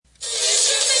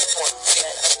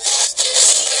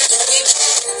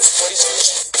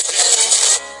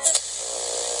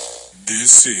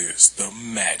This is the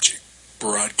Magic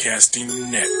Broadcasting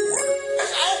Network.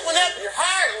 Open up your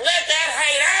heart and let that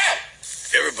hate out.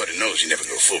 Everybody knows you never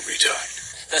go full retard.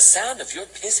 The sound of your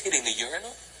piss hitting the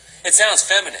urinal? It sounds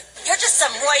feminine. You're just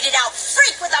some roided out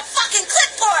freak with a fucking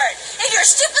clipboard in your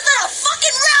stupid little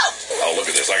fucking rope. Oh, look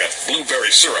at this. I got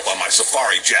blueberry syrup on my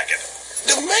safari jacket.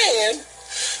 The man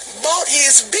bought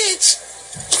his bitch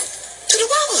to the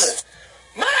Brotherhood.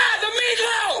 Ma, the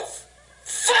meatloaf!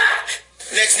 Fuck!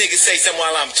 Next nigga say something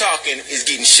while I'm talking is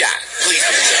getting shot. Please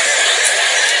do that.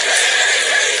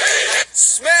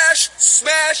 Smash,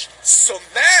 smash,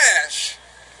 smash.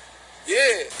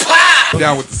 Yeah. Pop!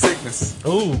 Down with the sickness.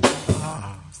 Ooh.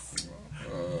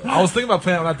 I was thinking about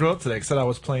playing it when I drove up today. I said I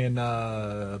was playing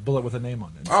Bullet with a Name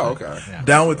on it. Oh, okay. Yeah.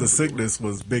 Down with the Sickness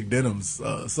was Big Denim's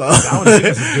song. Down with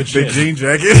the Sickness is good shit. Big jean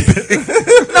jacket.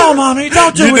 No, mommy,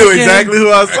 don't do You it knew again. exactly who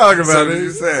I was talking As about. soon as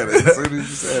you said it. As soon as you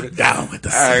said it. Down with the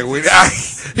He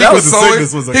Sickness. That was was the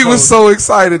sickness was a he cold. was so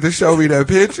excited to show me that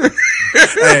picture.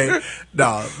 Hey,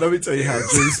 no, let me tell you how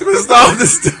Juice pissed off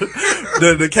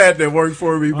the cat that worked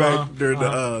for me back during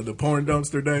the porn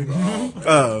dumpster day.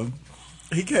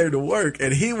 He came to work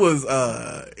and he was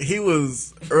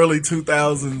early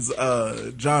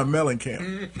 2000s John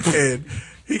Mellencamp, and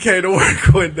he came to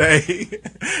work one day.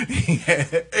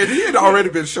 And he had already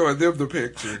been showing them the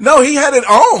picture. No, he had it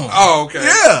on. Oh, okay.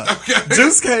 Yeah. Okay.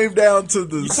 Juice came down to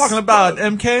the. You talking about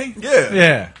MK? Yeah.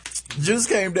 Yeah. Juice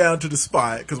came down to the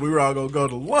spot because we were all going to go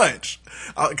to lunch.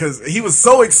 Because he was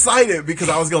so excited because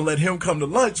I was going to let him come to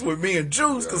lunch with me and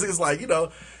Juice, because he was like,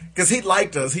 because he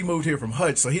liked us. He moved here from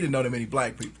Hutch, so he didn't know that many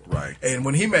black people. Right. And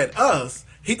when he met us,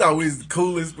 he thought we was the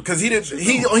coolest because he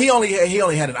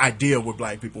only had an idea of what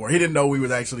black people were. He didn't know we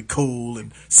was actually cool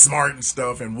and smart and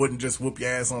stuff and wouldn't just whoop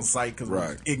your ass on sight because we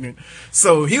were ignorant.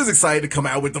 So he was excited to come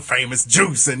out with the famous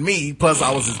Juice and me, plus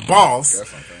I was his boss. That's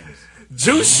not famous.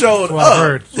 Juice showed Well, up. I've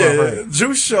heard.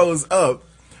 Juice shows up,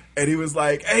 and he was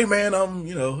like, "Hey man,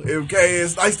 MK.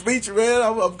 It's nice to meet you, man.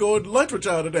 I'm going to lunch with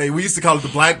y'all today." We used to call it the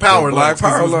Black Power lunch.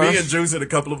 'Cause it was me and Juice and a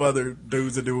couple of other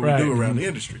dudes that do what we do around the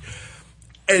industry.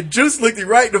 And Juice looked him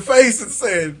right in the face and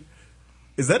said,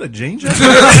 "Is that a jean jacket?" He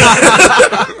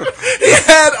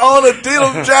had on a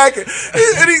denim jacket.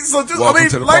 Welcome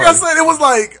to the like I party. said, it was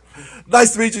like,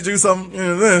 "Nice to meet you, Juice.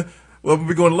 Well, we'll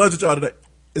be going to lunch with y'all today."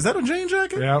 Is that a jean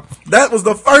jacket? Yep. That was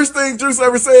the first thing Juice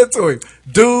ever said to him.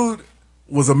 Dude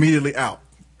was immediately out.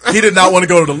 He did not want to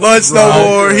go to the lunch no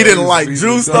more. He didn't like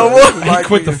Juice no more. He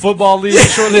quit the football league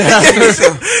shortly after.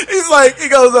 He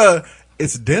goes,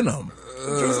 it's denim.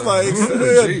 Juice is like,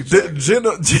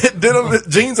 denim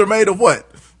jeans are made of what?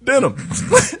 Denim.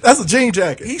 That's a jean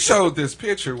jacket. He showed this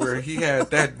picture where he had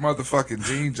that motherfucking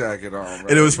jean jacket on, right?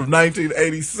 And it was from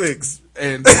 1986.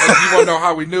 And you want to know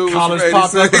how we knew it was College from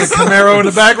popped up with a 86? Camaro in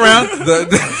the background.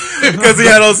 Because he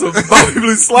had on some Bobby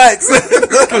blue slacks.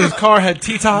 Because his car had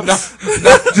T-tops.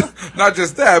 Not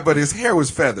just that, but his hair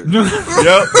was feathered. Yep.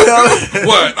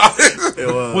 What? It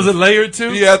was. Was it layered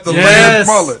too? He had the layered Yes.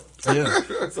 mullet. Yeah.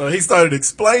 So he started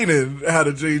explaining how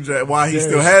the jean jacket, why he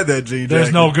still had that jean jacket.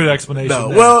 There's no good explanation. No.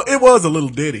 there. Well, it was a little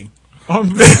ditty. About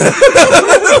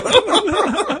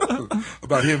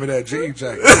him and that jean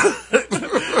jacket.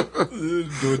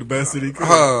 Doing the best that he could.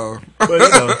 Oh. But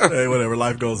hey, whatever.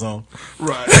 Life goes on.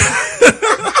 Right.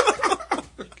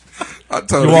 I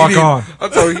told You him walk on. I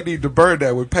told him he need to burn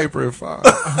that with paper and fire.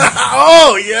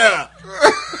 Oh yeah.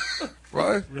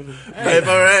 Right? Paper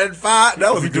and fire.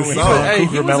 That was a good song. Hey,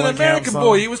 he was an American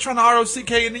boy. He was trying to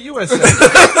ROCK in the USA.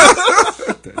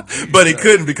 But he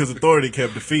couldn't because authority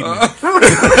kept defeating him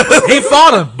He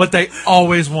fought him, but they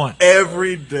always won.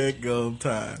 every daggone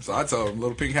time. So I told him,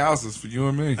 little pink houses for you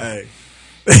and me. Hey.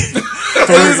 And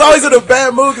he was always in a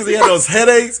bad mood because he had those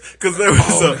headaches because there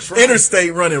was an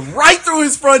interstate running right through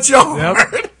his front yard.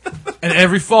 Yep. And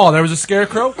every fall, there was a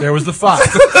scarecrow, there was the fox.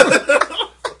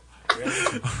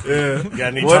 Yeah. You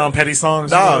got any What? Tom Petty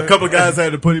songs? Nah, a couple of guys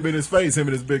had to put him in his face, him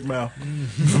and his big mouth.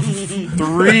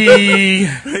 3,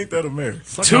 Ain't that American?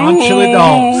 Sucking on chili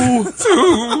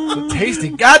dogs. Tasty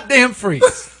goddamn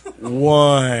freaks.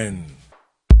 1.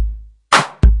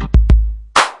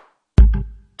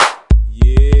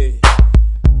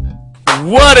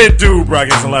 What it do,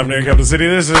 broadcasting live in Capital City.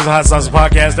 This is Hot Sauce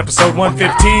Podcast, episode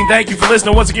 115. Thank you for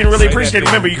listening. Once again, really appreciate it.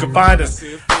 Remember, you can find us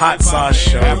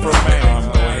hotsauceshow.com. Go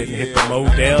ahead and hit the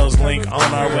Modell's link on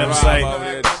our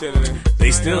website.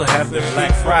 They still have their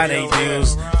Black Friday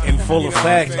deals in full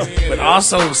effect, but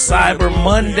also Cyber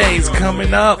Monday's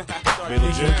coming up. You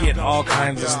can get all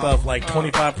kinds of stuff like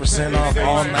 25% off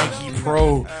all Nike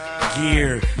Pro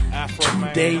gear.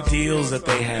 2-day deals that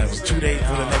they have. 2 days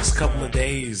for the next couple of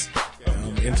days.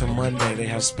 into Monday. They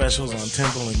have specials on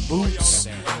Timberland boots,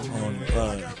 on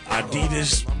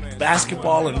Adidas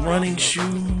basketball and running shoes.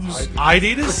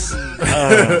 Adidas?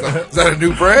 Is that a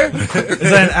new brand? Is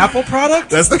that an Apple product?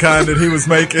 That's the kind that he was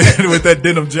making with that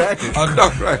denim jacket. Oh,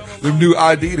 no, right. Them new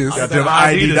Adidas. Got them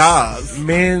Adidas.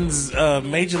 Men's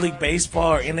Major League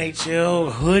Baseball or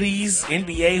NHL hoodies,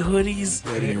 NBA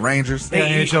hoodies. Rangers.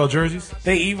 NHL jerseys.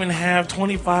 They even have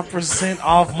 25%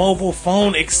 off mobile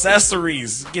phone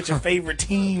accessories. Get your favorite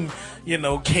team,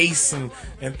 case and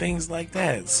things like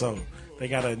that. So they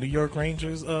got a New York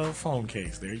Rangers phone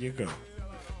case. There you go.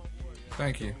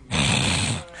 Thank you.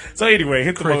 So anyway,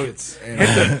 hit Crickets.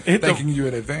 Thanking you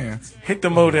in advance. Hit the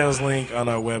Models link on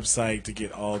our website to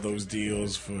get all those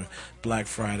deals for Black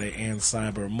Friday and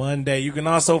Cyber Monday. You can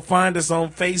also find us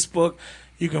on Facebook.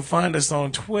 You can find us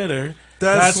on Twitter.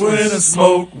 That's when the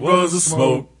smoke was a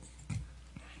smoke.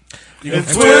 And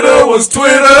Twitter was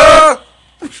Twitter.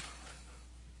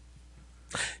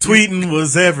 Tweeting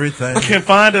was everything. You can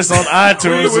find us on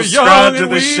iTunes. Subscribe to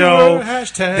the show.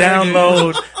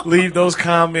 Download. Leave those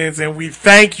comments, and we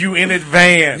thank you in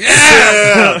advance.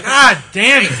 Yeah. God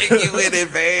damn it. Thank you in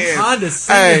advance.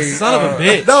 Condescending son of a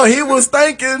bitch. No, he was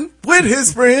thanking with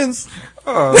his friends.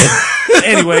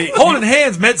 Anyway, holding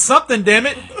hands meant something, damn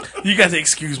it. You got to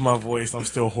excuse my voice. I'm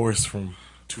still hoarse from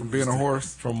being a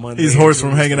horse. From Monday. He's hoarse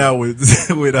from hanging out with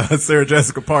Sarah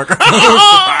Jessica Parker.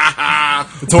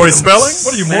 Tori Spelling?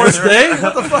 What are you, Morris Day?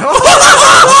 What the fuck?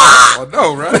 Oh,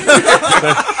 no, right?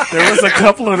 There was a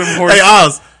couple of them horse. Hey,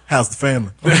 Oz, how's the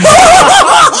family?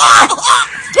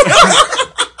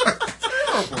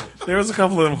 There was a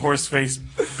couple of them horse-faced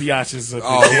biatches up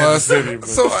in was City. But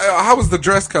so how was the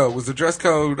dress code? Was the dress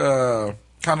code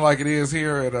kind of like it is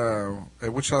here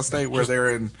at Wichita State, where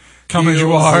they're in come as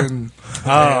you are and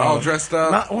all dressed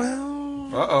up?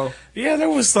 Yeah, there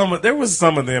was some of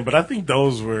them, but I think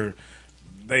those were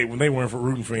they weren't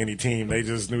rooting for any team. They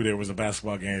just knew there was a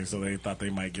basketball game, so they thought they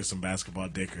might get some basketball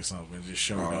dick or something, and just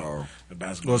showed up the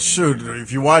basketball. Well, game. shoot,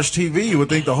 if you watch TV, you would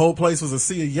think the whole place was a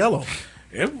sea of yellow.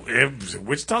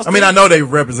 Wichita State. I mean, I know they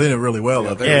represented really well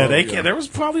up there. Yeah, there was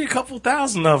probably a couple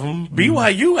thousand of them.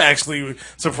 BYU actually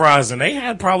surprising. They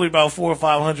had probably about 400 or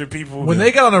 500 people. When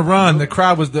they got on a run, the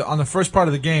crowd was on the first part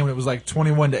of the game. It was like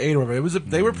 21-8 or whatever.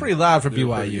 They were pretty loud for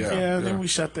BYU. Then we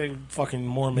shut their fucking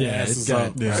Mormon asses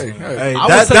up. Hey,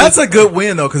 that's a good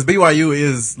win though, because BYU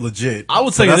is legit. I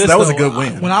will tell you this. That was a good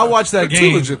win. When I watched that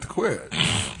game, too legit to quit.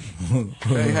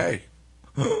 hey.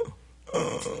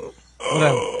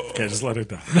 Whatever. Okay, just let it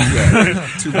die.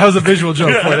 That was a visual joke.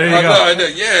 There you go.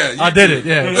 I did it.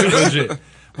 Yeah, it was legit.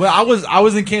 Well, I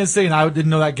was in Kansas City, and I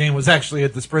didn't know that game was actually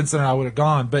at the Sprint Center. I would have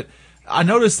gone, but I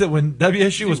noticed that when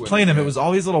WSU was playing them, it was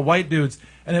all these little white dudes,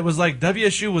 and it was like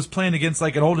WSU was playing against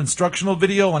like an old instructional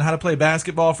video on how to play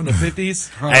basketball from the 50s.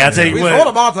 Hey, I'll tell you what. Hold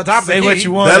them off the top of the Say what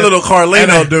you want. That little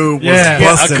Carlino dude was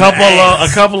busting a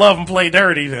couple of them played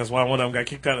dirty. That's why one of them got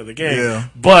kicked out of the game. Yeah.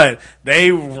 But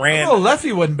they ran. Oh,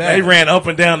 lefty wasn't bad. They ran up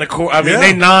and down the court. I mean,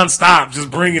 they nonstop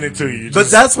just bringing it to you. But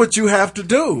that's what you have to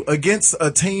do against a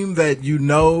team that you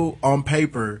know on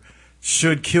paper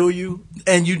should kill you,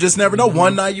 and you just never know.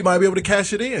 One night you might be able to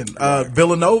cash it in.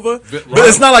 Villanova, but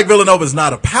it's not like Villanova's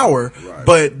not a power,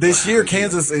 but this year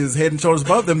Kansas is head and shoulders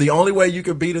above them. The only way you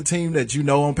could beat a team that you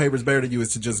know on paper is better than you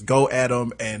is to just go at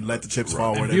them and let the chips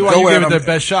fall where they go. BYU gave it their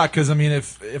best shot, because I mean,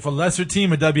 if a lesser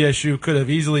team at WSU could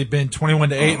have easily been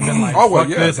 21-8 and been like, fuck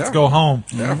this, let's go home.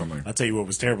 Definitely. I'll tell you what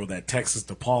was terrible, that Texas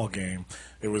DePaul game.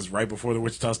 It was right before the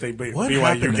Wichita State What BYU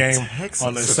happened to game Texas?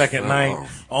 on the second night.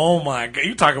 Oh my God.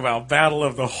 You talk about battle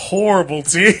of the horrible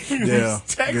teams. Yeah.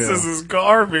 Texas is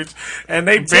garbage. And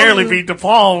they barely beat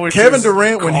DePaul. Which Kevin is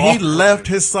Durant, when he garbage. left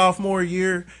his sophomore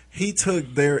year, he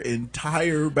took their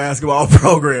entire basketball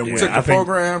program with Took him. the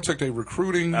program, took their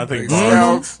recruiting, I think their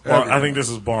scouts. I think this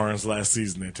is Barnes' last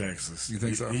season in Texas. You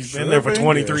think so? He's been there for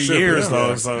 23 years,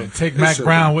 though. So Take Mac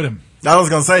Brown with him. I was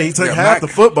going to say, he took half Mac- the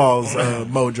football's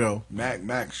mojo.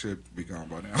 Mac should be gone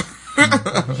by now.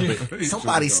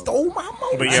 Somebody stole my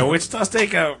mojo. But yeah, Wichita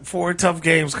State got 4 tough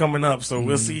games coming up, so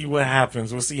we'll see what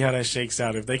happens. We'll see how that shakes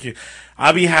out. If they can,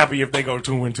 I'll be happy if they go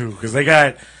 2-2, because they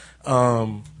got,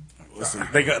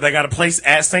 they got a place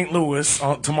at St. Louis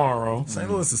tomorrow. St.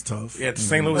 Louis is tough. Yeah,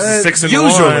 St. Louis is 6-1.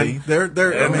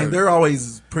 Usually, they're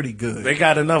always pretty good. They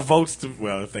got enough votes to.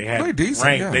 Well, if they had They're decent,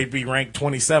 ranked, they'd be ranked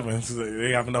 27th. So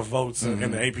they have enough votes in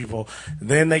the AP poll.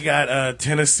 Then they got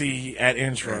Tennessee at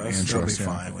Intrust. They'll be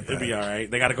fine with that. It'll be all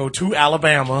right. They got to go to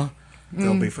Alabama.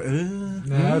 They'll be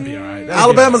That'd be all right.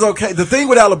 Alabama's okay. The thing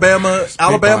with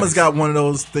Alabama's got one of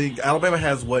those things. Alabama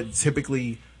has what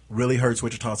typically really hurts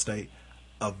Wichita State.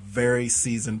 a very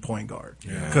seasoned point guard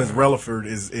because Relaford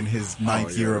is in his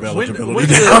ninth year of eligibility when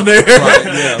down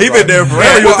there. He's been there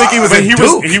forever. You think he was at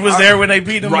Duke? He was there when they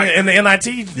beat him in the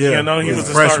NIT. Yeah, you know, he was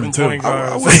a freshman starting point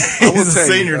guard. He's a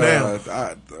senior now.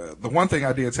 The one thing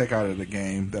I did take out of the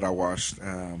game that I watched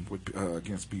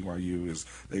against BYU is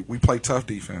we play tough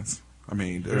defense. I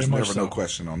mean, there's never no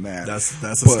question on that. That's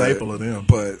a staple of them.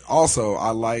 But also, I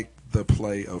like the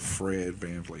play of Fred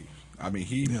VanVleet. I mean,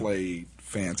 he played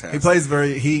fantastic. He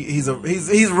plays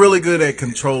he's really good at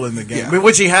controlling the game,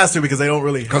 which he has to because they don't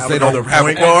really have another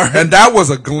point guard. And that was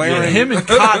a glaring. Yeah, him and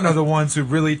Cotton are the ones who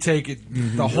really take it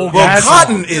the whole game. Well,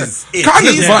 Cotton is he's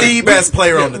the best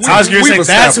player on the team. I was going to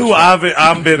say that's who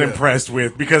I've been impressed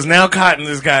with because now Cotton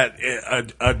has got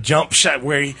a jump shot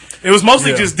where it was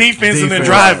mostly just defense and then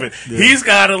driving. Yeah. He's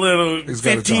got a little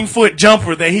 15-foot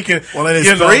jumper that he can. Well, and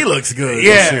his three looks good.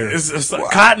 Yeah,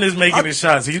 Cotton is making his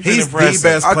shots. He's the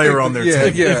best player on their team.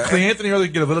 If Cleanthony Early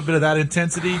could get a little bit of that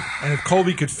intensity, and if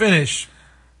Colby could finish,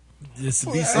 this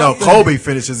would be something. No, Colby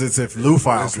finishes it if Lou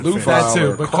Fowler could finish. That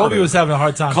too, but Colby was having a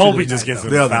hard time. Colby just gets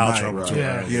into foul trouble.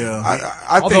 Right. Yeah.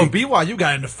 Although BYU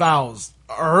got into fouls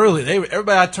early,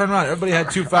 everybody had turned around. Everybody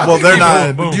had 2 fouls. Well, they're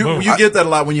not. Boom. You get that a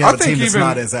lot when you have a team that's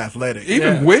not as athletic.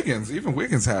 Even Wiggins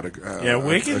had a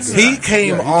Wiggins. He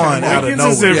came on out of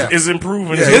nowhere. Is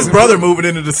improving. His brother moving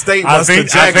into the state. I think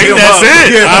that's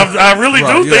it. I really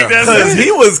do think that's it. Because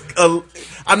he was.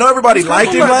 I know everybody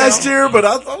liked him last year, but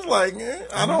I was like,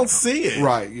 I don't see it.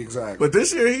 Right, exactly. But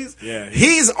this year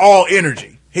he's all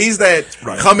energy. He's that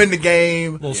come in the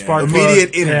game,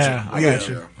 immediate energy. Yeah, I got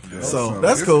you. Yeah, so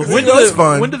that's cool. When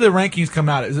do the rankings come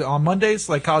out? Is it on Mondays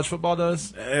like college football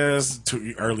does? It's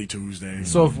early Tuesday.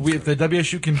 So if the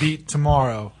WSU can beat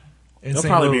tomorrow, they'll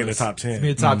probably be in the top 10.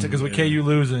 Be in the top 10 because with KU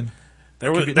losing.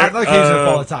 There was not like KU's gonna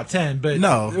fall in the top 10, but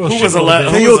no. Who was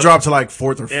 11? KU will drop to like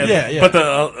 4th or 5th. Yeah. But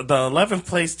the 11th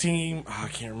place team, I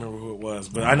can't remember who it was,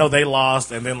 but I know they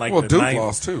lost, and then the Duke 9th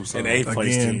lost too, so and 8th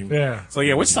place team. Yeah. So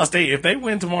Wichita State, if they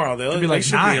win tomorrow, they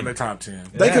should be in the top 10.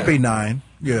 They could be 9.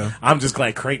 Yeah, I'm just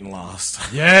glad Creighton lost.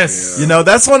 Yes, you know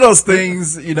that's one of those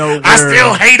things. You know, where, I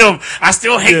still hate him. I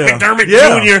still hate McDermott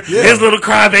Jr. His little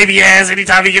crybaby ass.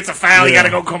 Anytime he gets a foul, he got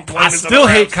to go complain. I still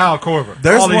hate Kyle Korver.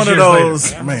 There's one of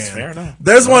those, man.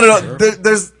 There's one of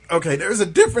those. There's a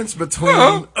difference between.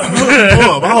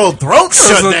 My whole throat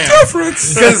shut down. There's a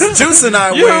difference because Juice and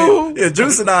I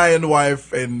Juice and I and the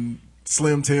wife and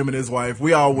Slim Tim and his wife,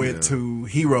 we all went to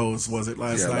Heroes. Was it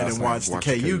last night and watched the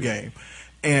KU game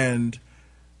and.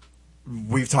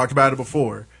 We've talked about it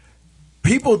before.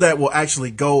 People that will actually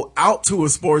go out to a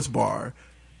sports bar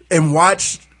and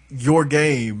watch your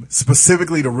game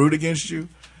specifically to root against you,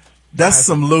 that's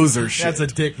some loser shit. That's a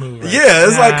dick move. Right? Yeah,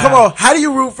 it's like, come on, how do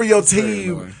you root for your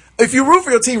team? If you root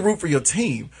for your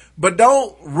team. But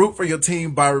don't root for your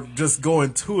team by just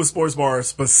going to a sports bar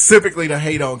specifically to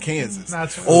hate on Kansas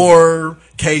or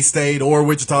K-State or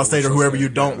Wichita State or whoever you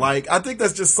don't like. I think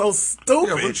that's just so stupid.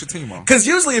 Yeah, root your team on. Because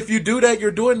usually if you do that, you're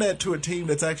doing that to a team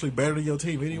that's actually better than your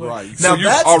team anyway. Right. Now so you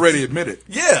already admitted.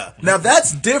 Yeah. Now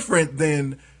that's different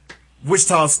than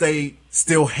Wichita State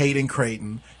still hating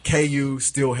Creighton. KU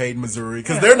still hating Missouri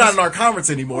because they're not in our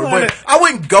conference anymore. But I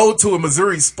wouldn't go to a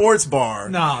Missouri sports bar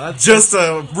just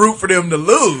to root for them to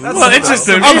lose.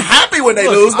 I'm happy when they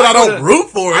lose, but I don't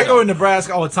root for it. I go to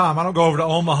Nebraska all the time. I don't go over to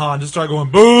Omaha and just start going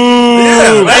boo.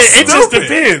 Yeah, it just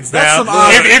depends. Now,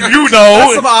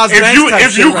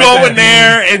 if you go in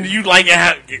there and you like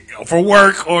for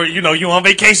work or you on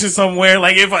vacation somewhere,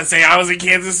 like if I say I was in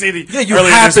Kansas City, you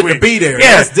happen to be there.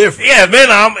 Yeah, that's different. Yeah, then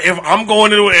if I'm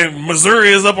going to and Missouri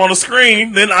is up on the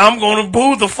screen, then I'm going to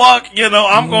boo the fuck.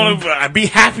 I'm going to be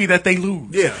happy that they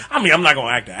lose. Yeah, I mean, I'm not going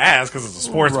to act the ass because it's a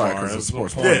sports bar. It's a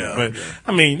sports bar. Yeah, but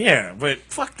I mean, but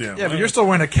fuck them. Yeah, but you're still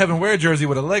wearing a Kevin Ware jersey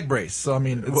with a leg brace, so I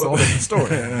mean, it's a whole different story.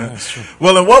 That's true.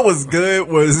 Well, and what was good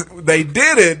was they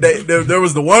did it. There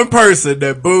was the one person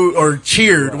that booed or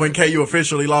cheered when KU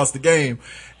officially lost the game.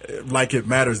 Like it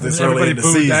matters this early in the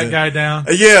season. That guy down.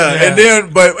 Yeah, and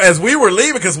then, but as we were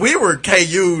leaving, because we were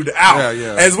KU'd out.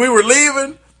 Yeah. As we were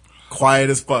leaving,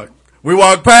 quiet as fuck. We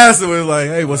walked past and we was like,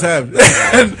 "Hey, what's happening?"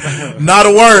 Not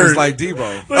a word. It's like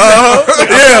Debo.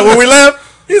 Yeah, when we left,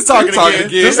 he was talking again.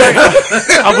 Just like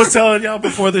I was telling y'all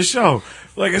before the show.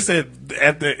 Like I said,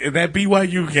 in that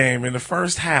BYU game in the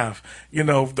first half,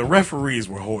 the referees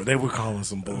were horrible. They were calling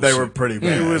some bullshit. They were pretty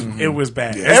bad. It was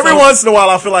bad. Yeah. Every once in a while,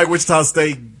 I feel like Wichita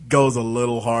State goes a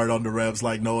little hard on the refs,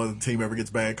 like no other team ever gets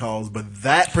bad calls. But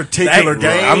that particular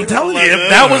game, I'm telling you,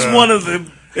 that was one of the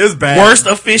bad. worst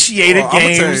officiated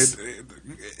games.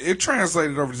 it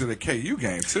translated over to the KU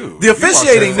game too. The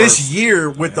officiating this year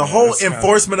with the whole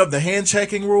enforcement of the hand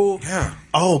checking rule. Yeah.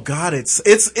 Oh God,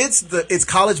 it's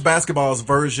college basketball's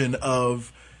version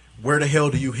of where the hell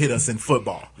do you hit us in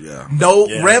football? Yeah.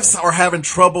 Refs are having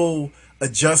trouble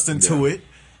adjusting to it,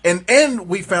 and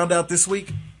we found out this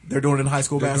week. They're doing it in high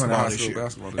school basketball this year.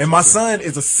 And my son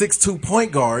is a 6'2"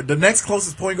 point guard. The next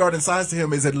closest point guard in size to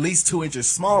him is at least 2 inches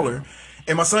smaller.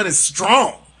 And my son is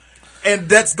strong. And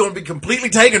that's going to be completely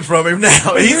taken from him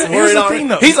now. He's worried already.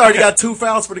 He's already got 2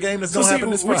 fouls for the game that's going to happen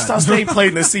this Friday. Wichita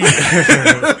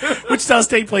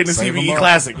State played in the CBE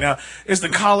Classic. Now, it's the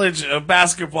College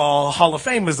Basketball Hall of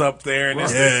Fame is up there, and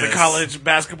it's the College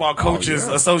Basketball Coaches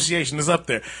Association is up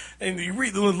there. And you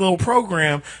read the little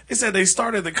program, it said they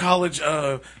started the College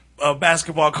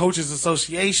Basketball Coaches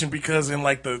Association because in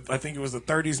like I think it was the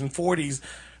 30s and 40s,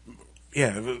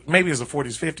 maybe it was the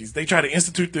 40s, 50s. They tried to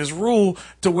institute this rule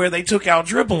to where they took out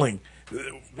dribbling,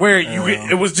 where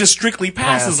it was just strictly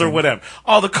passes or whatever.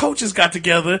 All the coaches got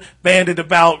together, banded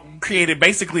about, created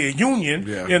basically a union,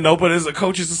 but as a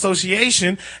coaches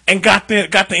association, and got the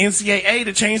NCAA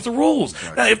to change the rules.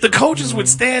 Right. Now, if the coaches would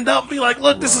stand up and be like,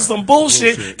 "Look, this is some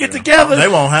bullshit. Get together," they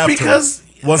won't have because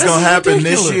to. What's going to happen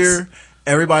this year?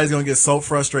 Everybody's going to get so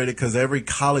frustrated because every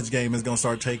college game is going to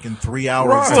start taking 3 hours.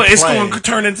 Right. Well, it's going to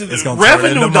turn into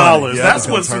revenue dollars. That's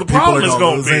what the problem is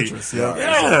going to be.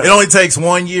 It only takes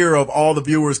 1 year of all the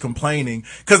viewers complaining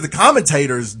because the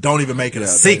commentators don't even make it a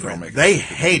secret. They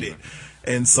hate it.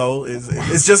 And so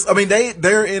it's just, I mean,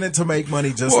 they're in it to make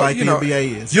money just like the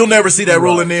NBA is. You'll never see that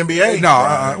rule in the NBA.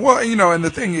 No, and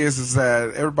the thing is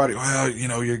that everybody,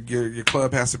 your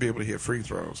club has to be able to hit free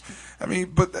throws. I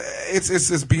mean, but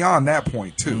it's beyond that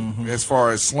point too, as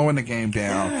far as slowing the game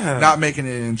down, not making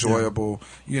it enjoyable,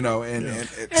 and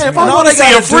if I want to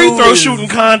see a free throw shooting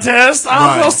contest,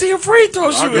 I'll go see a free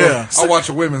throw shooting. I'll watch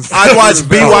a women's. I'd watch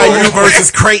BYU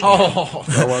versus Creighton.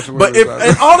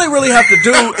 And all they really have to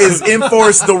do is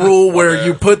enforce the rule where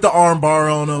you put the arm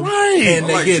bar on them and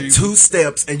they get 2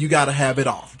 steps and you got to have it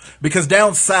off. Because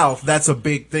down south, that's a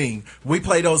big thing. We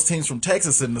play those teams from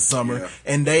Texas in the summer,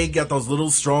 and they got those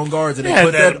little strong guards, and they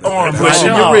put that arm right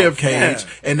in your rib cage,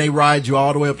 and they ride you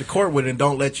all the way up the court with it and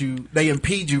don't let you, they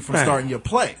impede you from starting your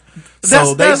play.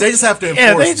 So they just have to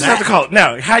enforce they just have to call it.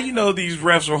 Now, how you know these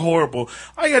refs are horrible,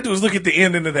 all you got to do is look at the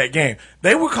ending of that game.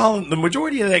 They were calling, the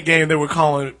majority of that game, they were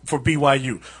calling for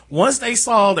BYU. Once they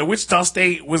saw that Wichita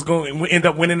State was going to end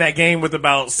up winning that game with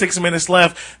about 6 minutes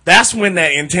left, that's when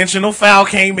that intentional foul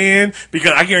came in,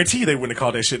 because I guarantee you they wouldn't have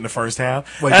called that shit in the first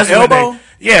half. Wait, that's the elbow?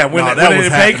 That was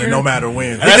happening no matter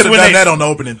when. They could have done that on the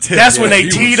opening tip. That's when they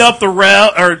teed up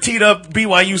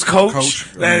BYU's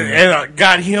coach. And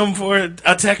got him for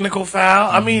a technical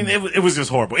foul. I mean, it was just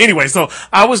horrible. Anyway, so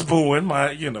I was booing my,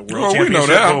 world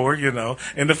championship booer,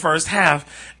 in the first half,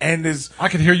 and I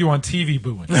could hear you on TV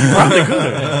booing. Probably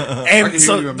could. And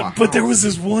so, but there was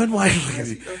this one white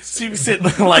lady. She was sitting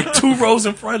like 2 rows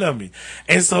in front of me,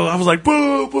 and so I was like,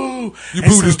 "Boo, boo!" You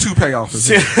booed his toupee off his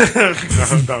head.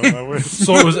 No.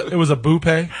 So it was a boo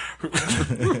pay.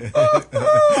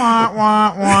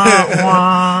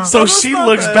 So she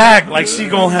looks back like she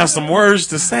gonna have some words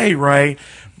to say, right?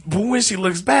 But when she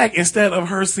looks back, instead of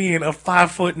her seeing a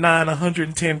 5'9",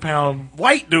 110-pound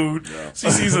white dude, she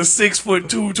sees a 6'2",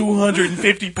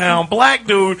 250-pound black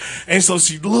dude, and so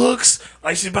she looks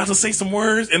like she's about to say some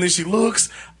words, and then she looks,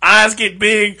 eyes get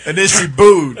big, and then she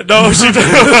booed. No, she turned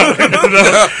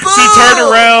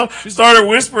around, started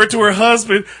whispering to her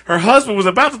husband. Her husband was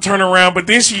about to turn around, but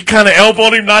then she kind of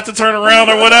elbowed him not to turn around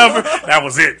or whatever. That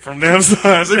was it from them. She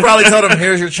probably told him,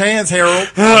 "Here's your chance,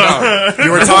 Harold."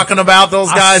 You were talking about those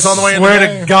guys on the way in the game. I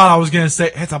swear to God, I was going to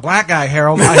say, "It's a black guy,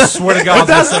 Harold." I swear to God.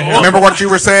 Remember what you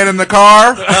were saying in the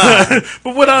car?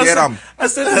 But what I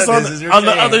said this on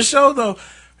the other show, though.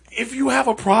 If you have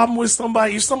a problem with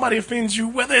somebody, if somebody offends you,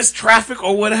 whether it's traffic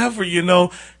or whatever,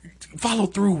 follow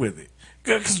through with it.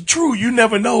 Because true, you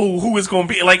never know who it's going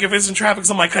to be. Like if it's in traffic,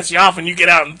 somebody cuts you off and you get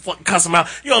out and cuss them out.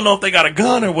 You don't know if they got a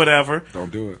gun or whatever.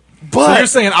 Don't do it. But so you're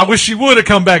saying, I wish she would have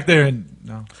come back there and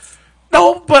no.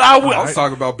 No, but I will. I was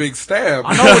talking about Big Stab.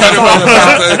 I know what you're talking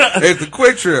about at the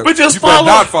Quick Trip. But just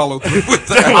not follow through with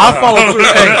that.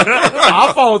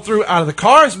 I followed through out of the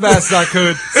car as fast as I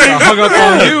could. So I hung up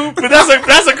on you. But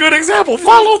that's a good example.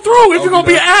 Follow through. If you're gonna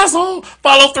be an asshole,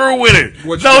 follow through with it.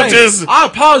 I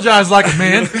apologize like a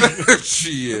man.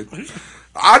 Shit.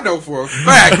 I know for a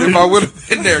fact if I would have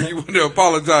been there, you wouldn't have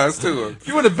apologized to her.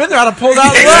 You would have been there. I'd have pulled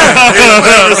out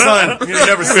the You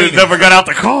never seen him. Never got out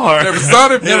the car. Never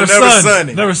son him. Never son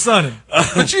him. Never son him.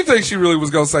 But you think she really was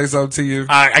going to say something to you?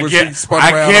 I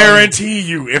guarantee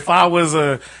you, if I was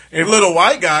a little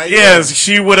white guy, yes,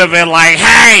 she would have been like,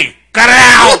 "Hey, cut it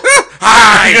out."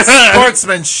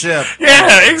 Sportsmanship.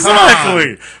 Yeah,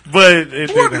 exactly. But it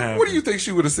didn't happen. What do you think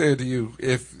she would have said to you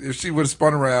if she would have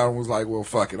spun around and was like, well,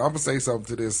 fuck it, I'm going to say something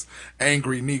to this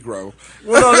angry Negro?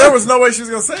 Well, no, there was no way she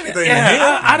was going to say anything.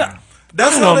 Yeah,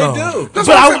 That's how they do. That's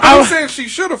what I'm saying. She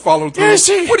should have followed through.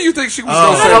 Yeah, what do you think she was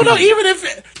going to say? I don't know. Even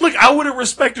if, look, I would have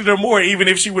respected her more, even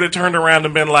if she would have turned around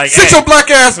and been like, "Sit your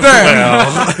black ass down."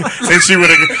 Well, then she would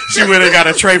have got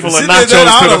a tray full of nachos to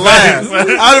the face.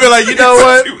 I'd have been like, you know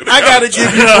what? I got to give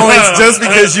you points just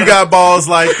because you got balls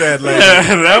like that, lady.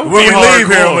 Yeah, when we leave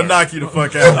here, I'm gonna knock you the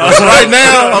fuck out. Right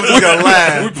now, I'm just gonna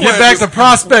laugh. Get back to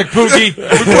Prospect, Pookie.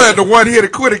 We playing the one-hit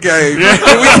quitter game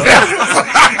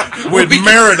with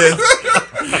Meredith.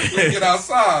 Get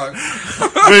outside.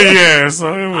 But yeah,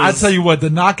 so it was. I tell you what,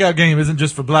 the knockout game isn't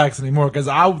just for blacks anymore. Because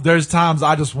there's times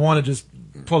I just want to just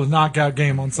pull a knockout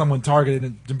game on someone targeted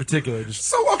in particular.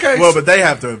 So okay. Well, but they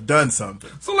have to have done something.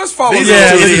 So let's follow. These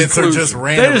idiots are just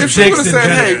random. If she would have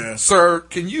said, "Hey, sir,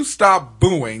 can you stop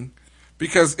booing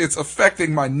because it's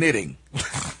affecting my knitting."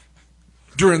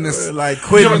 During this,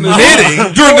 quitting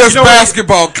knitting during this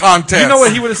basketball contest. You know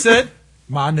what he would have said?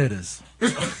 My knitters.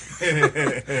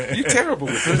 You're terrible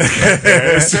with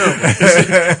this. So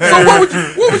what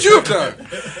would you have done?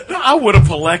 I would have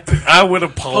politely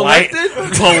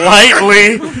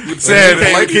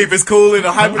said, keep his cool in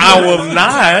the hyper. I will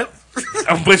not.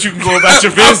 But you can go about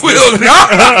your business.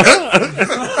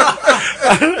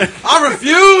 I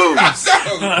refuse.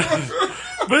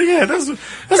 But yeah, that's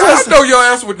I know your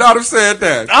ass would not have said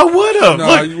that. I would have.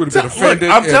 No, you would have been offended.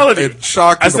 I'm telling you,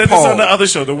 shocked. I said this on the other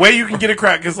show. The way you can get a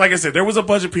crowd, because like I said, there was a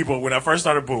bunch of people when I first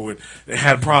started booing that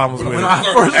had problems with it.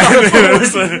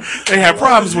 They had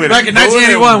problems with it. Back in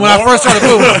 1981, when I first started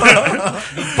booing.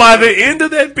 By the end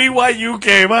of that BYU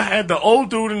game, I had the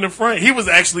old dude in the front. He was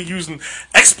actually using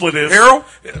expletives. Harold?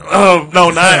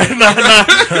 No, not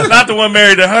the one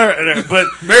married to her, but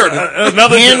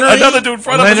another dude in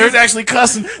front of us. He was actually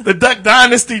cussing. The Duck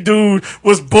Dynasty dude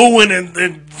was booing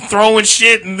and throwing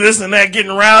shit and this and that,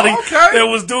 getting rowdy. Okay. There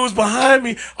was dudes behind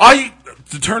me.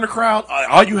 To turn the crowd,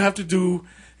 all you have to do,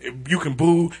 you can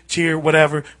boo, cheer,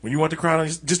 whatever. When you want the crowd,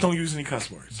 just don't use any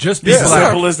cuss words. Just be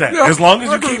simple as that. Yeah. As long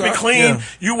as you keep it clean,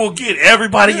 you will get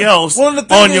everybody else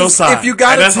on your side. If you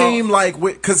got a team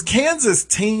because Kansas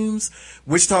teams,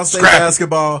 Wichita State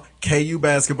basketball, KU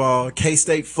basketball,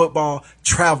 K-State football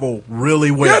travel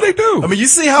really well. Yeah, they do. I mean, you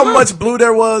see how much blue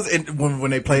there was when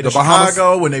they played in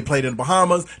Chicago, when they played in the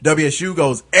Bahamas. WSU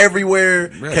goes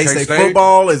everywhere. Yeah, K-State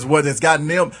football is what has gotten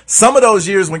them. Some of those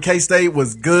years when K-State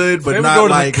was good, but they not would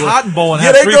go like to the Cotton Bowl and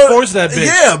have 3/4 of that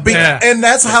bitch. And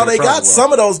that's how they got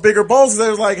some of those bigger bowls. They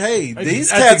was like, hey,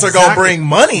 these cats are gonna bring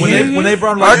money when they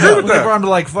brought them to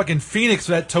like fucking Phoenix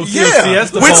for that Tokyo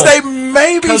Fiesta Bowl, which they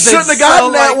maybe shouldn't have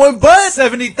gotten that one, but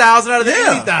 70,000 out of the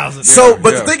 80,000. So,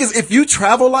 but the thing is, if you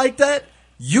travel like that,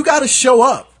 you got to show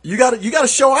up. You got to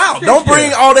show out. Don't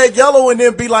bring all that yellow and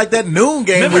then be like that noon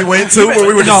game we went to where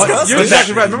we were discussing. You're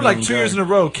exactly right. Remember, like 2 years in a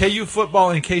row, KU football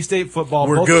and K-State football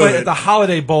both played at the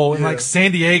Holiday Bowl in like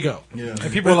San Diego. Yeah.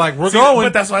 And people were like, "We're going."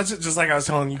 But that's why, just like I was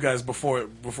telling you guys before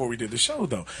we did the show,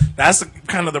 though. That's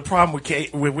kind of the problem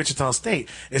with Wichita State.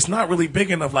 It's not really big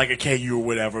enough like a KU or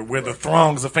whatever, where the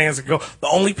throngs of fans can go. The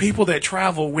only people that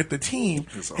travel with the team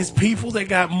is people that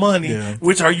got money,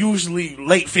 which are usually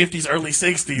late 50s, early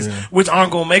 60s, which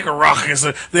aren't going to make a rocket.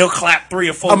 So they'll clap 3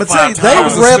 or 4 or 5 times. They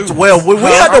repped well. We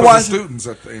had to watch students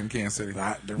in Kansas City.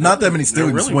 Not that many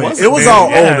students really went. It was all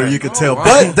older, you could tell.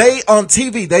 But they on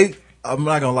TV, I'm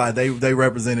not gonna lie, they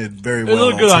represented very well. It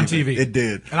looked good on TV. It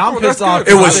did. And I'm pissed off.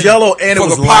 It was yellow and it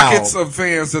was the loud. pockets of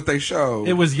fans that they showed.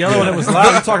 It was yellow and it was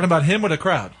loud. I'm talking about him with a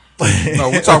crowd. No,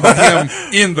 we're talking about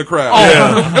him in the crowd.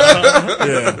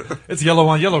 Yeah. It's yellow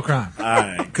on yellow crime. All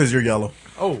right, because you're yellow.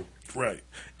 Oh, right.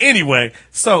 Anyway,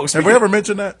 so have we ever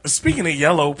mentioned that? Speaking of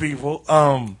yellow people,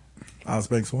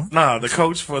 Osbank one? Nah, the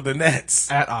coach for the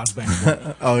Nets. At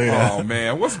Osbank. Oh, yeah. Oh,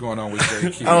 man. What's going on with Jay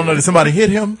Kidd? I don't know. Did somebody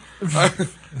hit him?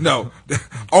 No.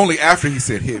 Only after he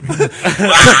said hit me.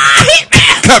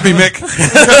 Cut me, Mick.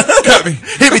 Cut me.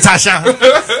 Hit me, Tyshawn.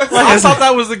 I thought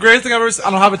that was the greatest thing I've ever seen.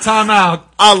 I don't have a timeout.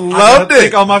 I loved it.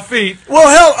 Think on my feet. Well,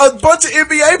 hell, a bunch of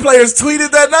NBA players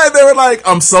tweeted that night. They were like,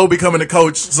 I'm so becoming a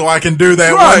coach so I can do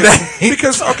that one day.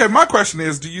 Because, okay, my question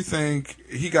is, do you think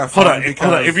he got Hold fired?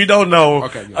 on. If you don't know,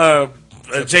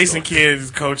 Jason Kidd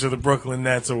is coach of the Brooklyn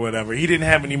Nets or whatever. He didn't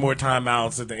have any more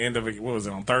timeouts at the end of it. What was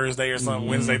it, on Thursday or something?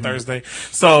 Wednesday, Thursday.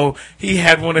 So he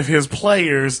had one of his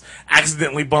players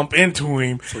accidentally bump into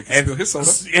him and spill his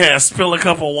soda. Spill a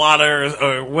cup of water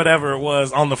or whatever it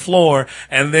was on the floor,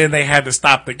 and then they had to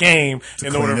stop the game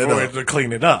in order for it to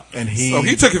clean it up. And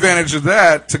he took advantage of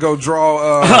that to go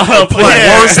draw the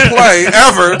worst play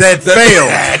ever that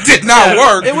failed. Did not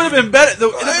work. It would have been better. The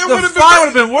fine would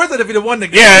have been worth it if he'd have won the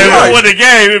game. Yeah, if he won the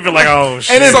game, it'd be like, oh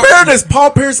shit. And in fairness,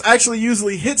 Paul Pierce actually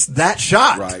usually hits that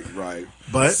shot. Right.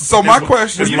 But so my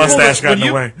question: his mustache got in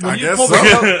the way.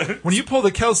 When you pull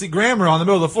the Kelsey Grammer on the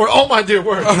middle of the floor, oh my dear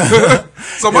word!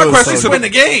 So my question to win the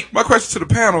game. My question to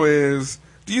the panel is: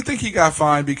 do you think he got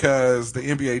fined because the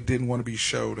NBA didn't want to be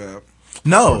showed up?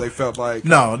 No, or they felt like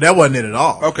that wasn't it at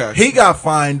all. Okay, he got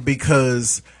fined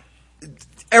because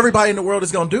everybody in the world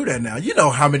is going to do that now. You know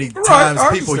how many times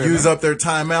people use up their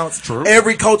timeouts. True.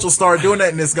 Every coach will start doing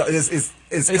that, and it's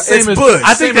push.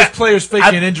 I think that players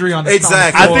faking an injury on the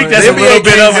exactly. I think that's a little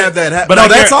bit of it. But no,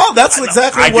 that's all. That's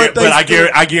exactly what they. But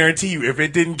I guarantee you, if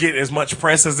it didn't get as much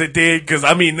press as it did, because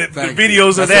I mean the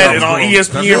videos of that and on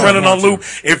ESPN running on loop,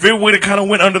 if it would have kind of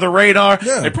went under the radar,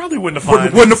 they probably wouldn't have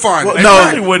fined. Wouldn't have fined.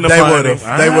 No, they would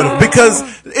have. They would have because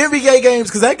NBA games,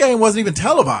 because that game wasn't even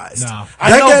televised. No,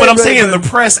 I know, but I'm saying the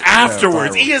press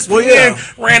afterwards.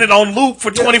 ESPN ran it on loop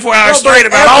for 24 hours straight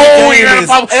about you got a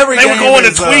problem. They were going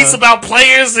to tweets about players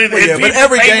and but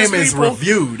every game is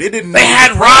reviewed. It didn't. They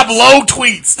had Rob Lowe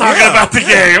tweets talking about the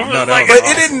game. But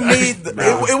it didn't need.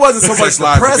 It wasn't so much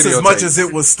the press as much as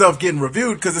it was stuff getting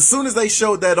reviewed. Because as soon as they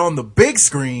showed that on the big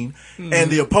screen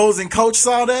and the opposing coach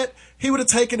saw that, he would have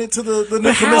taken it to the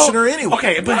new commissioner anyway.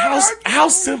 Okay, but how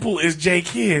simple is Jay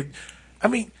Kidd? I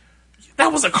mean,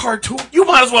 that was a cartoon. You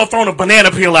might as well have thrown a banana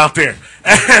peel out there.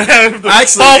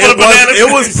 Actually,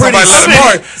 it was pretty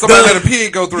smart. Somebody let a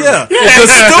pig go through. Yeah. The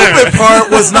stupid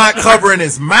part was not covering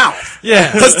his mouth.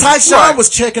 Yeah. Because Tyshawn was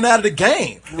checking out of the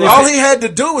game. All he had to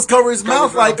do was cover his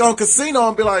mouth like on Casino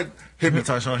and be like, hit me,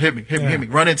 Tyshawn, hit me,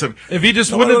 run into me. If he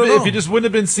just wouldn't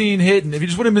have been seen hitting, if he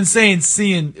just wouldn't have been saying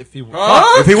seeing, if he wouldn't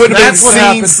have been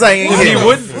seen saying hitting, he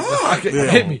wouldn't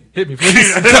hit me,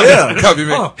 please. Cover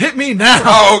me. Hit me now.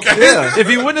 Oh, okay. Yeah. If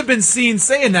he wouldn't have been seen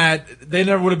saying that, they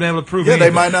never would have been able to prove it. Yeah,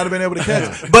 they might not have been able to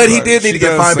catch it. But he did need to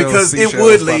get fined because it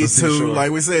would lead to,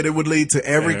 like we said, it would lead to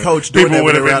every coach doing that. People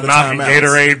would have been knocking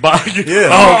Gatorade by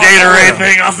Gatorade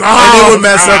thing. And it would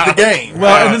mess up the game.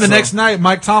 Well, and then the next night,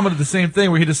 Mike Tomlin did the same thing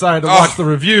where he decided to watch the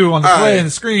review on the play and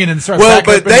the screen and start. Well,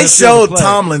 but they showed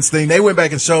Tomlin's thing. They went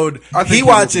back and showed he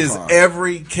watches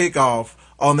every kickoff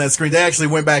on that screen. They actually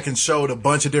went back and showed a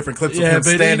bunch of different clips of him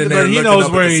standing there. He knows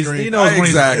where he's. He knows when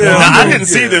he's. I didn't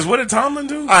see this. What did Tomlin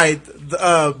do? All right.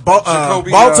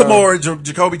 Baltimore,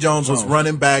 Jacoby Jones was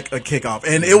running back a kickoff,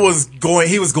 and it was going.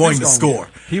 He was going to score.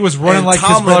 He was running like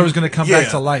his brother was going to come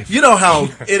back to life. You know how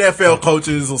NFL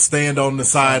coaches will stand on the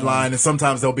sideline, and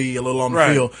sometimes they'll be a little on the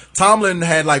field. Tomlin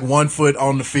had like 1 foot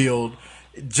on the field,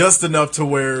 just enough to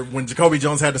where when Jacoby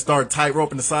Jones had to start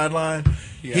tightrope in the sideline,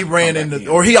 he ran into,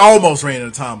 or he almost ran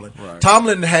into Tomlin. Right.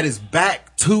 Tomlin had his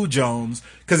back to Jones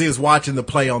because he was watching the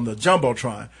play on the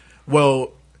Jumbotron.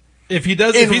 Well, if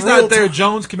he's not there,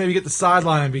 Jones can maybe get the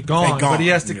sideline and be gone. But he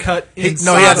has to cut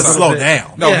inside. He had to slow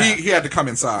down. No, he had to come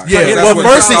inside. Yeah, well,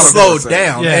 first he slowed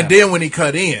down, and then when he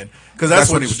cut in, because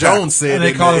that's what Jones said and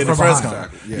they called it in the press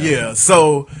conference. Yeah,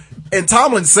 so. And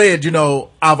Tomlin said,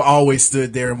 I've always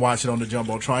stood there and watched it on the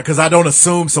Jumbotron because I don't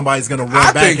assume somebody's going to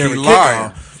run back every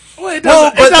kickoff. Well, it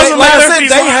doesn't like matter. I said,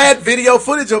 they had video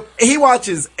footage of. He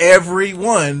watches every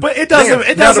one. But it doesn't.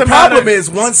 It now, doesn't the problem is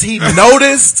once he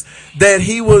noticed that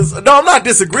he was. No, I'm not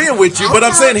disagreeing with you, but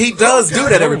I'm saying he does do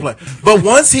that every play. But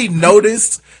once he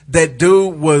noticed that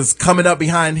dude was coming up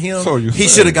behind him, he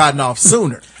should have gotten off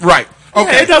sooner. Right.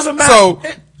 Okay. Yeah, it doesn't matter. So.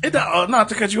 Not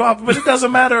to cut you off, but it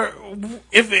doesn't matter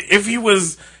if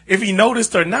he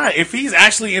noticed or not. If he's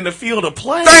actually in the field of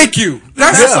play, thank you.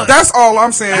 That's all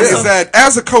I'm saying is that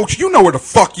as a coach, you know where the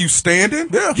fuck you standing.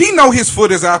 Yeah. He know his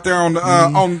foot is out there on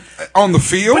the on the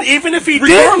field. But even if he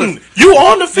didn't, you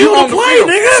on the field of play,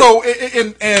 nigga. So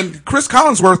and Chris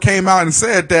Collinsworth came out and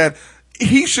said that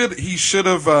he should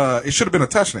have it should have been a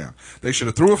touchdown. They should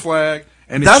have threw a flag.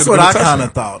 And that's what I kind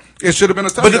of thought. It should have been a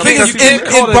touchdown. But the thing is,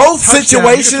 in both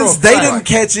situations, they didn't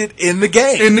catch it in the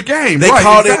game. In the game, they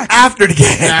called it after the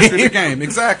game. After the game,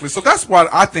 exactly. So that's why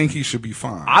I think he should be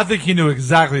fine. I think he knew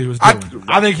exactly what he was doing.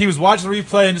 I think he was watching the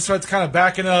replay and just starts kind of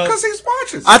backing up because he's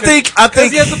watching. I think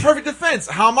he has the perfect defense.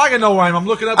 How am I going to know where I am? I'm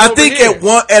looking up. I think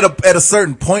at a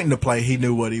certain point in the play, he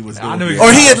knew what he was doing,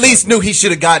 or he at least knew he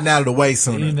should have gotten out of the way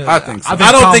sooner. I think so.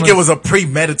 I don't think it was a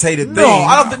premeditated thing. No,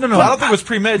 I don't think it was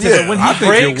premeditated. Yeah. When he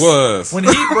breaks, it was. When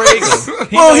he breaks,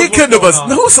 he couldn't have.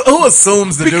 Who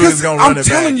assumes the dude is going to run it back?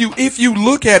 I'm telling you, if you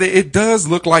look at it, it does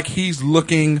look like he's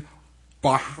looking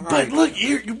behind. But look,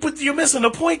 you're missing the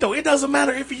point, though. It doesn't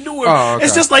matter if he knew it. Oh, okay.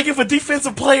 It's just like if a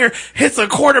defensive player hits a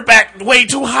quarterback way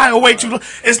too high or way too low.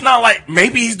 It's not like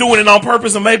maybe he's doing it on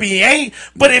purpose or maybe he ain't.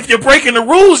 But if you're breaking the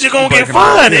rules, you're going to get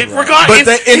fined.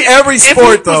 But in every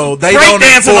sport, though, they don't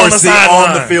enforce the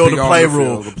on-the-field to play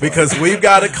rule. Because we've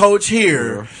got a coach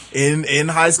here in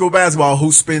high school basketball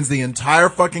who spends the entire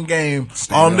fucking game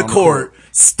on the court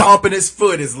stomping his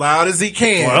foot as loud as he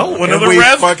can. Well,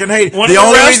 fucking hate it. The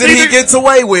only reason he gets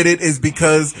away with it is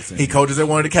because he coaches at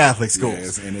one of the Catholic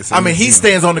schools. He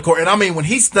stands on the court, and when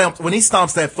he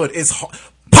stomps that foot, it's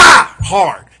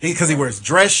hard. Because he wears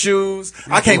dress shoes.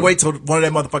 I can't wait till one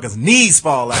of that motherfucker's knees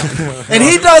fall out. And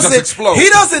he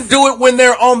doesn't do it when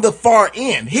they're on the far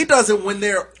end. He does it when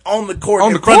they're on the court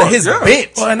in front of his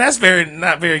bench. Well, and that's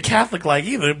not very Catholic-like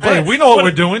either. But hey, we know what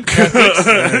we're doing. That's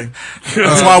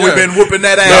why we've been whooping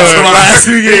that ass for the last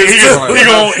few years.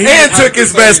 And took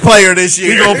his best player this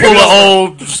year. He's going to pull an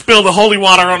old spill the holy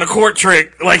water on the court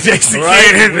trick like JC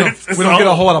Kidd. We don't get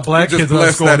a whole lot of black kids in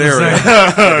that school.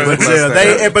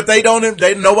 But they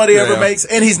don't. Nobody ever makes,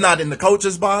 and he's not in the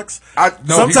coach's box.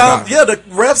 Sometimes, the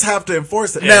refs have to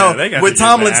enforce it. Now, with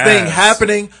Tomlin's thing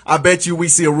happening, I bet you we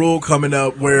see a rule coming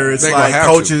up where it's like,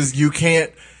 coaches, you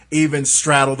can't even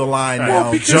straddle the line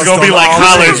now. It's going to be like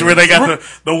college where they got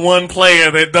the one player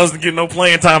that doesn't get no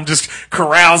playing time just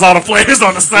corrals all the players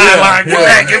on the sideline.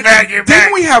 Get back.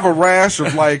 Didn't we have a rash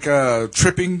of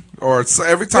tripping or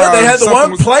every time? They had the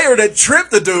one player that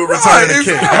tripped the dude returning the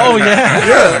kick. Oh,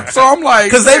 yeah. So I'm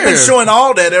like, because they've been showing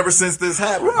all that ever since this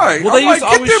happened. Right. Well, they used to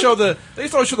always show the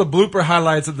blooper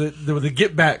highlights of the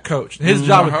get back coach. His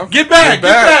job was get back.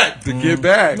 To get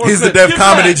back. He's the Def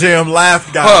Comedy Jam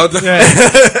laugh guy.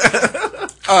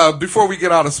 Before we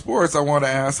get out of sports, I want to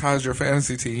ask, how's your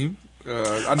fantasy team?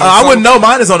 I wouldn't know.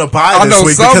 Mine is on a bye this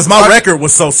week because my record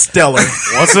was so stellar.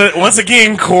 Once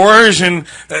again, coercion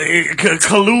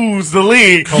colludes the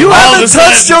league. You haven't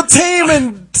touched your team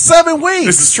in 7 weeks.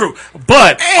 This is true.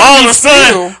 But all of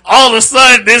a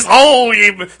sudden, this whole,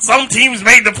 some teams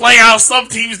made the playoffs, some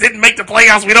teams didn't make the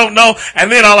playoffs, we don't know.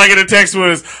 And then all I get a text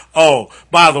was, oh,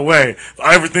 by the way,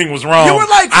 everything was wrong. You were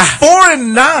like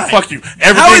 4-9. Fuck you.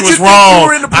 Everything was wrong.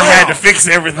 I had to fix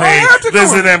everything.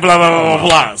 This and that, blah, blah, blah, blah,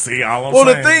 blah. See, all I'm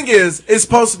saying. The thing is, it's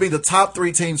supposed to be the top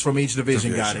 3 teams from each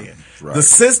division got in. Right. The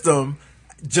system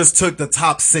just took the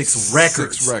top 6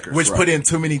 records, which put in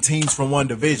too many teams from one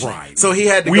division. Right. So he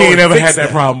had to We ain't never had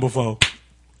that problem before.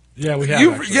 Yeah, we have. We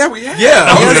have.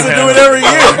 Yeah, we used to do it every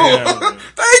year.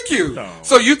 Thank you. No.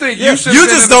 So you think you should? You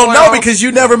just don't know because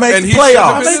you never made the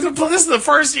playoffs. This is the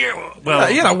first year. Well,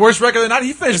 he had a worse record than I.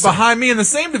 He finished behind me in the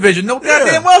same division. No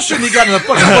goddamn well shouldn't he got in the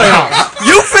fucking playoffs.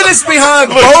 You finished behind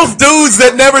both dudes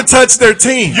that never touched their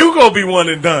team. You gonna be one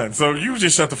and done. So you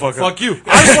just shut the fuck up. Fuck you.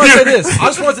 I just want to say this. I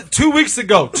just want to 2 weeks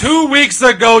ago. 2 weeks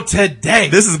ago today.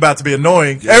 This is about to be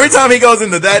annoying. Yeah. Every time he goes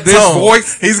into that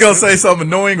voice, he's gonna say something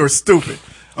annoying or stupid.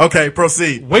 Okay,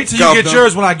 proceed. Wait till you get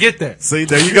yours when I get there. See,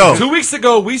 there you go. 2 weeks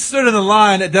ago, we stood in the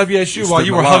line at WSU while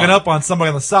you were hugging up on somebody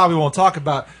on the side we won't talk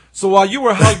about. So while you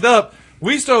were hugged up,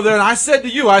 we stood over there, and I said to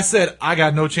you, I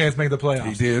got no chance making the playoffs.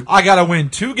 He did. I got to win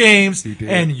 2 games,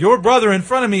 and your brother in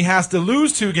front of me has to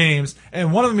lose 2 games,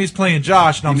 and one of them he's playing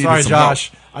Josh, and I'm sorry, Josh.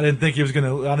 Help. I didn't think you were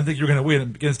gonna win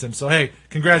against him. So hey,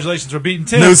 congratulations for beating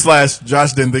Tim. Newsflash: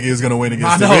 Josh didn't think he was gonna win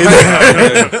against him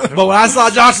either. But when I saw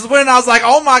Josh was winning, I was like,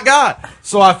 oh my god!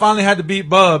 So I finally had to beat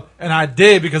Bub, and I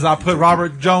did because I put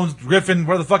Robert Jones Griffin,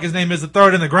 where the fuck his name is, the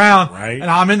third in the ground, and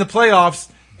I'm in the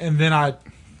playoffs. And then I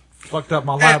fucked up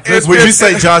my lineup. Would you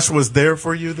say Josh was there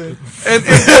for you then? And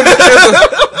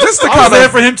just to I was there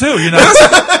for him too, you know.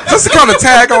 Just to kind of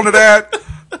tag onto that.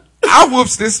 I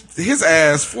whoops his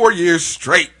ass 4 years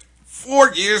straight.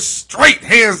 4 years straight,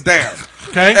 hands down.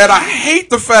 Okay. And I hate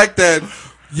the fact that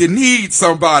you need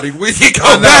somebody when you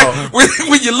go back.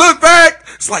 When you look back,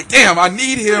 it's like, damn, I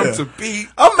need him to beat.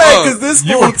 I'm mad because this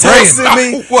fool texted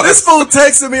me. This fool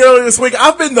texted me earlier this week.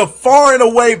 I've been the far and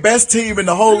away best team in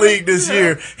the whole league this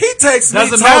year. He texts me.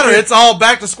 Doesn't matter. It's all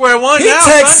back to square one. He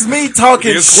texts me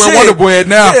talking shit. Square Wonder Bread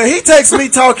now. Yeah, he texts me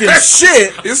talking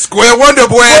shit. It's Square Wonder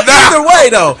Bread now. Either way,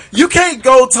 though, you can't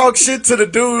go talk shit to the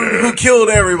dude who killed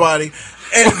everybody.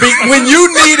 when you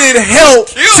needed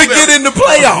help to get in the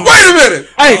playoffs. Wait a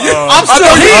minute. Hey, I'm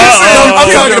still here.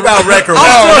 I'm talking about record. I'm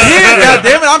still here. God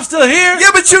damn it, I'm still here.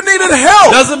 Yeah, but you needed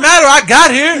help. Doesn't matter. I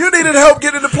got here. You needed help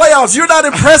getting in the playoffs. You're not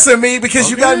impressing me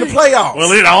because you got in the playoffs. Well,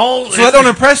 so that don't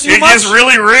impress you much? It gets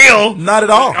really real. Not at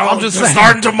all. I'm just saying.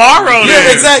 Starting tomorrow.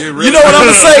 Yeah, exactly. Really you know what I'm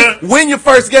gonna say? Win your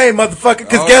first game, motherfucker.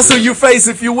 Because guess who you face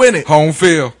if you win it? Home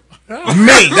field.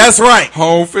 Me. That's right.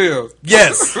 Home field.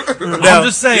 Yes. I'm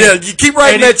just saying. Yeah, you keep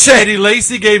writing that check. Eddie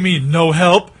Lacy gave me no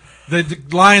help. The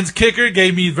Lions kicker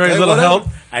gave me very little help.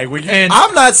 Hey, and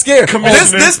I'm not scared.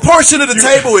 This portion of the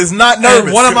table is not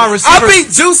nervous. One of my receivers, I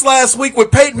beat Juice last week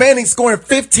with Peyton Manning scoring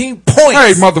 15 points.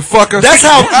 Hey, motherfucker. That's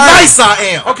how nice I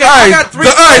am. Okay, I got 3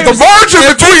 the margin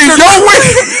between your wins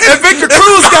and Victor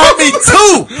Cruz got me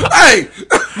 2. Hey,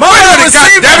 my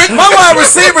wide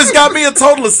receivers got me a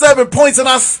total of 7 points, and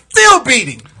I still beat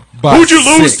him. Who'd you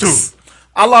lose to?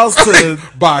 I lost to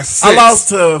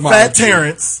Fat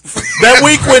Terrence that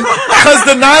week because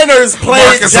the Niners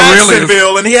played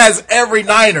Jacksonville and he has every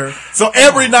Niner, so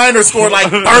every Niner scored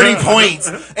like 30 points.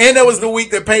 And that was the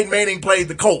week that Peyton Manning played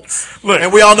the Colts. Look,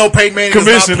 and we all know Peyton Manning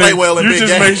does not play well in big games. You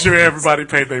just make sure everybody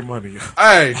paid their money.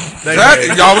 Hey,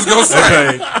 y'all was gonna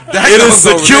say it is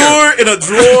secure in a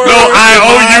drawer. No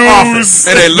IOUs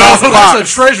and a lost box. That's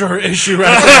a treasurer issue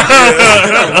right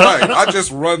there. Right. I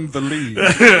just run the league.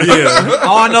 Yeah.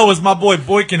 All I know is my boy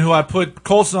Boykin, who I put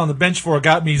Colson on the bench for,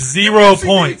 got me 0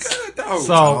 points. So I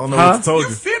don't know what I told you.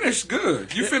 You finished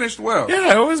good. You finished well.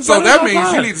 Yeah, it was. So that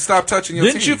means you need to stop touching your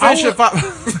Didn't team. you finish at 5?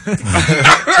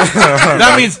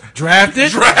 That means draft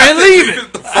it and leave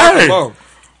it. Hey,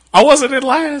 I wasn't in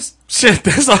last. Shit,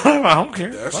 that's all. I don't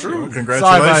care. That's true. Congratulations.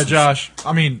 Sorry about it, Josh.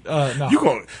 I mean, no. You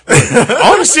going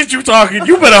all the shit you talking?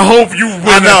 You better hope you win.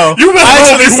 I know. You better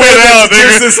hope you win out,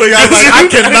 nigga. I was like,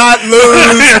 I cannot lose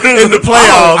in the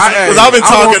playoffs because I've been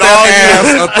talking all year.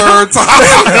 A third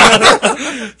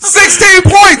time. 16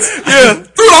 points. Yeah,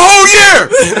 through the whole year.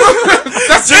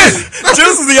 That's it.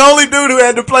 Juice is the only dude who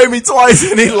had to play me twice,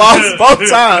 and he lost both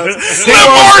times. He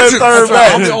won the third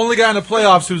match. I'm the only guy in the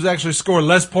playoffs who's actually scored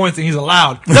less points than he's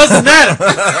allowed. Doesn't matter.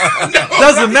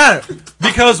 Doesn't matter.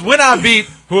 Because when I beat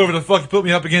whoever the fuck you put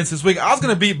me up against this week, I was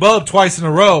going to beat Bub twice in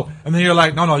a row. And then you're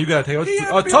like, no, you got to take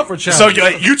a tougher challenge. So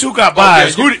you two got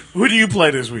buys. Who do you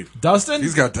play this week? Dustin?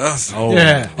 He's got Dustin. Oh.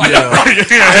 Yeah. And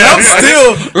I'm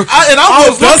still, I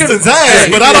was Dustin's ass,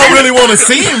 but I don't really want to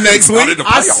see him next week.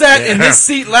 I sat in this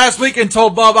seat last week and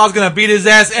told Bub I was going to beat his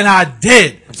ass, and I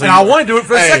did. And I want to do it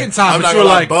for the second time. But you were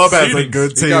like, Bub has a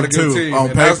good team, too, on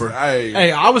paper.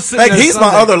 Hey, I was sitting there. He's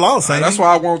my other loss, ain't he? That's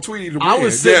why I want Tweety to win. I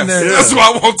was sitting there. That's why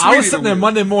I want Tweety to win. I was sitting there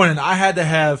Monday morning. I had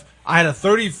a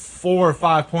 34 or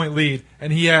 5 point lead,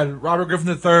 and he had Robert Griffin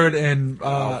III and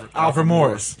Alfred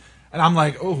Morris. And I'm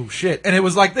like, oh, shit. And it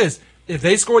was like this. If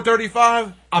they score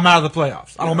 35, I'm out of the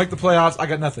playoffs. I don't make the playoffs. I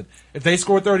got nothing. If they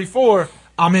score 34,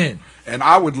 I'm in. And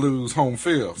I would lose home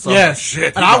field. So yes.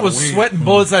 Shit, and I was sweating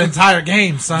bullets that entire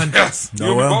game, son. Yes.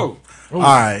 No, well. All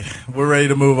right. We're ready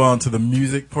to move on to the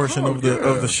music portion of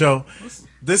the show.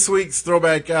 This week's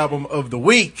throwback album of the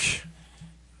week,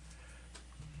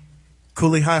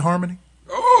 Cooley High Harmony.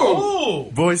 Oh.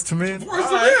 Boys to Men. Boys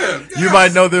to Men. Yes. You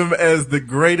might know them as the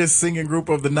greatest singing group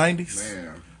of the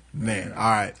 90s. Man.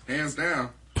 All right. Hands down.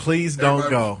 Please don't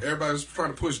go. Everybody was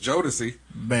trying to push Jodeci.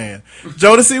 Man.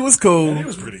 Jodeci was cool. It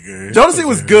was pretty good. Jodeci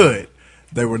was good.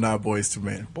 They were not Boys to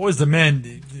Men. Boys to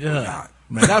Men. Yeah.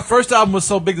 Man. That first album was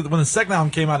so big that when the second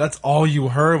album came out, that's all you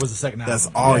heard was the second album. That's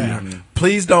all you heard.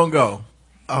 Please don't go.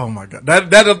 Oh my God.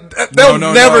 They'll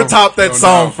never top that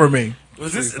song for me.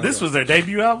 This was their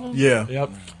debut album? Yeah. Yep.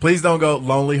 Please don't go.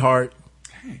 Lonely Heart.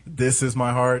 This Is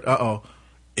My Heart.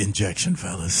 Injection,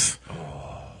 fellas.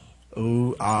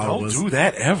 Ooh, don't do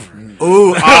that ever.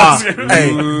 Ooh,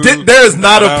 hey, there is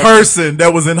not a person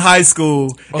that was in high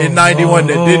school in 91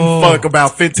 that didn't fuck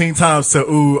about 15 times to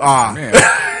ooh, Man.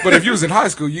 But if you was in high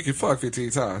school, you could fuck 15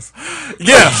 times.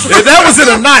 Yeah, that was in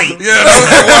a night. Yeah, that was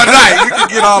in one night. You could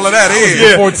get all of that in.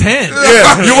 Yeah. Before 10.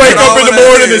 Yeah, you wake up in the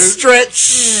morning and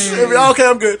stretch. Okay,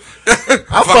 I'm good.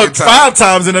 I fucked 5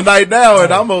 times in a night now, and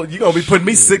you're going to be putting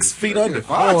me 6 feet under. 5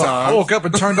 times. I woke up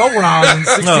and turned over when I was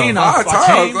 16. No, 5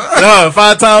 times. No,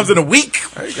 5 times in a week.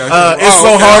 It's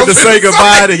so hard to say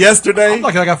goodbye to yesterday. I'm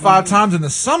like I got 5 times in the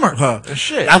summer.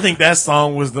 Shit. I think that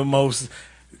song was the most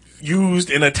used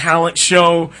in a talent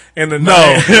show in the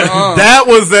that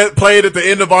was that played at the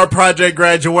end of our project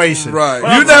graduation. Right.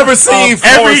 You never seen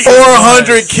every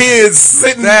 400 kids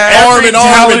sitting arm in arm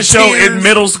talent show in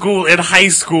middle school and high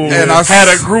school And had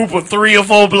a group of 3 or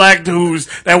 4 black dudes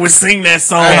that would sing that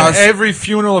song. And every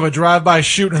funeral of a drive-by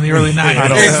shooting in the early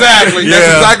 90s. Exactly.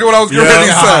 That's exactly what I was going to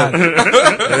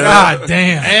say. God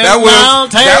damn. That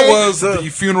was the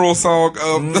funeral song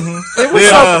of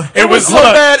It was so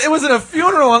bad. It was in a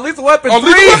funeral on Lethal Weapon 3.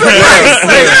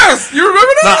 Yes, you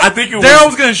remember that? No, I think it was. Daryl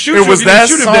was going to shoot you. It was if you that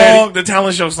didn't shoot song, him, Daddy. the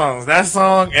talent show songs, that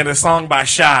song, and a song by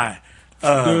Shy.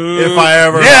 If I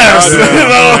ever. Yes.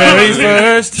 Very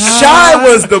first time. Shy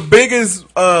was the biggest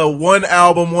one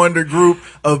album wonder group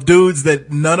of dudes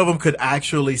that none of them could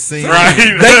actually sing. Right. They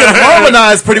could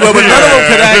harmonize pretty well, but none of them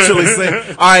could actually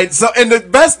sing. All right. So, and the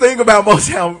best thing about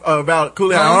Motown, about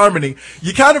Cooley High Harmony,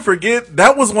 you kind of forget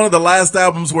that was one of the last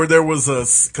albums where there was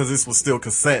because this was still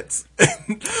cassettes,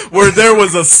 where there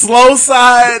was a slow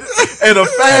side and a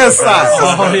fast side.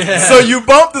 Oh, yeah. So you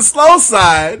bumped the slow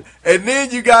side, and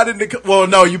then you got into,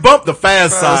 you bumped the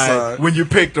fast side when you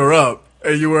picked her up.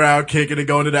 And you were out kicking and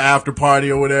going to the after party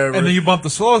or whatever. And then you bumped the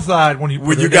slow side when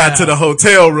you got to the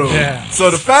hotel room. Yeah. So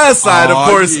the fast side, of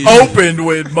course, opened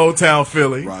with Motown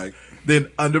Philly. Right. Then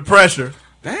Under Pressure.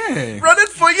 Dang. Running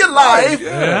for your life.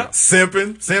 Yeah.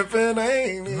 Simping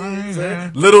ain't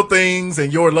easy. Little Things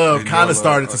and Your Love kind of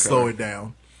started to slow it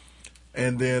down.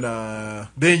 And then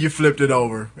you flipped it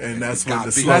over, and that's when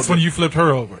that's when you flipped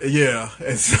her over. Yeah,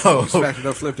 and so Smacked it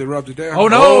up, flipped it, rubbed it down. Oh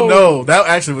no, that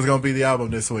actually was going to be the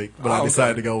album this week, but I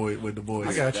decided to go with the boys.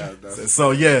 I got you.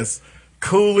 So yes,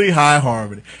 Cooley High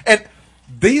Harmony, and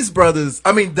these brothers.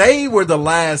 I mean, they were the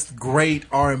last great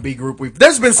R&B group.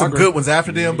 There's been some good ones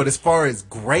after them, but as far as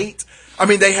great, I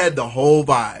mean, they had the whole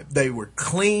vibe. They were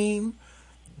clean.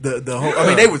 The whole, I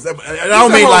mean, they was. I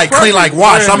don't mean like clean like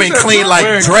wash. I mean clean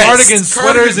like dress. Cardigans,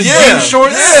 sweaters, and jean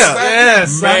shorts.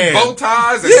 Yes, man. Bow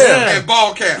ties and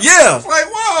ball caps. Yeah, it's like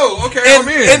whoa, okay, and, I'm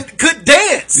in. And could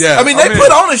dance. Yeah, I mean, they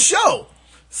put on a show.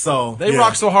 So they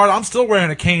rock so hard. I'm still wearing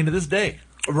a cane to this day.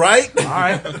 Right? All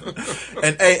right.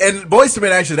 and Boyz II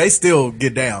Men, actually, they still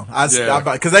get down.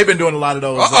 Because they've been doing a lot of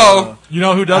those. You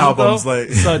know who does albums, it, though?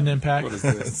 like Sudden Impact. What is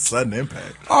this? Sudden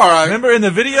Impact. All right. Remember in the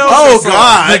video? Oh,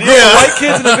 God. The white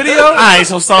kids in the video? All right,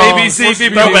 so songs.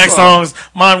 ABC, throwback songs.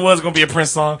 Mine was going to be a Prince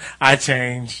song. I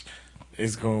changed.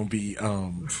 It's going to be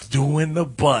Doing the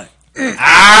Butt.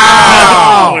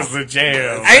 That was the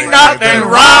jam. Ain't nothing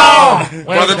wrong.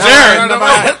 Brother Jerry.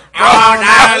 Brother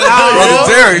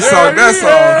Jerry sung that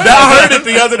song. I heard it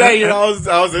the other day. You know, I was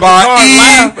in the By car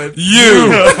laughing.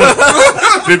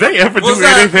 Did they ever do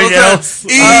anything else?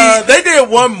 They did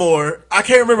one more. I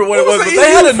can't remember what it was, but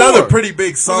they had another pretty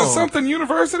big song. Was it something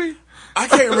University? I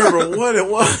can't remember what it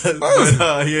was.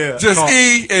 But, yeah. Just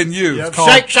E and U. Yep.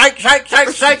 Shake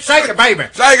it, baby.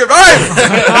 Shake it,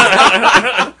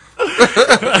 baby.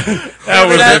 That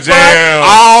was the jam.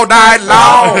 All night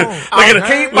long.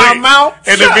 Keep my mouth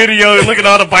in the video, look at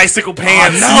all the bicycle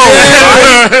pants.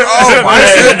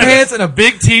 Bicycle pants and a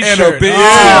big t-shirt. And a big,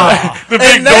 the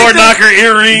big door knocker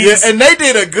earrings. Yeah, and they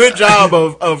did a good job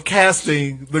of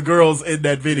casting the girls in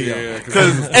that video.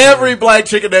 Because every black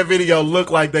chick in that video looked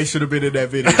like they should have been in that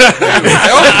video.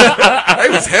 They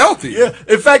was healthy. Yeah.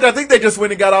 In fact, I think they just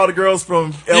went and got all the girls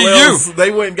from LL's.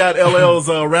 They went and got LL's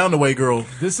Round the Way girl.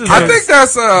 I think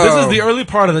that's this is the early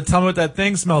part of the Tell Me What That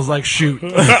Thing Smells Like shoot.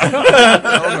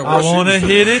 I want to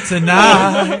hit it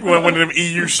tonight. One of them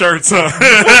EU shirts on.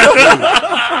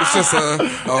 It's just an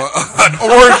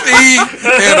orange E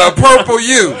and a purple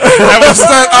U.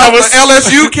 I was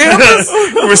LSU campus.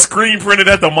 It was screen printed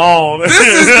at the mall. This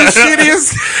is the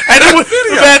shittiest. And the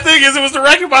bad thing is, it was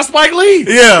directed by Spike Lee.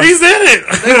 Yeah, he's in it.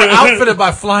 They were outfitted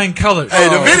by Flying Colors. Hey,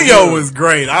 the video was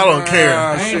great. I don't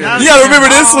care. You gotta remember,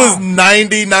 this was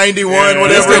 90, 91, whatever.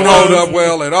 This didn't hold up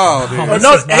well at all.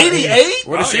 No, 88.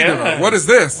 What is she doing? What is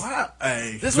this?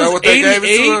 Hey, this was what they gave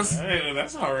it to us? Hey,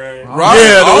 that's all right.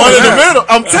 Yeah, the one in the middle.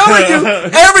 I'm telling you,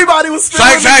 everybody was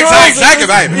feeling shake it,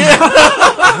 baby.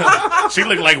 Yeah. She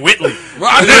looked like Whitley.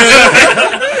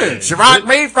 She rocked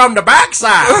me from the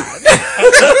backside.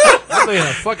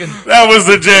 That was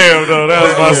the jam, though. That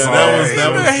was my song.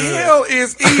 What the hell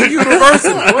is E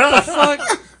University? What the fuck?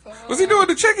 Was he doing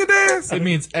the chicken dance? It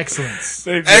means excellence.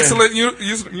 Excellent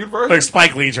university? Like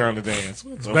Spike Lee trying to dance.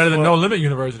 It's better than No Limit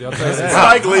University, I'll tell you that.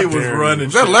 Spike Lee was running.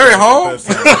 Is that Larry Holmes?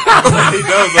 He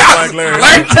does look like Larry Holmes.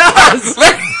 Larry does.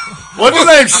 What's his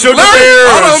name? Sugar Bear?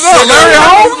 I don't know. Larry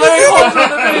Holmes? Larry Holmes in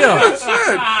the video.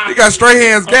 Shit. He got straight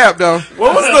hands gap, though.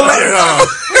 What was the lyric?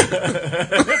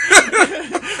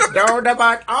 Down the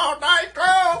back all night,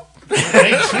 girl.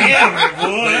 They jamming,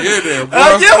 boy.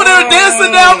 Yeah, when they were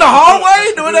dancing down the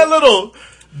hallway, doing that little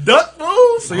duck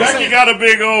move. So you got a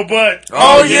big old butt.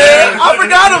 Oh yeah, I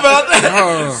forgot about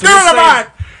that.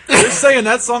 You're saying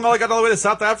that song all got all the way to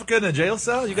South Africa in a jail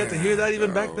cell? You got to hear that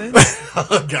even back then?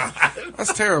 Oh God,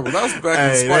 that's terrible. That was back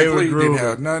when Spike Lee didn't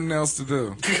have nothing else to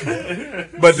do.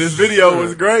 But this video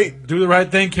was great. Do the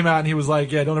Right Thing came out and he was like,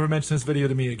 "Yeah, don't ever mention this video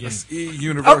to me again."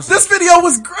 University. This video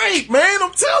was great, man.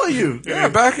 I'm telling you. Yeah,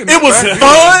 back in it was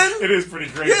fun. It is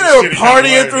pretty great. Yeah, they were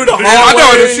partying through the hallway. I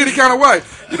know, in a shitty kind of way.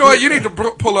 You know what? You need to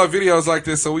pull up videos like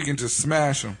this so we can just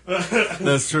smash them.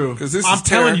 That's true. Because this I'm is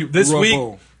telling you,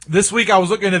 this week I was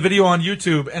looking at a video on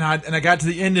YouTube and I got to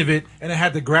the end of it and it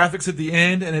had the graphics at the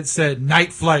end and it said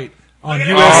Night Flight on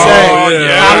USA. Oh,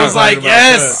 yeah. I was like,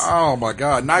 yes. Oh my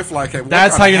God, Night Flight.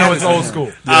 That's how you know it's old school.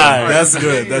 Yeah, that's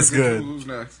good. That's good. Who's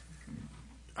next?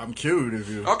 I'm cute if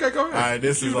you. Okay, go ahead. All right,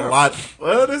 this is a lot.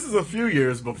 Well, this is a few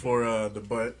years before the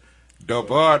butt. The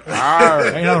butt.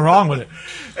 Ain't nothing wrong with it.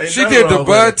 She did the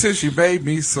butt till she made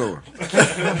me sore.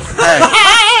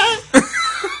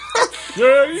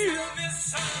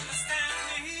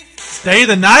 Stay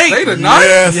the night. Stay the night.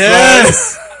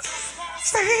 Yes.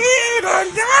 Stay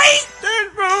the night.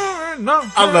 No.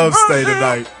 I love Stay the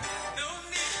Night.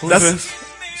 That's this?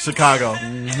 Chicago.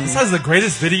 This has the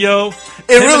greatest video.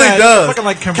 It really does. Fucking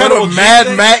like kind of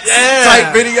Mad Max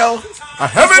type video. I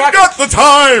haven't got the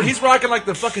time. He's rocking like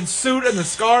the fucking suit and the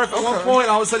scarf at one point.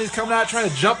 And all of a sudden he's coming out trying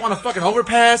to jump on a fucking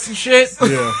overpass and shit.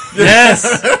 Yeah.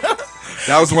 Yes.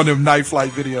 That was one of them Night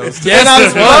Flight videos. Yes,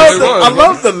 and I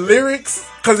love the lyrics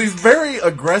because he's very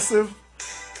aggressive.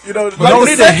 You know, like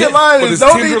the second line is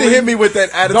don't need to hit me with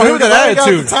that attitude. Don't hit that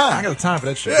attitude. I ain't got the time for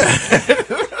that shit.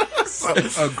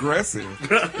 Aggressive.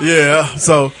 Yeah.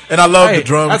 So, and I love the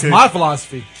drum That's kick. my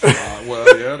philosophy. Well,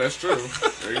 yeah, that's true.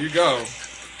 There you go.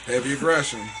 Heavy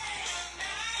aggression.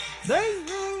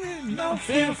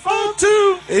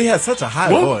 He has such a high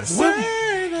voice.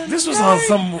 This was on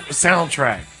some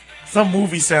soundtrack, some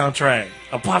movie soundtrack.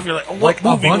 A popular. What Like a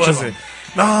movie bunch was of it? them.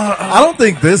 No, I don't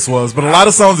think this was, but a lot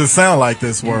of songs that sound like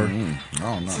this were. I don't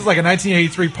know. This is like a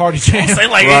 1983 party jam. say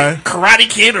like Right. Karate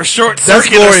Kid or Short That's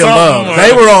Circuit or Gloria something. Love.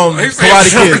 They were on They said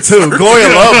Karate Kid too. Gloria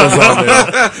Love was on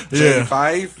there. Yeah.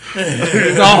 J5.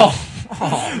 No.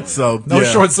 So No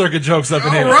yeah. Short Circuit jokes up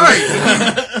in here. All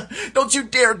right. Don't you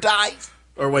dare die.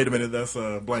 Or wait a minute, that's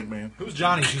Blank Man. Who's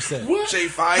Johnny, she said.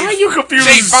 J5. How you confused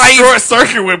J5? Short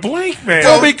Circuit with Blank Man?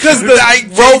 Well, because the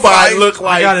robot looked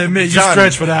like I gotta admit, you Johnny.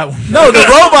 stretched for that one. No, the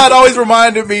robot always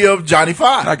reminded me of Johnny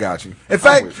Five. I got you. In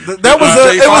fact, I'm with you. that was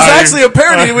it was J5. actually a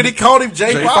parody when he called him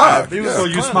J5. J5, He was So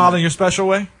you clowning. smiled in your special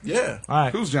way? Yeah. All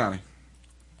right. Who's Johnny?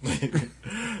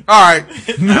 All right.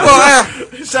 Well,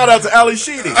 Shout out to Ali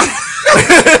Sheedy.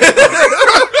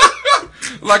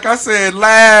 like I said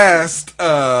last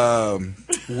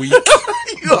week,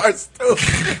 You are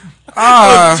stupid.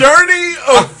 uh, A journey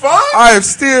of fun? I am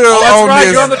still that's on right,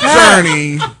 this you're on the path.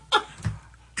 journey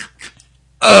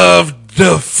of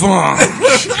the funk.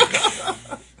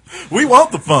 We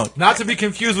want the funk. Not to be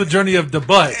confused with Journey of the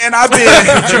Butt. And I've been,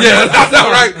 yeah, I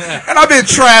know, right? And I've been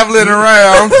traveling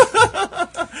around.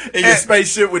 In your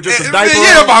spaceship with just a diaper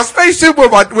Yeah, on. my spaceship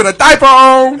with a diaper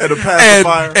on. And a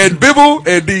pacifier. And Bibble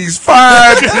and these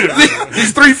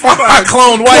these 3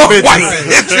 clone white bitches.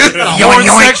 bitches. Horn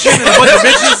section and a bunch of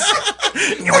bitches.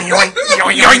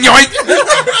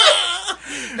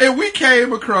 And we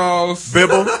came across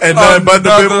Bibble and nothing but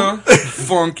the another Bibble.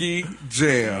 funky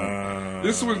jam.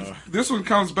 This one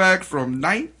comes back from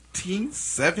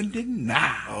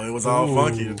 1979. Oh, it was all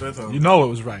funky at that time. You know it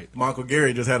was right. My Uncle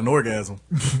Gary just had an orgasm.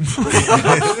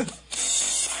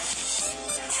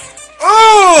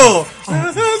 Oh!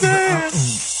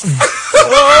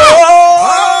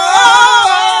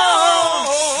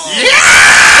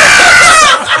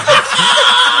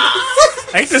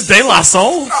 Ain't this De La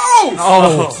Soul?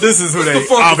 Oh, This is who they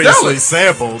Funkadelic. obviously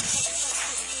sampled.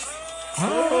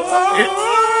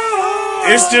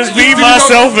 It's just me, You know-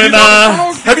 myself, you and know the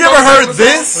song? Have you ever heard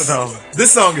this? No,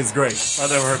 This song is great. I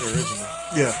never heard the original.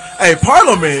 Yeah. Hey,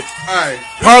 Parliament All right.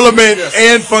 Parliament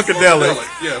and Funkadelic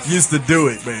Yes. used to do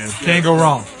it, man. Can't go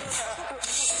wrong.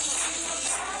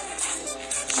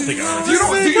 Do you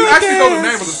actually know the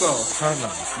name of the song?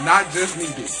 Not just Knee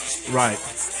Deep. Right.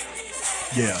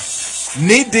 Yeah.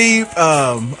 Knee Deep,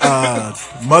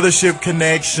 Mothership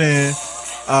Connection,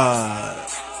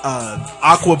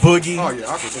 Aqua Boogie. Oh yeah,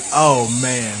 I could look. Oh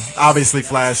man. Obviously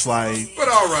Flashlight. But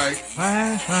all right.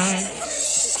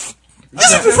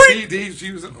 This is the freak.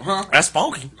 She was, huh? That's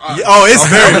funky. Oh, it's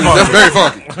very That's funky. very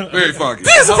funky. Very funky.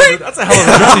 That's a hell of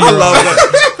a video. I love that.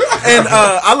 And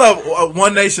I love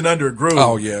One Nation Under a Groove.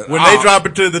 Oh, yeah. When they drop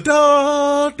it to the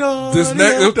this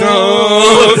next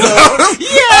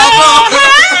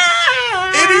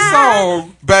any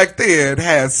song back then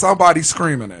had somebody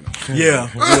screaming in it. Yeah.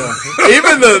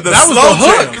 Even the that was slow the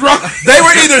hook. jam. They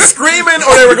were either screaming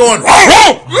or they were going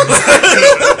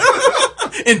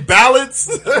in ballads.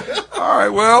 All right,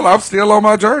 well, I'm still on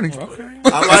my journey. Okay.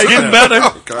 I like getting that.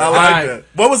 better. Okay. I like that.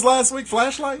 What was last week?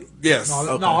 Flashlight? Yes.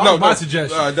 No, my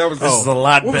suggestion. This is a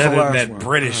lot what was better the than last that one?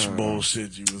 British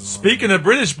bullshit you was on. Speaking of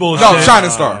British bullshit. No, Shining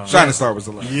Star. Shining Star was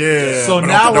the last. Yeah. So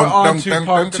now we're on to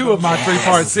part 2 of my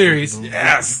 3-part series.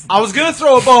 Yes. I was going to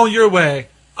throw a bone your way.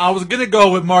 I was going to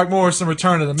go with Mark Morrison,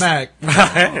 Return to the Mac. Because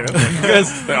I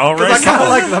kind of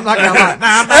like it. I'm not going to lie.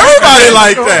 Everybody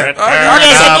liked that.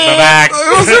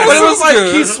 It was like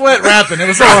Keith Sweat rapping. It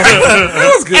was all right.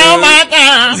 It was good. Oh my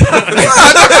God.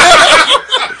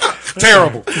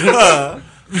 Terrible.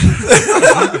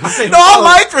 No, I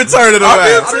liked Return to the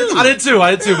Mac. I did too,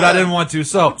 but I didn't want to.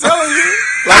 So,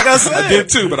 Like I said. I did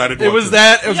too, but I didn't it want was to.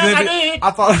 that. It was gonna be, I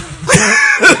thought.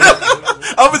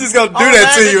 I was just going to do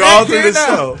that to you all through the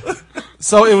show.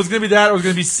 So it was gonna be that. Or it was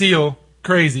gonna be Seal.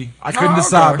 Crazy. I couldn't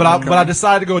decide, but I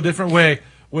decided to go a different way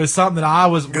with something that I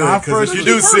was Good, because if you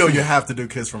do Seal, you have to do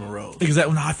Kiss from a Rose.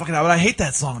 Exactly. No, I hate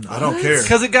that song. Though. I don't care.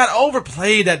 Because it got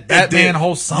overplayed. That Batman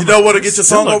whole summer. You know what'll get your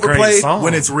song Still a great overplayed? song.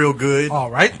 When it's real good.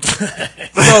 All right.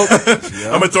 So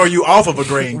I'm gonna throw you off of a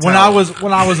grain. when I was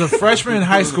a freshman in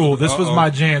high school, this was my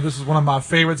jam. This was one of my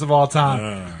favorites of all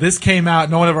time. This came out.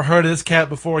 No one ever heard of this cat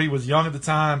before. He was young at the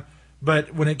time,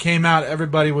 but when it came out,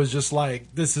 everybody was just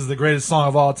like, "This is the greatest song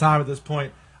of all time." At this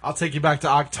point, I'll take you back to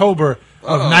October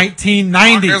of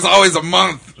 1990. There's always a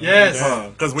month. Yes.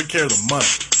 Because we care the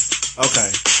month.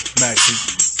 Okay,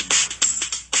 Maxie.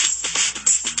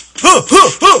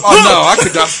 Oh no, I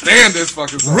could not stand this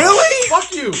fucking song. Really?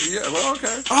 Fuck you. Yeah, well,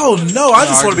 okay. Oh no, I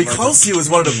just I want to be can close to you. It's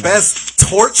one of the best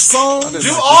Torch songs.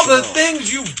 Do all the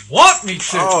things you want me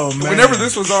to. Oh man. Whenever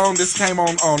this was on, this came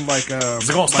on like. Is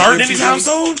it gonna start MTV. anytime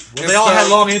soon? Well, they all had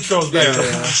long intros back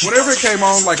then. Whenever it came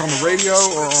on, like on the radio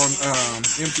or on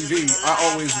MTV, I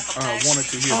always wanted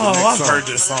to hear the next I've song. heard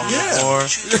this song before.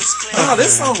 Oh,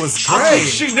 this song was I think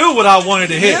great. she knew what I wanted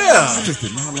to hit. Yeah. I just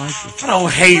did not like it. I don't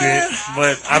hate it,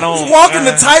 but I don't. Walking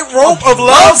the tightrope of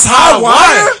love's high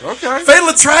wire. Okay. Fatal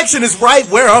Attraction is right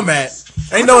where I'm at.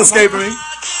 Ain't no escaping me.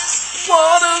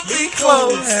 Wanna be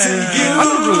close to you. I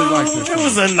didn't really like this. It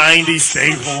was a 90s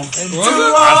staple. Do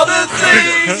all the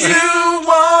things you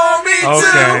want me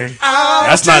Okay. to. I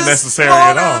That's not just necessary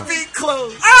wanna at all. Be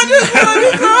close. I just want to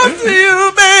be close to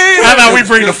you, baby. How about we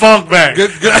bring the funk back? Good.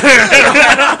 Man,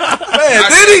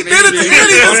 then he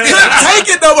just couldn't take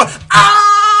it no more.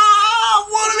 I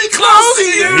want to be close to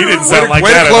you. He didn't sound like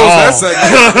Way to that close at that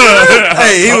all. segment.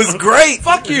 Hey, he was great.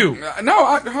 Fuck you.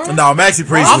 No, No, Maxie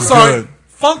Priest I'm was sorry. good.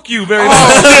 Funk you very much.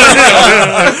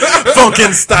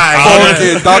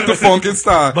 Funkenstein. Dr.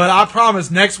 Funkenstein. But I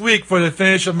promise next week for the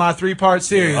finish of my 3-part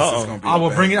series, I will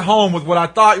bring it home with what I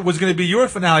thought was going to be your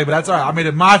finale, but that's all right. I made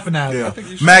it my finale. Yeah.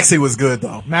 Maxie was good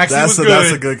though. Maxie was good.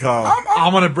 That's a good call.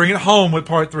 I'm going to bring it home with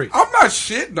part 3. I'm not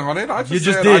shitting on it. I just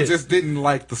said I just didn't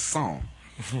like the song.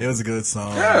 It was a good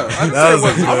song. Yeah, That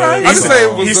was a good I just say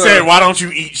it was. He said, "Why don't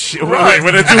you eat shit?" Right.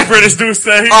 What did the British do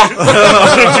say? Why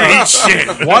don't you eat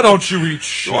shit? Why don't you eat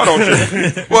shit? Why don't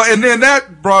you? Well, and then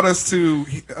that brought us to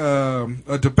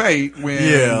a debate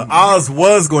when Oz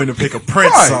was going to pick a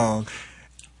Prince Right. song.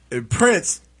 And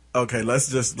Prince, okay, let's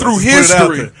just Through put it out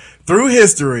history. there. Through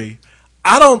history,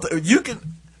 I don't. You can.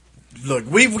 Look,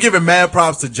 we've given mad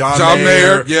props to John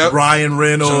Mayer, yep. Ryan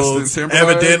Reynolds, Justin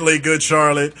Timberlake. evidently Good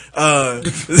Charlotte, right.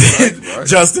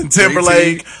 Justin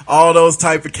Timberlake, all those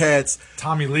type of cats.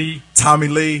 Tommy Lee.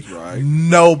 Right.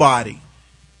 Nobody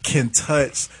can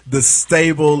touch the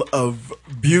stable of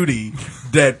beauty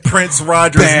that Prince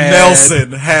Rogers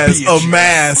Nelson has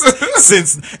amassed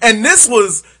since. And this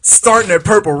was starting at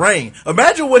Purple Rain.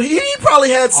 Imagine what he probably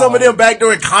had some of them back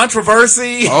during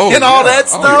Controversy and all that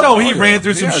stuff. You know he ran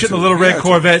through some shit in the Little Red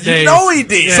Corvette days. You know he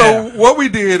did. Yeah. So what we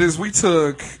did is we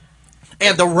took.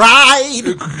 And the ride.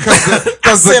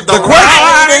 Because said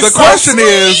the question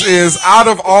is out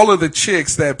of all of the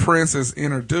chicks that Prince has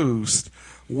introduced,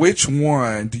 which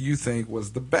one do you think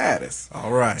was the baddest?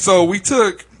 All right. So we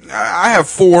took. I have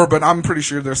 4, but I'm pretty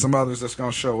sure there's some others that's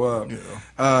going to show up.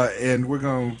 And we're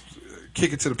going to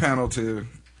kick it to the panel to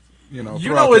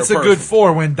it's a good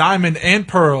 4 when Diamond and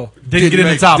Pearl didn't get in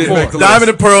the top 4. Diamond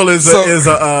and Pearl is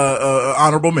a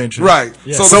honorable mention, right?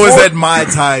 Yeah. So is that Mai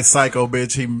Tai psycho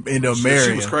bitch he ended up marrying.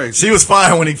 She was crazy. She was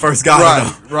fine when he first got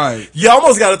her. Right. You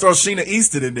almost got to throw Sheena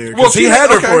Easton in there because he had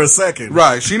her for a second.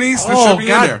 Right. Sheena Easton should be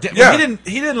in there. Yeah.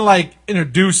 He didn't like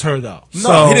introduce her though.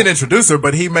 No, he didn't introduce her,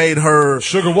 but he made her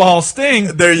Sugar Wall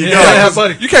Sting. There you go. Yeah,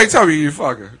 buddy. You can't tell me you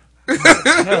fuck her. He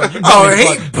blasted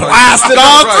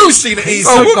all through Sheena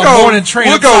Easton. We'll go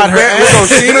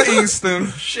Sheena Easton,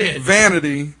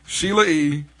 Vanity, Sheila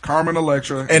E., Carmen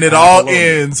Electra, and it all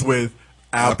ends with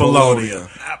Apollonia.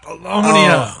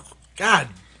 God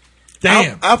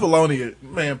damn. Apollonia,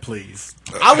 man, please.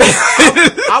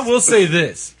 I will say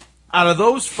this. Out of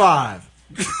those 5,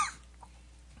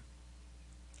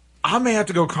 I may have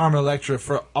to go Carmen Electra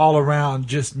for all around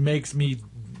just makes me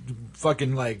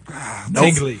fucking like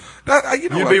tingly.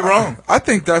 You'd be wrong. I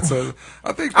think I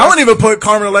wouldn't even put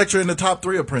Carmen Electra in the top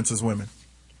 3 of Prince's women.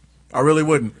 I really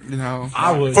wouldn't.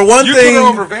 I would. For one thing, put her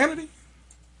over Vanity.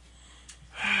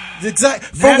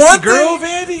 Exactly.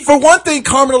 Vanity. For one thing,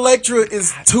 Carmen Electra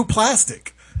is too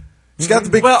plastic. She's got the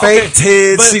big fake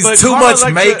tits. She's too much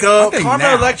makeup.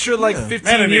 Carmen Electra,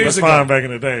 15 years ago. Fine back in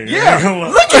the day. Yeah.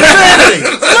 Look at Vanity.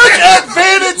 Look at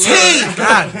Vanity.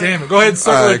 God damn it. Go ahead and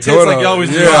circle her tits like you always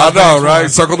do. Yeah, I know, right?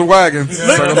 Circle the wagons.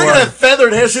 Look at that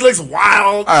feathered hair. She looks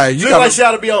wild. She looks like she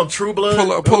ought to be on True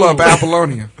Blood. Pull up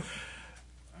Apollonia.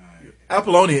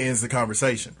 Apollonia ends the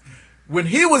conversation. When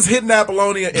he was hitting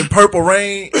Apollonia in Purple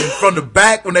Rain from the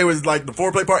back when they was like the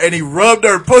foreplay part, and he rubbed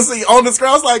her pussy on the screen,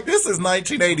 I was like, "This is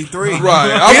 1983."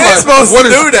 Right? He ain't supposed to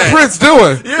do that. Prince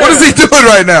doing? Yeah. What is he doing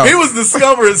right now? He was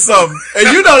discovering something,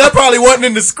 and that probably wasn't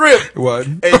in the script. What?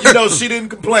 And she didn't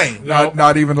complain.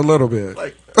 Not even a little bit.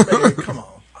 Like, man, come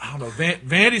on. I don't know.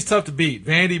 Vanity's tough to beat.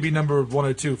 Vanity be number 1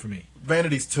 or 2 for me.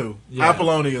 Vanity's 2. Yeah.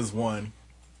 Apollonia's 1.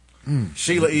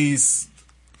 Sheila E's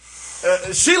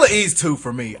 2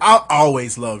 for me. I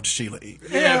always loved Sheila E.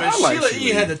 Yeah, but Sheila E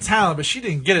had the talent, but she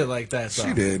didn't get it like that. Though.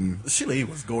 She didn't. Sheila E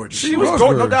was gorgeous. She was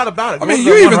gorgeous, no doubt about it. I mean,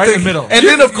 you even think, in the middle. And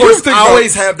then of course I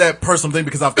always have that personal thing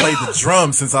because I've played the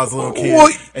drums since I was a little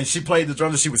kid, and she played the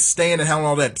drums and she was standing having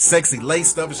all that sexy lace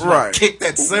stuff, and she like kicked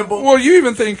that cymbal. Well, you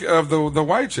even think of the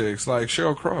white chicks like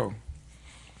Sheryl Crow.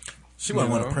 She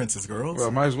wasn't one of Prince's girls.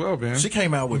 Well, might as well been. She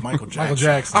came out with Michael Jackson. Michael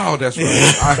Jackson. Oh, that's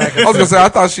right. I was gonna say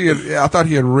I thought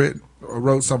he had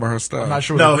wrote some of her stuff. I'm not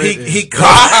sure. No, he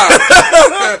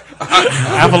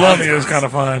Apollonia is kind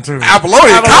of fine too.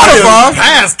 Apollonia kind of fine.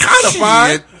 That's kind of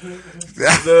fine.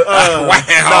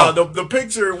 Wow. No, the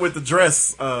picture with the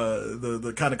dress,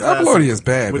 the kind of classic Apollonia is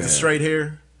bad with the straight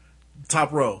hair,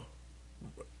 top row.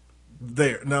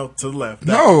 There, no, to the left.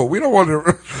 No, we don't want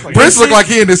to. Prince looked like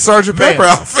he in his Sgt. Pepper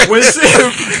outfit. When Prince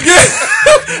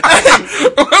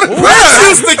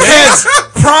used to catch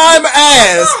prime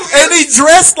ass, and he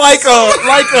dressed like a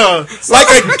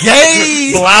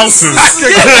gay blouses,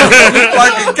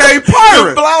 like a gay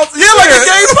pirate. Like a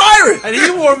gay pirate. And he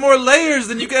wore more layers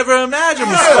than you could ever imagine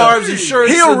with scarves and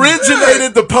shirts. He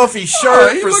originated the puffy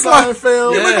shirt for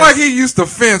Seinfeld. He looked like he used to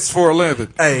fence for a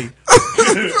living. Hey,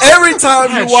 every time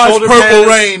you watch Purple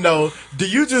Rain, though, do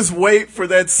you just wait for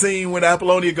that scene when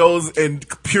Apollonia goes and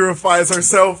purifies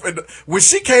herself? And when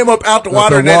she came up out the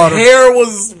water and that hair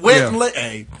was wet and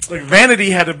hey. Like Vanity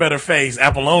had a better face.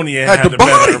 Apollonia had the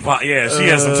better body. Yeah, she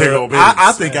had some tickle bitties.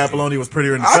 I think Apollonia was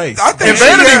prettier in the face. I think and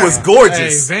Vanity was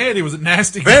gorgeous. Hey, Vanity was a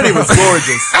nasty girl. Vanity was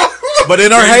gorgeous. But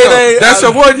in her heyday, that's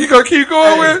your one you gonna keep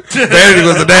going with? Vanity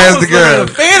was a nasty girl.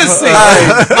 Fantasy.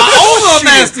 My own little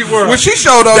nasty world. When she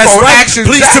showed up on Action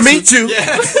Pleased Jackson. to meet you.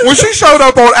 Yes. When she showed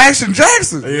up on Action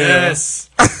Jackson. Yes.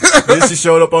 Then she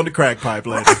showed up on the crack pipe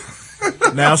later.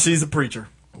 Now she's a preacher.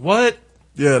 What?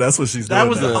 Yeah, that's what she's doing.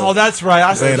 That's right.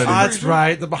 I said that's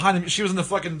right. The behind she was in the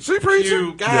fucking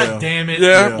pew. God damn it.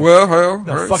 Yeah. Well,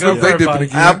 they did it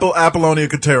again. Apollonia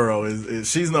Cotero is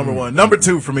she's number 1. Number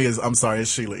 2 for me is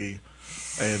Sheila E.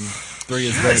 And 3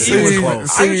 is Vanity. It was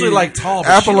close. I usually like tall,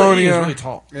 but Apollonia, really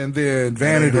tall. And then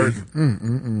Vanity.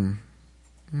 And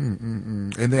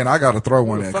then I got to throw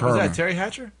one at Carmen. Was that Terry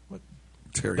Hatcher? What?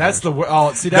 Terry that's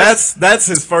Hatcher. That's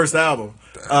his first album.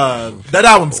 That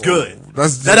album's good.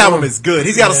 That album is good.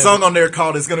 He's got a song on there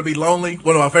called "It's Gonna Be Lonely."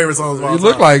 One of my favorite songs of all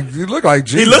time. You look like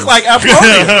Jesus. He looked like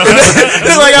Apollonia. He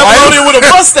looked like Apollonia with a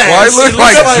mustache. He looks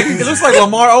like it looks like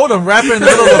Lamar Odom rapping in the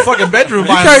middle of the fucking bedroom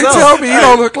by You can't himself. tell me he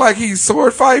don't look like he's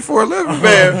sword fight for a living.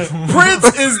 Man, Prince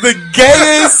is the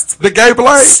gayest, the gay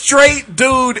black straight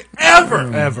dude ever.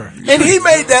 And he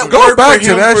made that Go work back for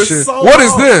to him that for shit. so What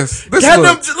is long. this? Look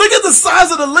at the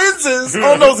size of the lenses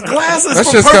on those glasses. That's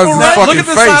from just 'cause Purple his Rain. fucking Look at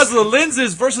the face. size of the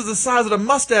lenses versus the size of the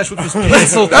mustache, which was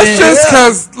pencil That's thin. just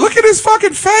because look at his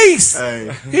fucking face.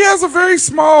 Hey, He has a very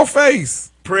small face.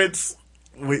 Prince,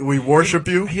 we worship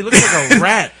you. He looks like a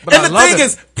rat. But And I the love thing it.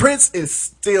 is, Prince is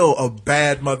still a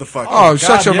bad motherfucker. Oh,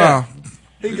 shut your yeah. mouth.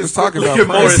 he He just was talking look about at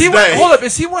Prince. Morris Is he Day. hold up,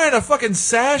 is he wearing a fucking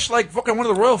sash like fucking one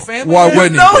of the royal family? Why man?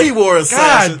 wouldn't No, he wore a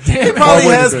sash. God damn He it. probably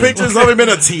Why has wouldn't he? pictures of him in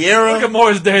a tiara. Look at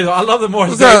Morris Day though. I love the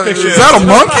Morris Is Day that, picture. is that a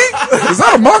monkey? Is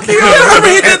that a monkey? Remember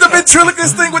he did the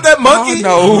ventriloquist thing with that monkey?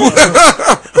 No.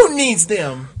 Who needs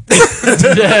them?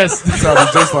 Yes.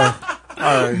 Sounded just like.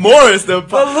 Morris, the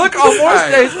But look on Morris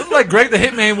Day, it looks like Greg the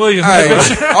Hitman Williams. Hey,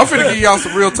 I'm finna give y'all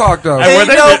some real talk though. Ain't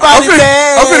nobody I'm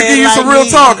bad finna give you some like real me.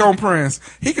 talk on Prince.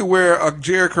 He could wear a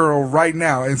Jerry curl right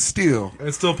now and still.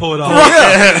 And still pull it off.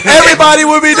 Yeah, everybody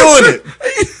would be doing it.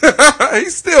 He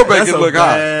still make That's it a look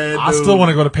hot. bad I dude. still want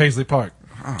to go to Paisley Park.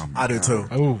 I do too.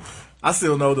 Ooh, I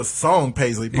still know the song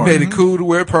Paisley He Park. made it cool to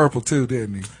wear purple too,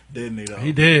 didn't he? Didn't he though?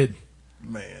 he did.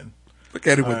 Man. Look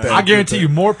at him with that. I guarantee you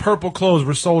more purple clothes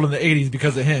were sold in the 80s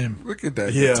because of him. Look at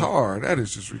that Yeah. guitar. That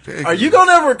is just ridiculous. Are you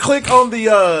gonna ever click on the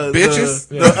Bitches?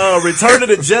 the Return of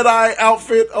the Jedi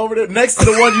outfit over there next to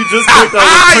the one you just clicked on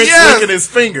with Prince Yes. licking his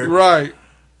finger? right?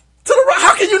 To the right.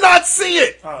 How can you not see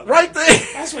it? Right there.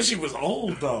 That's when she was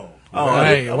old, though. Oh,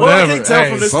 Hey, well, I whatever. can't tell Hey,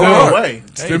 from this so far what? away.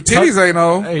 Them titties ain't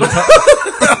on. Hey,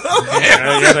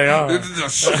 Yeah, they are.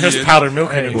 It's powdered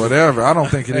milk in it. Whatever. I don't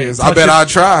think it Hey, is. I touch bet it. I'd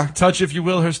try. touch, if you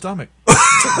will, her stomach.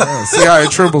 Yeah, see how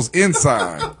it trembles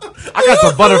inside. I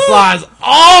got the butterflies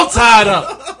all tied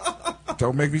up.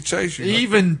 Don't make me chase you.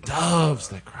 Even doves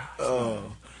that cry. All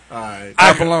right.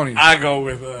 Apollonia. I go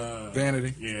with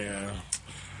Vanity. yeah.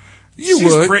 You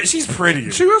she's would. She's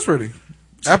prettier. She was pretty.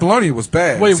 Apollonia was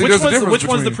bad. Wait, See, which there's a one's, difference which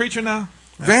one's the between preacher now?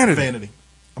 Vanity. Vanity.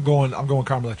 I'm going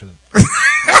Carmen Electra then.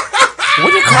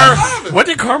 What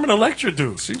did Carmen Electra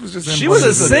do? She was just. In She was a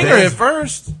Voices of singer Death. at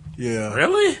first. Yeah.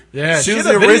 Really? Yeah, She was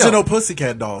had the a video. original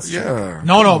Pussycat Dolls. Yeah.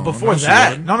 No, before she that.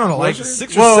 wasn't. No, like Was she?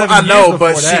 6 or Well, 7 I years know, before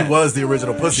but that. she was the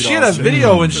original Pussy She had Dolls. a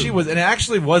video and it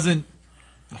actually wasn't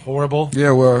horrible. Yeah,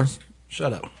 it was.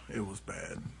 Shut up. It was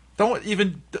bad. Don't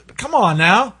even. Come on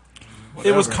now.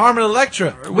 It was Carmen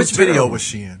Electra. Which video was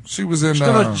she in? She was in. She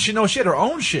had her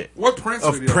own shit. What Prince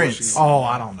Of video was Prince. she in? Oh,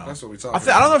 I don't know. That's what we talking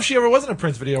I don't know if she ever was in a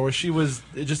Prince video where she was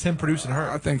just him producing her.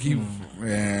 I think he.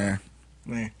 Yeah.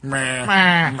 Look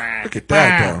Look at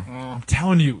that though. I'm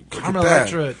telling you, Carmen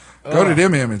that. Electra. Go to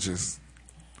them images.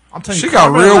 I'm telling you, She got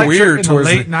Carmen real Electra weird in towards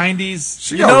the late the- '90s.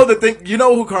 She You know the thing. You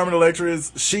know who Carmen Electra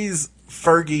is? She's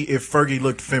Fergie if Fergie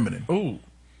looked feminine. Ooh,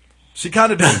 She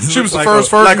kind of does. She look was the like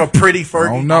first a, Fergie? like a pretty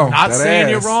Fergie. Oh no. not that saying ass.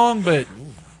 you're wrong, but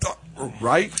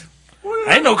Right?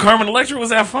 I didn't know Carmen Electra was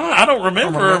that fine. I don't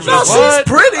remember her. Carmen No, Electra. she's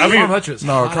pretty. I mean, Carmen Electra's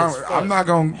No, hot as fuck. I'm not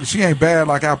going. She ain't bad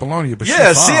like Apollonia, but Yeah,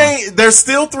 she's she fine. ain't. There's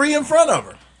still 3 in front of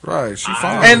her, Right, she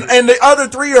fine. and the other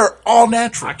 3 are all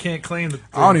natural. I can't claim that.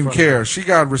 I don't even care. She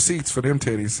got receipts for them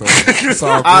titties, so it's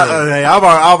all good. Hey, I've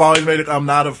always made it. I'm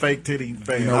not a fake titty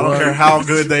fan. know I don't what? care how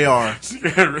good they are. She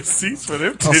got receipts for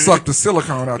them. I'll suck the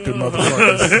silicone out them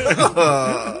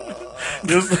motherfuckers.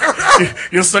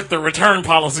 You'll suck the return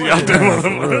policy out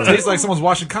there. It tastes like someone's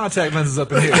washing contact lenses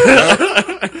up in here.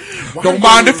 Don't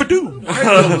mind if I do.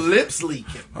 Her lips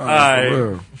leaking. For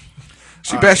real.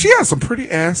 She bad. She has some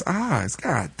pretty ass eyes.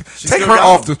 God, take still her got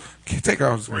off them. the. Take her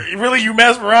off. The, Really, you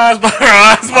mesmerized by her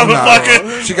eyes,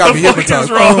 motherfucker? She got me The fuck is hypnotized.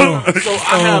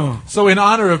 wrong? So in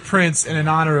honor of Prince and in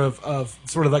honor of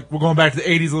sort of like we're going back to the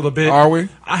 '80s a little bit. Are we?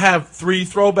 I have 3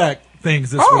 throwback things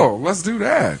this Oh, week. let's do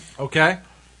that. Okay.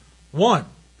 1,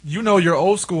 you know your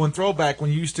old school and throwback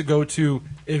when you used to go to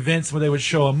events where they would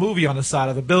show a movie on the side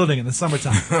of a building in the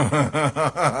summertime.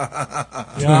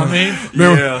 You know what I mean?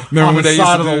 Remember On when the they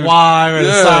side used of to the do, Y or the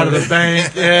Yeah. side of the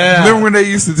bank. Yeah. Remember when they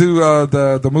used to do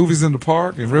the movies in the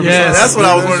park in Riverside? Yes. That's what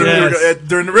I was wondering Yes.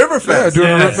 during the River Yeah, Fest.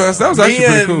 during the Yes. River Fest. That was Me actually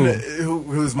and pretty cool.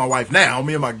 who's my wife now?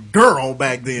 Me and my girl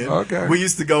back then. Okay. We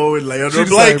used to go and lay under She a the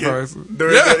same blanket person.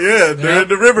 during Yeah. during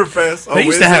the River Fest. They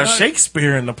used to have Wednesday night.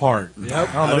 Shakespeare in the park. Yep. I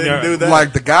don't know I if didn't y'all- do that.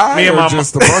 Like the guy Me and or my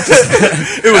just a bunch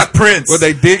of it was Prince. Well,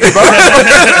 they dig him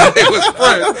up. It was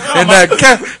Prince.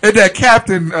 And that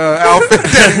captain outfit.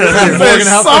 Morgan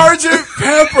Sergeant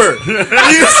Pepper.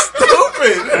 You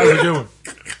stupid. How's it doing?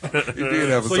 He did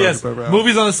have a So yes, Sergeant Pepper outfit.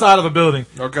 movies on the side of a building.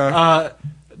 Okay.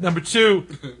 Number 2,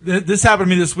 this happened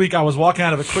to me this week. I was walking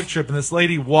out of a Quick Trip, and this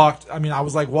lady walked. I mean, I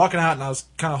was like walking out, and I was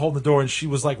kind of holding the door, and she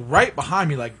was like right behind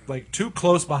me, like too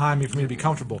close behind me for me to be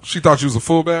comfortable. She thought you was a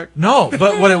fullback? No,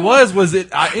 but what it was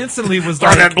I instantly was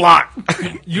like, that block.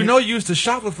 You used to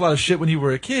shoplift a lot of shit when you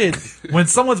were a kid. When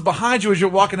someone's behind you as you're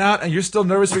walking out, and you're still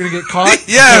nervous you're gonna get caught.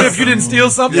 Yes. Even if you didn't steal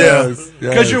something. Yes.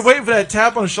 Because you're waiting for that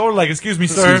tap on the shoulder, like, excuse me,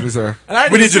 sir. Excuse me, sir. And I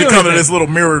didn't We need you steal to come to anything. this little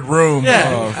mirrored room.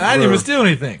 Yeah, and I didn't even steal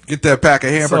anything. Get that pack of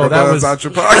hamburger that buns was- out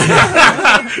your pocket.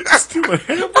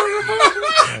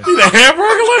 He's a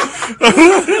hamburger?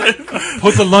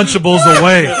 Put the Lunchables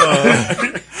away.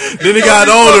 Then he got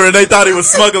older and they thought he was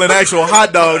smuggling actual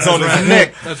hot dogs on his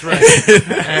neck. That's right.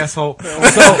 Asshole.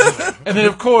 So, and then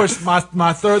of course,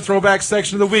 my third throwback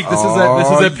section of the week. This is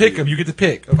a pick'em. You get to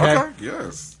pick. Okay? Okay,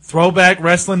 yes. Throwback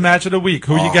wrestling match of the week.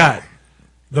 Who you got?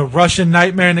 The Russian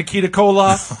Nightmare Nikita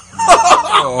Koloff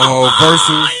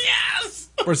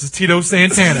versus Tito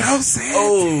Santana.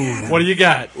 Oh. What do you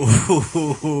got?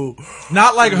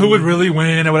 Not like who would really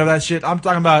win or whatever that shit. I'm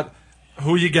talking about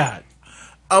who you got.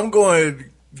 I'm going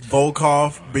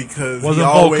Volkov because Wasn't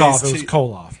he always Volkov, it was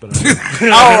Koloff. But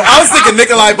I was thinking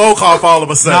Nikolai Volkov all of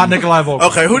a sudden. not Nikolai Volkov.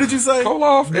 Okay, who did you say?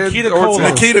 Koloff and Nikita Ortiz. Koloff.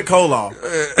 Nikita Koloff.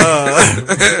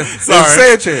 Sorry.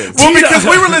 Sanchez. Well, because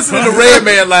we were listening to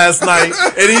Redman last night,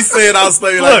 and he said I was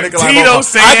playing like Look, Nikolai Tito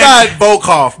Volkov. I got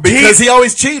Volkov because he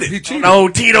always cheated. He cheated. No,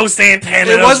 Tito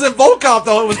Santana. It wasn't Volkov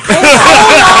though. It was Koloff.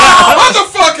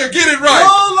 Motherfucker, get it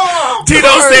right.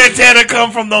 Tito Santana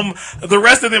come from the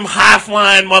rest of them high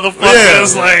flying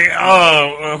motherfuckers.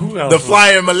 Yeah. Who else? The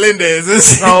Flying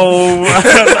Melendez. No.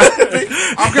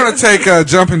 I'm going to take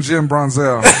Jumping Jim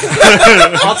Bronzell.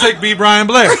 I'll take B. Brian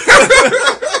Blair.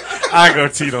 I go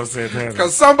Tito Santana.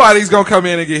 Because somebody's going to come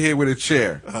in and get hit with a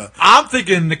chair. I'm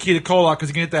thinking Nikita Koloff because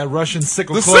you can get that Russian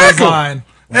sickle The clothesline.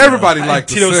 Everybody liked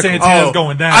the Tito sickle. Santana's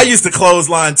going down. I used to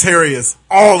clothesline Terrius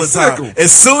all the time. Sickle.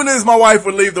 As soon as my wife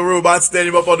would leave the room, I'd stand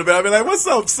him up on the bed. I'd be like, "What's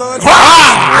up, son?"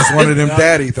 That's one of them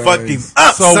daddy things. Fuck him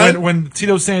up, So son. when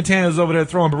Tito Santana's over there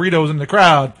throwing burritos in the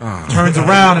crowd, turns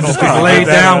around and just gets laid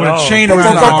down with a chain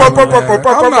around his arm.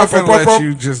 I'm not going to let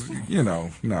you just,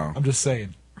 no. I'm just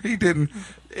saying. He didn't.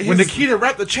 When Nikita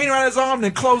wrapped the chain around his arm and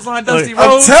then clothesline Dusty I'm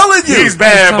Rhodes. telling you, He's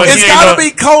bad, but it's he ain't gotta no-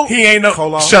 be Cole. He ain't no.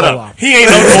 Koloff. Shut Koloff. up. He ain't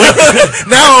no. Doink,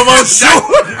 Now I'm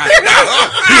unsure.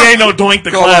 he ain't no Doink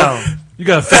the Clown. You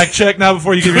got a fact check now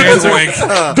before you give your answer?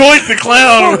 Doink the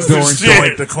Clown was the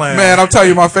shit. the clown. Man, I'll tell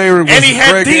you, my favorite was And he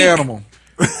had Greg Deke. Animal.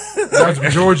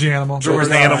 George Animal. George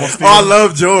the Animal Oh, I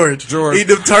love George. George. Eat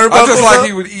them turnbuckles. I just like up.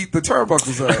 he would eat the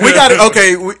turnbuckles up. We got it.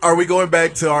 Okay, are we going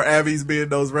back to our Abbeys being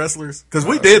those wrestlers? Because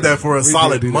we did that for a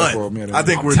solid did do that month. for a minute. I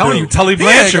think I'm we're telling due. you, Tully He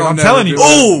ain't Blanchard. gonna I'm never telling do you.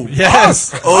 it. Ooh,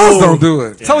 Yes. Us don't do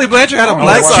it. Tully Blanchard had a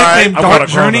black that's chick all right. named I Dark brought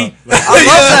a grown Journey. up. I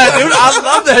love that dude. I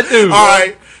love that dude. all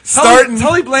right. Starting.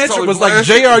 Tully Blanchard Tully was like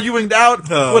Blanchard. J.R. Ewing'd out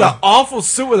with an awful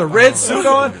suit with a red suit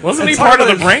on. Wasn't he And part of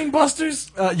the Tully-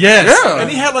 Brainbusters? Yes. Yeah. And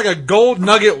he had like a gold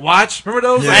nugget watch. Remember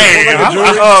those? Like, Hey, like a I jewelry?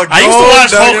 used to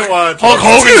watch Nugget watch. Hulk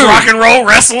Hogan's Dude. rock and roll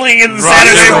wrestling in the I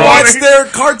Saturday used to watch morning. their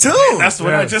cartoon. That's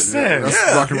what I just said.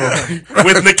 Rock and roll.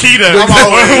 With Nikita. I'm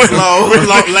always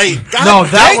low, late. God No,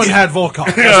 that dang one it. had Volkov.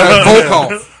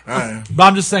 Volkov. But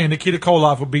I'm just saying, Nikita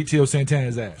Koloff would beat Tito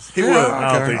Santana's ass. He would.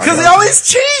 I don't think Because so. he always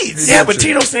cheats. Yeah, but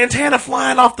Tito Santana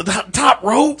flying off the top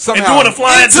rope and Somehow. doing a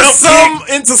flying jump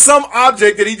kick. Into some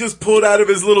object that he just pulled out of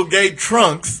his little gay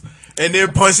trunks and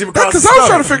then punched him across the Because I was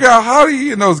trying to figure out how do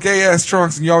you in those gay ass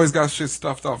trunks and you always got shit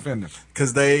stuffed off in them.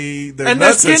 Because their And their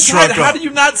nuts skin had tight. shrunk How up. do you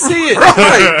not see it?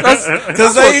 Right.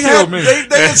 Because they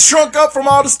had shrunk up from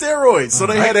all the steroids, so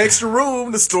they had extra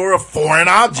room to store a foreign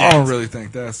object. I don't really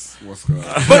think that's what's going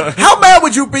on. But how mad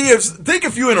would you be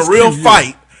if you're in a real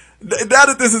fight? Now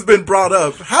that this has been brought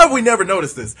up, how have we never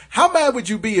noticed this? How mad would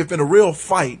you be if in a real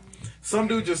fight, some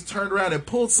dude just turned around and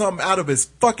pulled something out of his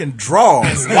fucking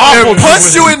drawers and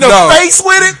punched you in the face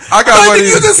with it? I got one you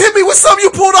even- just hit me with something you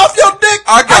pulled off your dick.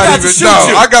 I got to even shoot no.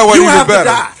 you. I got one You even have to better.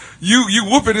 die. You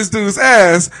whooping this dude's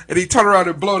ass, and he turn around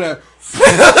and blow that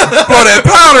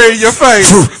powder in your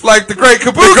face like the Great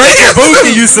Kabuki. The Great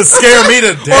Kabuki used to scare me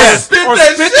to death. Spit Or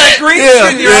that spit shit. that green Yeah,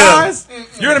 shit in your yeah. eyes.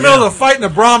 You're in the middle of a fight in the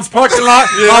Brahms parking lot.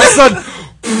 All of a sudden,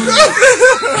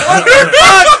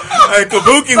 And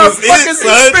Kabuki was in Fucking it,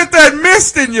 son. spit that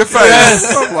mist in your face.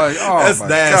 Yes. I'm like, oh That's my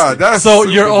nasty. god, that's so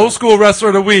super your good. old school wrestler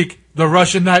of the week, the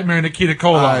Russian Nightmare Nikita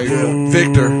Koloff.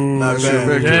 Victor. Not That's your bad.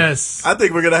 Victor. Yes. I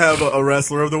think we're going to have a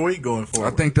wrestler of the week going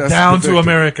forward. I think that's Down the to Victor.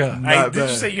 America. Hey, Not did you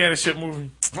bad. say you had a shit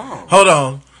movie? Hold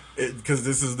on. because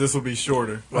this will be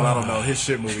shorter. Well, I don't know. His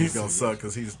shit movie's gonna suck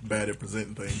because he's bad at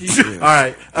presenting things. All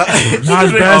right, not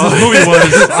as bad as this movie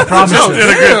was. I promise you. Did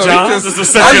a good job.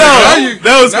 I know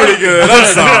that was pretty good. I'm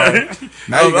sorry.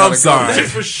 I'm sorry.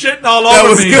 Thanks for shitting all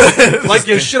over me. Good. Like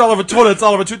you shit all over toilets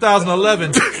all over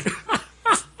 2011.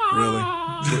 Really?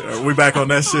 Are we back on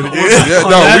that shit again? Yeah,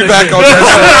 no, we back on that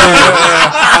shit.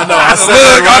 I know. I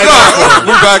said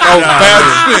we're back on bad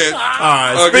shit. All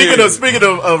right. Speaking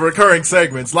of recurring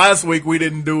segments, last week we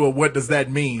didn't do a "What does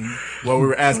that mean?" Well, we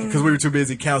were asking because we were too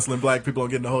busy counseling black people on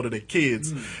getting a hold of their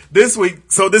kids. This week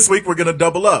we're gonna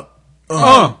double up.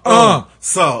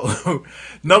 So,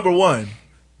 number one,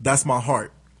 that's my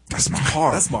heart. That's my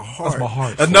heart. That's my heart. That's my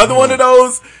heart. Another one of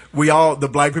those, the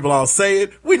black people all say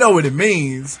it. We know what it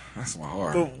means. That's my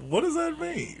heart. But what does that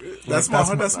mean? That's my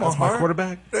heart. That's my heart.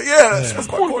 Quarterback? Yeah, that's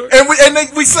my quarterback.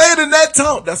 And we say it in that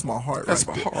tone. That's my heart. That's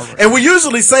my heart. And we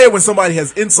usually say it when somebody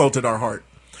has insulted our heart.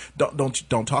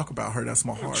 Don't talk about her. That's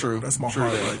my heart. True. That's my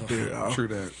heart right there. True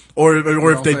that. Or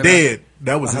if they dead,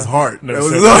 that was his heart. Never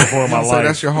said that before in my life.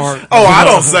 That's your heart. Oh, I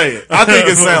don't say it. I think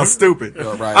it sounds stupid.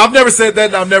 Right. I've never said that,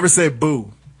 and I've never said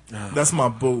boo. That's my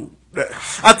boo.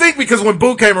 I think because when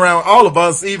Boo came around, all of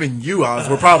us, even you, Oz,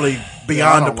 were probably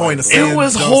beyond the point of saying. It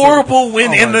was horrible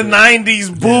when in the 90s,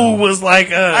 Boo was like,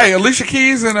 hey, Alicia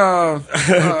Keys and I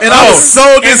was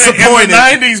so disappointed. In the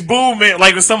 90s, Boo meant,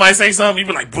 like, when somebody say something,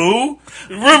 you'd be like, Boo?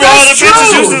 Remember all the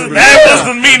bitches used to, that was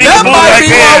the meaning of Boo. That might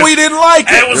be why we didn't like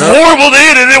it. It was horrible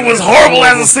then, and it was horrible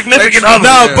as a significant other.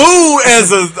 Now, Boo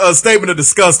as a statement of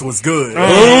disgust was good.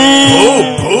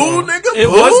 Boo, nigga, It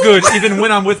was good, even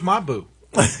when I'm with my boo.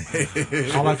 All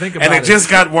I think about and it just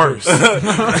got worse.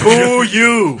 Boo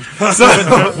you.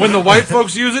 When the white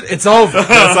folks use it, it's over.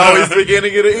 That's always the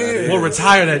beginning of the end. We'll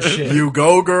retire that shit. You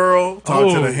go, girl.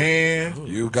 Talk to the hand.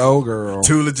 You go, girl.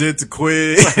 Too legit to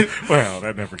quit. Well,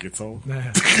 that never gets old.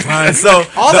 Right, so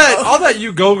all that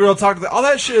you go, girl, talk to all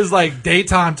that shit is like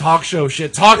daytime talk show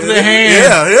shit. Talk to the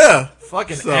hand. Yeah.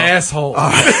 Fucking asshole. Boy,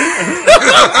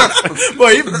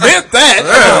 he meant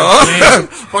that.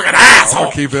 Fucking asshole.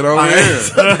 I'll keep it over here.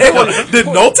 Did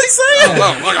Nolte say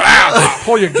it?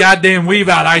 Pull your goddamn weave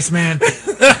out, Iceman.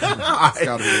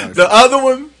 The other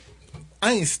one,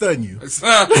 I ain't studying you.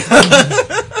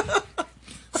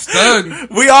 Studying.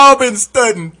 We all been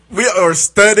studying.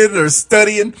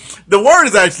 Studying. The word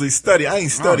is actually study. I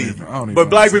ain't studying. But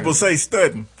black people say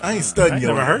studying. I ain't studying you.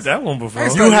 I never heard that one before.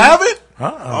 You haven't?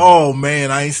 Oh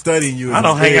man, I ain't studying you. I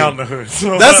don't hang out in the hood.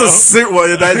 So That's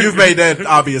you've made that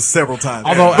obvious several times.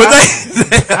 Although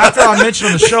after I mentioned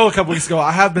on the show a couple weeks ago,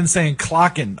 I have been saying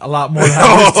clocking a lot more than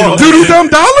I used to. Doo-doo dumb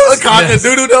dollars? Clocking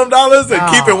doo-doo dumb dollars and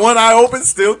keeping one eye open,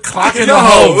 still clocking the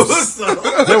hoes.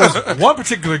 There was one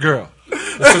particular girl.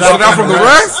 Stood out from the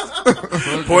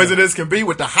rest? Poisonous can be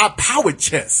with the high-powered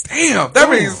chest. Damn, that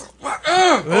means...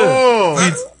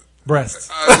 means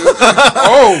breasts.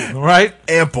 Right?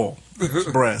 Ample.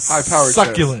 Breasts. High-powered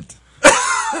succulent.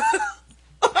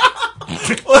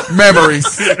 Memories.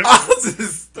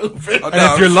 Stupid. And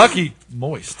if you're lucky,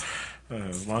 moist.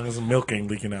 As long as the milk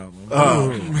ain't leaking out.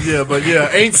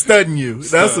 Ain't studying you.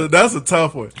 That's a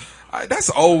tough one.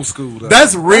 That's old school, though.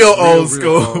 That's real old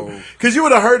school. Because you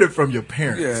would have heard it from your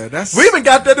parents. Yeah, that's... We even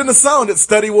got that in the song that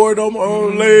Study War no more.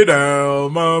 Lay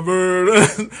down, my bird,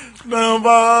 down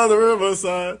by the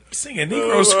riverside. Singing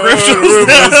Negro scriptures.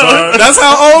 That's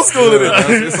how old school it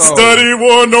is. Study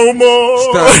War no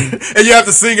more. And you have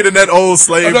to sing it in that old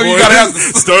slave voice. You gotta have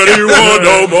Study War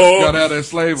no more. You gotta have that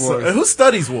slave voice. Who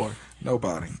studies war?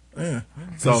 Nobody. Yeah.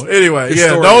 So anyway,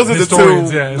 those are the two.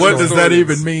 What does that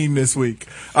even mean this week?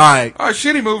 All right,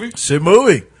 shitty movie. Shit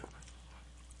movie.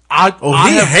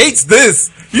 He hates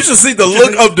this. You should see the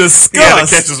look of disgust. He had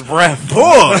to catch his breath.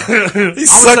 Poor. He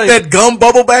sucked that gum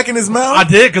bubble back in his mouth. I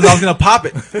did because I was gonna pop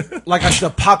it. Like I should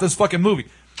have popped this fucking movie.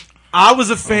 I was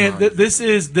a fan. This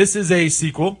is a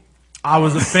sequel. I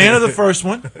was a fan of the first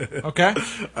one. Okay.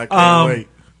 I can't wait.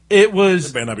 It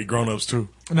was. It better not be grown-ups too.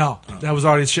 No, that was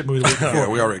already a shit movie the week before. Yeah,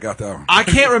 we already got that one. I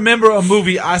can't remember a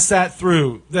movie I sat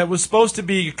through that was supposed to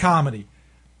be a comedy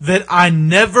that I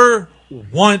never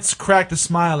once cracked a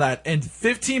smile at. And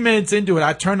 15 minutes into it,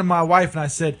 I turned to my wife and I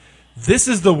said, "This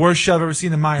is the worst show I've ever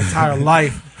seen in my entire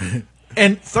life."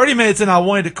 And 30 minutes in, I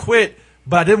wanted to quit,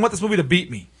 but I didn't want this movie to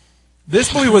beat me.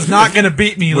 This movie was not going to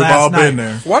beat me last night. We've all been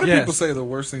there. Why do people say the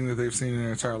worst thing that they've seen in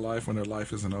their entire life when their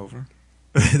life isn't over?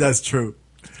 That's true.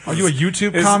 Are you a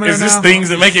YouTube commenter Is this now? things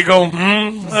that make you go,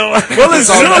 Well, it's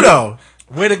true, though.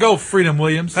 Way to go, Freedom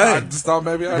Williams. I just thought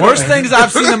maybe Worst things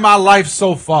I've seen in my life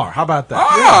so far. How about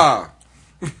that?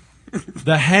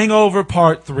 The Hangover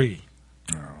Part 3.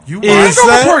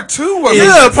 Hangover Part 2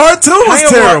 was Part 2 was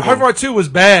terrible. Hangover Part 2 was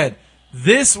bad.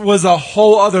 This was a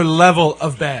whole other level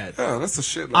of bad. Yeah, that's a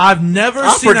shit. I've never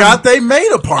I seen forgot they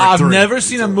made a part 3. I've never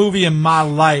seen a movie in my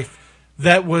life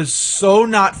that was so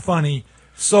not funny.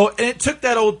 So and it took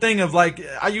that old thing of like,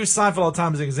 I use Seinfeld all the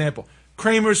time as an example.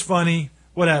 Kramer's funny,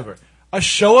 whatever. A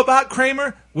show about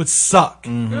Kramer would suck.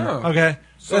 Mm-hmm. Yeah. Okay?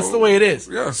 That's the way it is.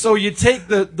 Yeah. So you take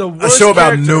the worst A show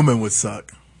about character- Newman would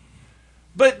suck.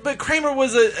 But Kramer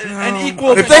was an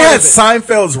equal. If they had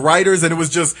Seinfeld's writers and it was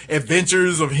just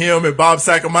adventures of him and Bob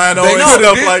Sacamano and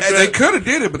stuff like that, they could have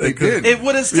did it, but they didn't. It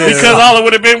would have still Because all it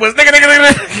would have been was nigga, nigga,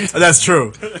 nigga. That's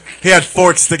true. He had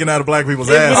forks sticking out of black people's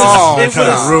It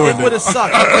asses. would have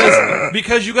sucked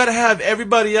because you got to have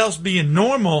everybody else being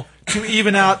normal to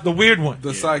even out the weird one.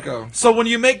 The psycho. So when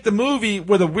you make the movie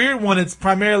where the weird one, it's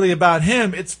primarily about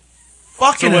him. It's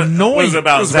fucking annoying. Was it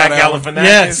about Zach Galifianakis?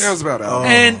 Yes, it was about Alan.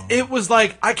 And it was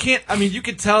like you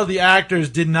could tell the actors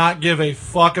did not give a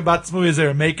fuck about this movie as they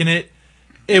were making it.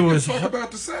 It was Talk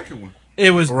about the second one.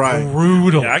 It was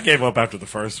brutal. Yeah, I gave up after the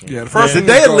first one. Yeah, the first one. Did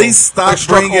they at least stop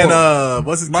struck bringing hard.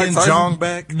 was it Mike Ken Tyson? Jeong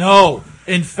back? No,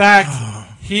 in fact,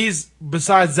 he's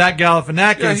besides Zach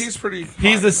Galifianakis. Yeah, he's pretty.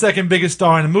 He's the second biggest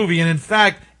star in the movie, and in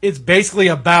fact, it's basically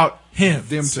about him.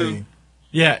 Them two.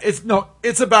 Yeah,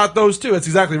 it's about those two. It's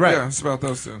exactly right. Yeah, it's about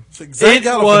those two. Zach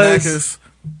Galifianakis.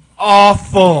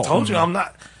 Awful. I told you I'm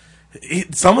not.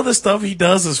 Some of the stuff he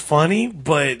does is funny,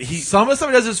 but some of the stuff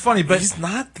he does is funny, but he's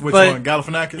not. Which one,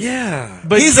 Galifianakis? Yeah,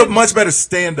 but he's a much better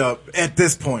stand-up at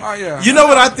this point. Oh yeah. You know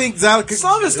what I think? Some of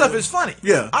his stuff is funny.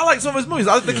 Yeah, I like some of his movies.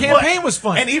 The campaign was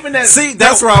funny, and even that. See,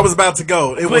 that's where I was about to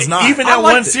go. It was not. Even that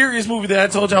one serious movie that I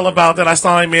told y'all about that I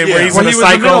saw him in, where he's in a was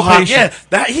psycho a hawk. Yeah,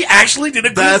 that he actually did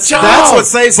a good job. That's what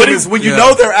saves him is when you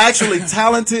know they're actually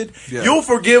talented. You'll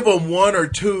forgive them one or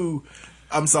two.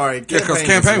 I'm sorry, because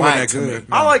Campaign wasn't that good.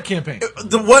 I like Campaign.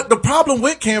 The problem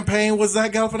with Campaign was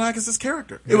Zach Galifianakis'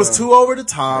 character. It was too over the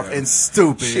top and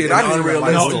stupid. Shit, and I didn't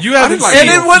unrealistic. No, you haven't seen. And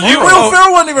it wasn't. Will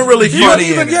Ferrell wasn't even really funny.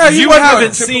 You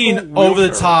haven't seen over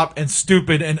the top and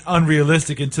stupid and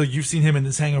unrealistic until you've seen him in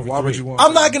this Hangover. Why would you want?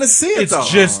 I'm not gonna see it It's though.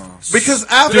 just because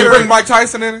after Did they bring Mike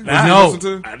Tyson in it? Now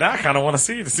No. I kind of want to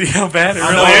see it to see how bad it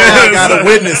really I is. gotta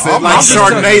witness it like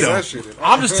Sharknado.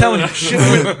 I'm just telling you,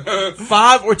 shit,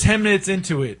 5 or 10 minutes into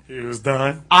it, He was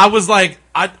done. I was like,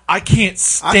 I can't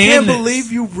stand I can't this.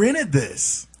 believe you rented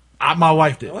this. My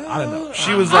wife did. I don't know.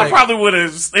 She was I like, probably would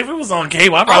have if it was on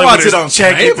cable. I watch probably it would on have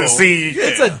checked it cable. to see.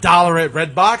 it's $1 at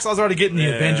Redbox. I was already getting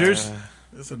the Avengers.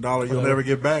 It's $1 you'll never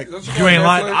get back. You ain't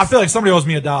lying. I feel like somebody owes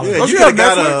me $1. Yeah, Don't you you could have have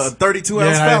got a Netflix? 32 Yeah,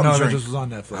 ounce I didn't know fountain that drink. just was on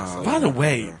Netflix. By the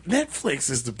way, Netflix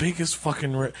is the biggest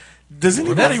fucking. Does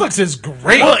anybody? Netflix is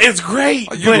great. Well, it's great.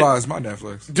 I but utilize my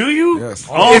Netflix. do you? Yes.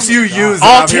 If you use it,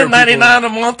 all I've heard $10.99 a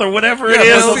month or whatever it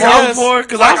Yeah, is. but see, I'm for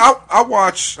because I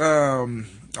watch.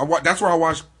 That's where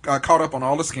I caught up on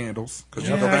all the scandals because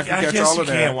you go back and I catch guess all you of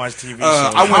that. can't watch TV shows.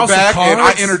 I went House of back and I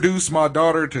Cards? introduced my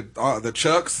daughter to the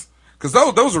Chucks because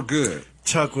those were good.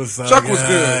 Chuck was so Chuck was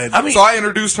good. I mean- so I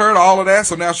introduced her to all of that.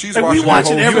 So now she's And we watching. watch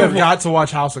the it whole You every have got to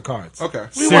watch House of Cards. Okay.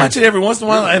 we watch it every once in a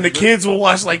while, and the kids will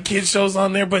watch like kids shows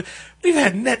on there. But we've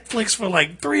had Netflix for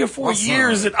like 3 or 4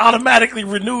 years. It automatically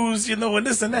renews, and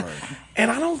this and that. And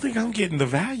I don't think I'm getting the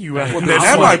value out of Well, Netflix.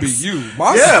 that might be you.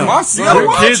 My Yeah. son. gotta Your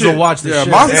watch kids it. will watch the Yeah,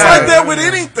 shit. my It's son- like that with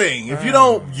anything. If you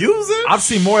don't use it, I've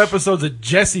seen more episodes of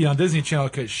Jessie on Disney Channel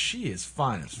because she is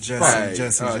fine as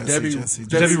fuck.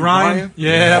 Debbie Ryan?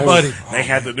 Yeah, buddy. They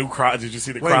had the new cross. Did you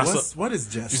see the Wait, crossover? what is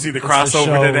Jesse? Did you see the It's a crossover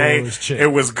show today? with chick.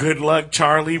 It was Good Luck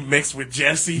Charlie mixed with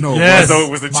Jesse. No, Yes. So it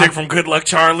was the My- chick from Good Luck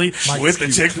Charlie with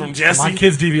the chick from My Jesse.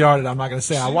 kids DVR'd it. I'm not going to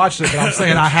say I watched it, but I'm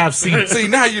saying I have seen it. See,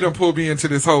 now you done pulled me into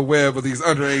this whole web of these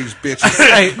underage bitches.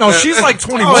 Hey, no, she's like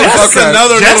 21. That's Okay.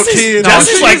 another little Jesse's, kid.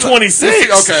 Jesse's like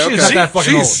 26. Okay, She's not that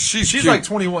fucking old. She's She's cute. like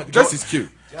 21. Jesse's cute.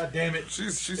 God damn it.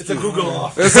 She's It's a Google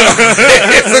off. Uh-oh.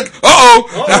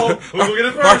 Who will get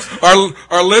it first?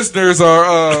 Our listeners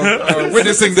are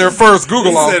witnessing their first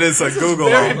Google He off. said it's a Google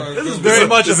off. This is very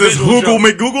much a Is this visual Google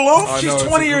joke. McGoogle off? She's know, it's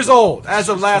 20 a years old as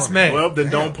of last May. Well, then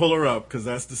don't pull her up because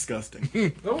that's disgusting.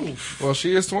 Well,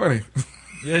 she is 20.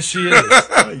 Yes, she is.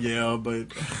 Yeah, but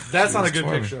That's not a good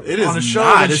picture. it is on the show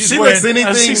not. when If she's she wearing, looks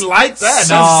anything like that,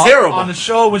 No, that's terrible. On the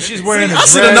show when she's wearing a I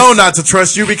dress. should have known not to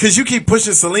trust you because you keep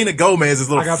pushing Selena Gomez's I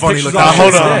little got funny pictures looking. on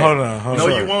Hold Today. on. No,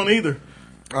 you won't either.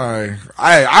 All right.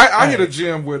 I hit a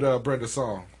gym with Brenda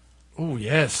Song. Oh,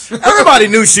 yes. Everybody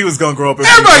knew she was gonna grow up. And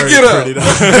Everybody be get up.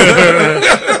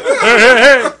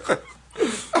 pretty,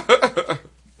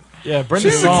 Yeah, Brenda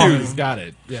She's a Song cutie. has got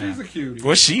it. Yeah. She's a cutie.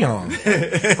 What's she on?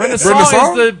 Brenda Song?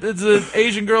 Song is the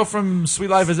Asian girl from Sweet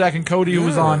Life of Zack and Cody who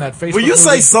was on that Facebook When you say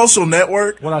movie. Social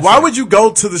Network, What'd I why say? would you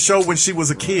go to the show when she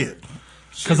was a kid?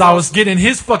 because I was getting in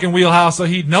his fucking wheelhouse, so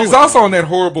he'd know. She's also on that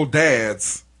Horrible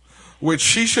Dads, which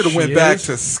she should have went back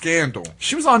to Scandal.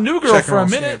 She was on New Girl for a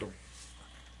minute. Scandal.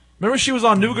 Remember she was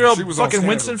on New Girl, She was on fucking Scandal.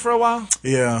 Winston for a while?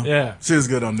 Yeah. She was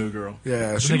good on New Girl.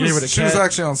 Yeah, they she gave her the was cat.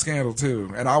 actually on Scandal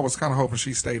too, and I was kind of hoping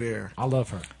she'd stay there. I love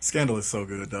her. Scandal is so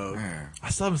good, dog. I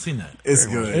still haven't seen that. It's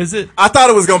good. Is it? I thought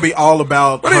it was going to be all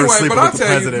about But her anyway, sleeping but with I'll the tell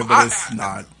you, president, but it's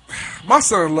not. My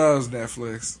son loves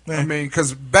Netflix. I mean,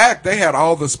 because back they had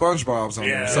all the SpongeBob's on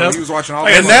there, so he was watching all.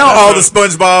 And now all the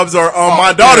SpongeBob's are on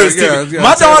my daughter's TV. yeah,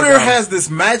 my daughter Telegram. has this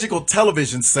magical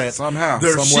television set Somehow,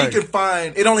 that some she way. can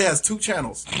find. It only has 2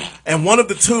 channels, and one of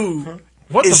the 2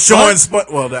 What is the showing. fuck?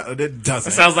 Well, it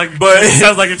doesn't. It sounds like, but it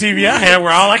sounds like a TV I had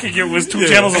where all I could get was 2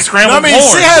 channels of scrambled I mean,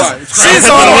 porn. she's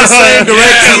on the same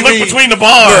DirecTV. Look between the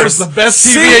bars. The best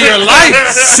TV of your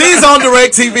life. She's on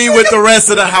DirecTV with the rest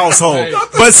of the household.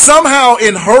 But somehow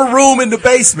in her room in the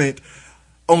basement,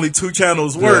 only 2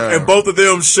 channels work, and both of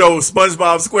them show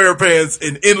SpongeBob SquarePants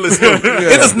in endless loop.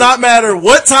 It does not matter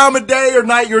what time of day or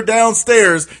night you're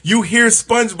downstairs, you hear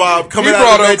SpongeBob coming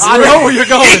out of the next I room. know where you're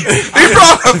going. He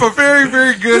brought up a very,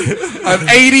 very good an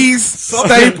 '80s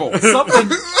staple. Something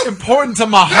important to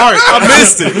my heart. I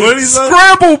missed it. What did he say?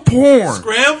 Scramble porn.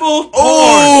 Scrambled porn.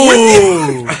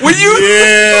 Oh, When you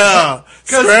yeah.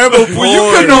 Scramble porn. when you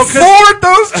couldn't afford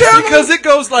those channels. Because it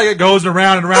goes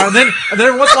around and around, and then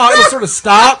every once in a while it'll sort of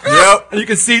stop. Yep. And you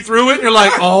can see through it, and you're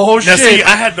like, oh Now, shit. see,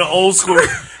 I had the old school.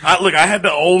 I had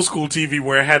the old school TV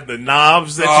where it had the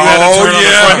knobs that you had to turn on the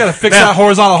You front. gotta fix that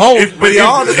horizontal hole.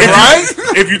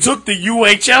 If you took the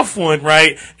UHF one,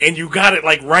 right, and you got it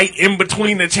like right in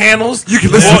between the channels, You can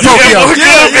listen to Tokyo.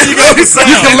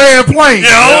 You can land planes.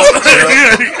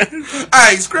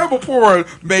 Hey, Scramble porn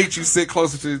made you sit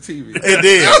closer to the TV. It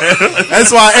did.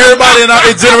 That's why everybody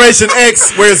in Generation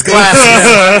X wears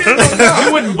glasses.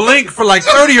 You wouldn't blink for like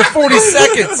 30 or 40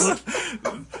 seconds.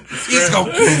 Because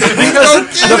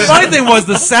the funny thing was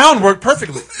the sound worked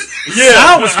perfectly. Yeah.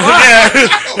 Sound was fine.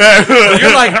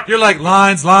 You're like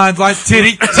lines,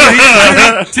 titty.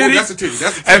 That's a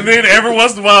TV. and then every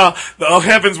once in a while, the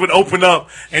heavens would open up,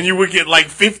 and you would get like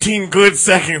 15 good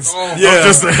seconds. Yeah.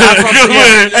 Just And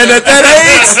at that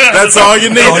age, that's all you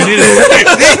need.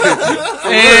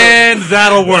 And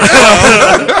that'll work.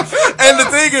 And the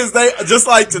thing is, they just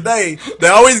like today, they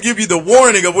always give you the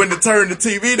warning of when to turn the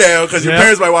TV down because your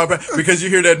parents might walk by because you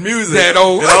hear that music. That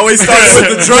old- It always starts with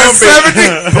the drum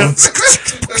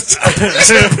beat.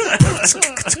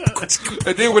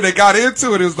 And then when they got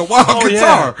into it was the wild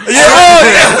guitar. No,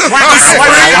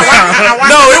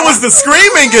 it was the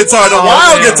screaming guitar, the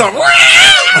wild guitar.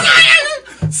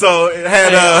 So it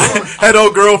had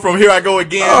old girl from Here I Go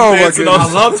Again. Oh, my dancing goodness.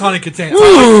 I love Tony Katana.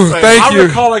 Thank you. I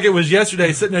recall like it was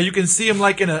yesterday sitting there. You can see him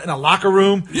like in a locker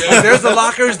room. Like, there's the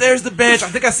lockers. There's the bench. I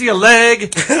think I see a leg.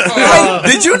 Did you know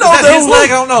Is that there his was leg?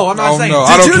 I don't know. I'm not saying. no,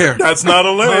 I don't care. That's not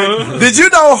a leg. Did you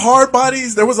know Hard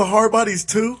Bodies? There was a Hard Bodies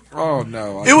 2. Oh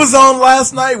no! It was on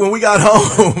last night when we got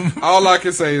home. All I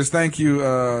can say is thank you,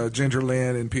 Ginger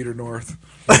Lynn and Peter North.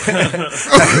 Peter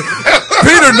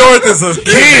North is a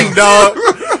king, dog.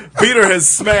 Peter has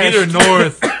smashed. Peter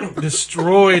North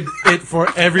destroyed it for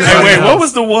everybody. Hey, wait, else. what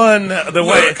was the one,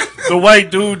 the white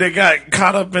dude that got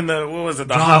caught up in the, what was it?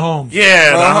 The John Holmes.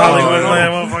 Yeah, the Hollywood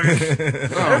land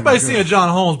motherfucker. Everybody's seen a John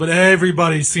Holmes, but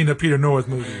everybody's seen a Peter North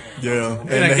movie. Yeah.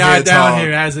 And a guy down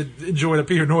here has enjoyed a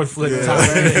Peter North flick.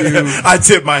 Yeah. I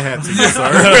tip my hat to you,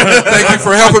 sir. Thank you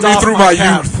for helping me through my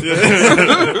youth.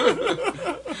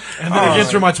 And then again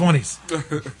through my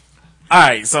 20s. All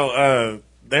right, so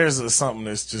there's something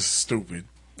that's just stupid.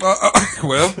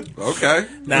 Well, okay.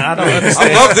 Now I don't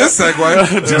understand. I love this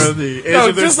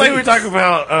segue. Just like we talk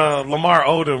about Lamar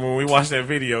Odom when we watched that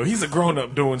video, he's a grown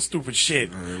up doing stupid shit.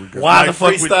 Why the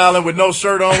fuck freestyling with no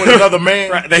shirt on with another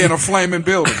man in a flaming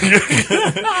building?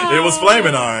 It was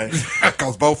flaming, all right.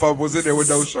 Because both of them was in there with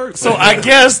no shirts. So I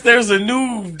guess there's a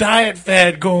new diet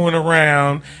fad going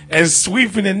around and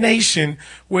sweeping the nation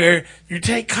where you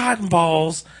take cotton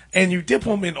balls and you dip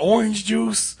them in orange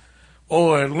juice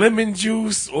or lemon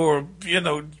juice or,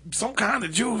 some kind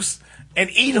of juice and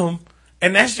eat them,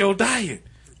 and that's your diet.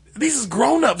 These is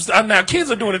grown-ups. Now, kids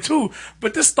are doing it too,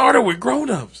 but this started with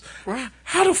grown-ups.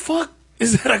 How the fuck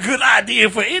is that a good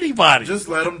idea for anybody? Just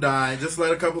let them die. Just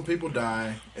let a couple people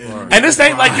die. And this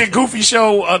ain't like the goofy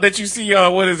show that you see,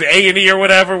 what is it, A&E or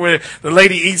whatever, where the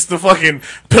lady eats the fucking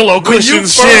pillow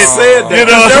cushions shit. When you first said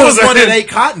that, there was one that ate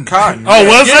cotton. Oh,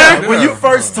 was there? When you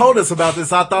first told us about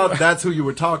this, I thought that's who you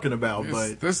were talking about.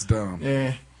 But This dumb.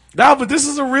 yeah. No, but this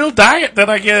is a real diet that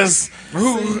I guess.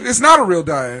 It's not a real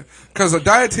diet because a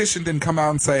dietitian didn't come out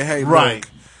and say, "Hey, Right. look,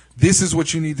 This is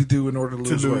what you need to do in order to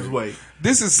lose weight.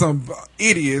 This is some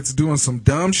idiots doing some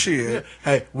dumb shit. Yeah.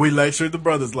 Hey, we lectured the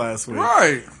brothers last week.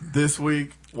 Right. This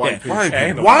week, white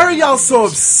people. Why are y'all so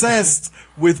obsessed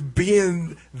with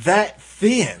being that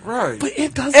thin? Right. But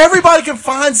it doesn't. Everybody can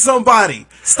find somebody.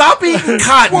 Stop eating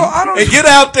cotton and get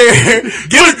out there,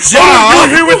 get a job.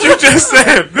 You hear what you just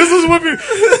said? This is what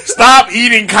stop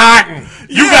eating cotton.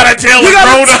 You gotta tell the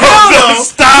grown-ups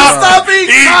stop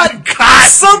eating cotton.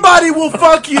 Somebody will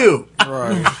fuck you.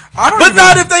 Right. But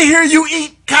not if they hear you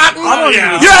eat cotton.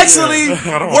 You're actually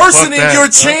worsening your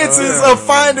chances of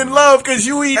finding love because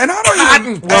you eat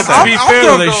cotton. Well, to be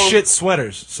fair, they shit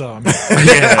sweaters. So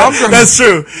that's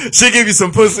true. She'll give you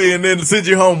some pussy and then send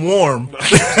you home warm.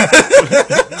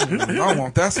 I don't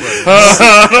want that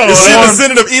sweater. Is she a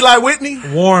descendant of Eli Whitney?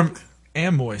 Warm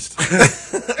and moist. I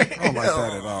don't like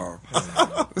that at all.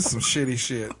 This is some shitty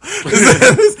shit.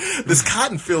 This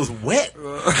cotton feels wet.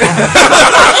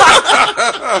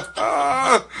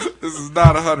 This is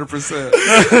not 100%.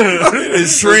 It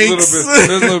shrinks. There's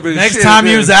a little bit Next time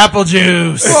use apple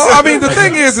juice. Well, I mean, the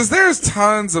thing is there's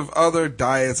tons of other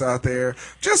diets out there.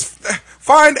 Just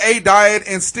find a diet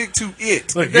and stick to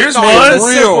it. Look, here's one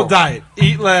simple diet.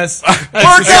 Eat less. Work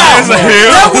out.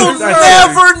 That will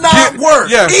never not work.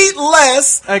 Yes. Eat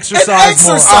less. Exercise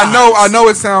more. I know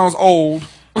it sounds old.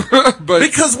 But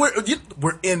because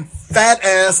we're in fat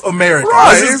ass America.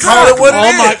 Right, Let's just call it what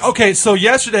it is. Okay, so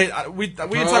yesterday we didn't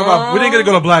talk about. We didn't get to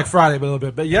go to Black Friday, but a little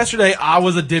bit. But yesterday I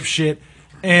was a dipshit,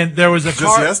 and there was a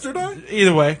car. Just yesterday.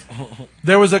 Either way,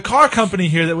 there was a car company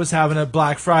here that was having a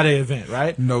Black Friday event,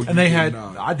 right? No, and they had.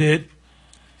 not. I did.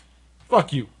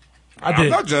 Fuck you. I did. I'm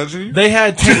not judging you. They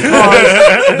had 10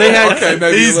 cars. They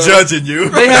had. He's judging you.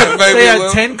 They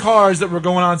had 10 cars that were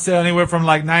going on sale anywhere from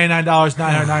like $99,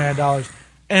 $999.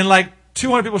 And like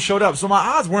 200 people showed up, so my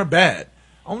odds weren't bad.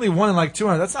 Only one in like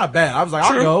 200. That's not bad. I was like,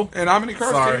 I'll go. And how many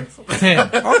cars? Sorry. 10.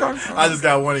 Okay. I just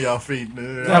got one of y'all feet.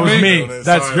 That was me.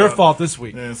 That's your fault this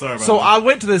week. Yeah, sorry about so that. I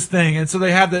went to this thing, and so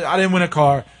they had I didn't win a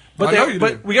car,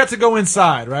 but we got to go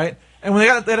inside, right? And when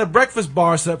they had a breakfast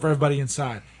bar set up for everybody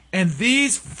inside, and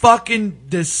these fucking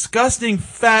disgusting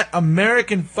fat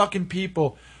American fucking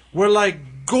people were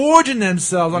like gorging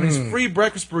themselves on these free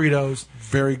breakfast burritos.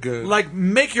 Very good. Like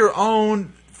make your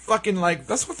own. Fucking like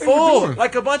that's what they full, were doing.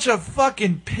 Like a bunch of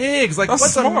fucking pigs. Like that's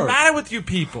what's smart. the matter with you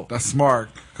people? That's smart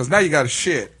because now you got to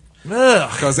shit.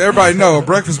 Because everybody know a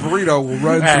breakfast burrito will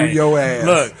run through your ass.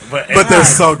 Look, but they're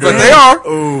so good. But they are.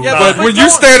 Ooh. Yeah, but when you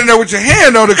standing there with your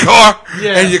hand on the car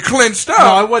and you clenched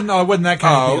up, no, it wasn't that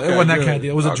kind of deal. Okay, it wasn't that kind of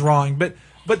deal. It was a drawing, but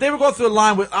they were going through the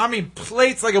line with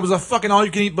plates like it was a fucking all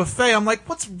you can eat buffet. I'm like,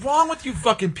 what's wrong with you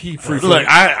fucking people? Look,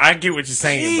 I get what you're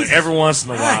saying, but every once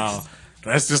in a while.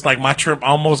 That's just like my trip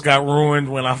almost got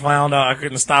ruined when I found out I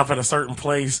couldn't stop at a certain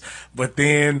place. But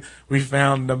then we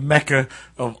found the mecca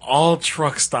of all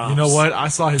truck stops. You know what? I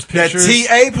saw his pictures.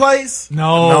 That TA place?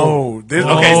 No. Okay, so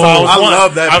I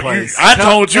love that place. I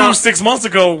told you 6 months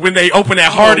ago when they opened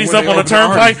that Hardee's up on the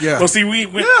turnpike. Yeah. Well, see, we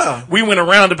went a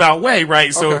roundabout way,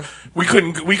 right? So we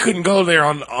couldn't go there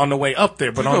on the way up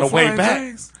there, but on the way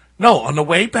back. No, on the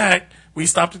way back, we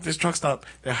stopped at this truck stop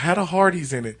that had a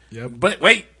Hardee's in it. Yep. But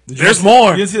wait. There's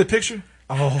more. You didn't see the picture?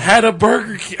 Oh. Had a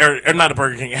Burger King, or not a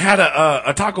Burger King, had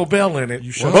a Taco Bell in it.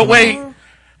 You but wait,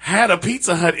 had a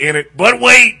Pizza Hut in it. But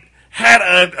wait, had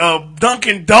a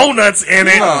Dunkin' Donuts in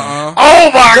it.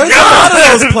 Oh my There's God. a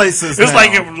lot of those places It's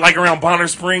now. like around Bonner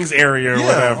Springs area or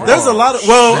whatever. There's a lot of,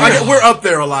 we're up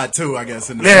there a lot too, I guess.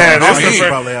 In the that's you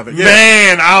probably have it. Yeah.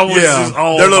 Man, I was just,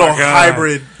 their little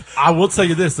hybrid. I will tell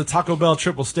you this: the Taco Bell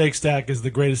triple steak stack is the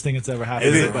greatest thing that's ever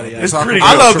happened to anybody else. It's pretty good.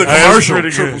 I love the commercial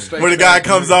Good. where the guy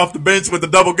comes off the bench with the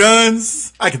double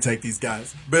guns. I can take these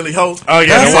guys. Billy Holt. Oh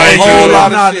yeah, That's a whole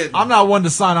lot of shit. I'm not one to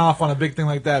sign off on a big thing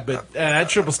like that, but that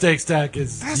triple steak stack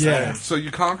is So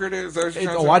you conquered it? Is that what you're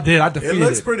trying to say? I did. I defeated it. It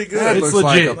looks pretty good. That It's looks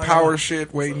legit. like a power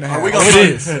shit waiting to happen.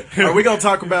 Are we gonna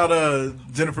talk about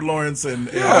Jennifer Lawrence and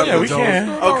Yeah, we Jones? can.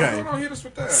 Okay. No, hit us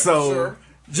with that. So sir.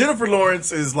 Jennifer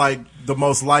Lawrence is like the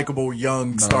most likable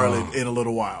young starlet in a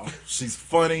little while. She's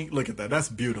funny. Look at that. That's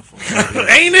beautiful.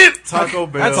 Ain't it? Taco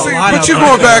Bell. That's a See, lineup but you're right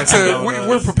going back there. to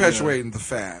we're perpetuating the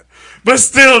fat. But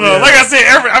still, though, like I said,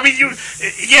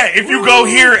 if you go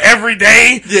here every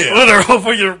day, for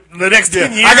the next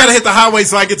 10 years. I gotta hit the highway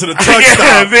so I get to the truck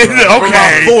stop. Okay. For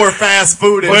my 4 fast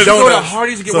food and Go to donuts.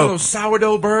 Hardee's and get one of those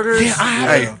sourdough burgers. Yeah,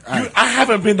 I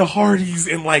haven't been to Hardee's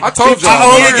in like. I told you. I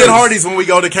only get Hardee's when we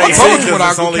go to KC. I told you when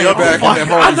I it's only came up back there. in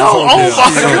that I Hardee's. know. Oh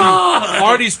my God.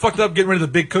 Hardee's fucked up getting rid of the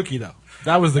big cookie though.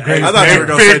 That was the greatest. I thought you were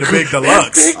going to say the Big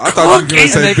Deluxe. I thought you were going to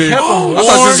say Big. I thought you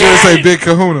were going to say Big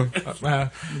Kahuna.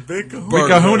 Big Kahuna. Big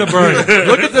Kahuna burger.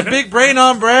 Look at the big brain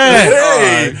on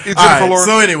bread. Hey. All right,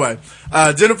 so anyway,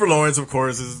 Jennifer Lawrence, of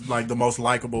course, is like the most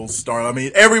likable star. I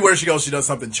mean, everywhere she goes, she does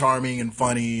something charming and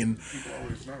funny. And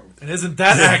isn't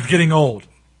that act getting old?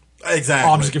 Exactly.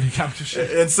 Oh, I'm just giving you counter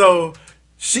shit. And so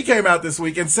she came out this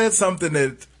week and said something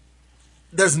that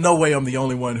there's no way I'm the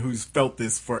only one who's felt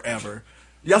this forever.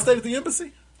 Y'all stayed at the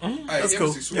embassy? Mm-hmm. That's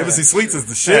cool. Embassy Suites is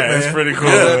the shit, man. It's pretty cool.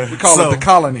 Yeah, we call it the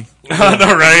colony. I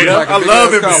know, right? Yeah, I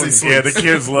love Embassy Suites. Yeah, the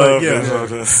kids love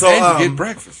it. So, and you get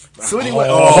breakfast. So anyway,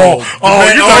 you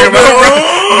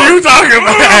talking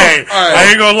about? Hey, I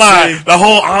ain't gonna lie. The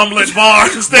whole omelet bar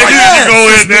thing, you go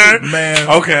in there, man.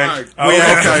 Okay, we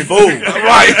had food,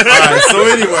 right? All right. So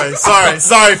anyway,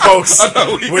 sorry, folks.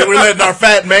 We're letting our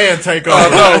fat man take over,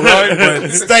 right? But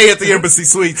stay at the Embassy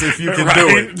Suites if you can do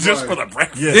it, just for the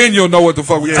breakfast. Yeah. Then you'll know what the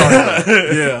fuck we talking about.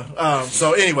 Yeah.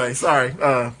 So anyway, sorry.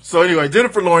 So anyway,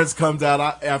 Jennifer Lawrence comes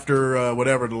out after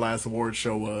whatever the last award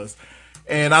show was.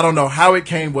 And I don't know how it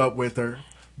came up with her,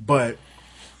 but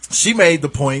she made the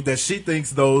point that she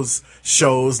thinks those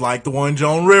shows like the one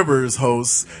Joan Rivers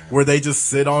hosts, where they just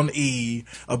sit on E,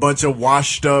 a bunch of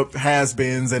washed up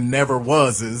has-beens and never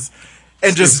wases,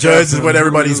 and just judge what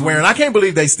everybody's wearing. I can't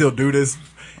believe they still do this.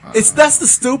 That's the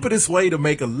stupidest way to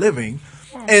make a living.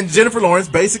 And Jennifer Lawrence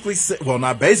basically said, well,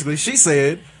 not basically, she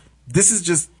said, this is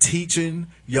just teaching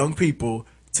young people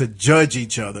to judge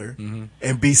each other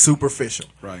and be superficial.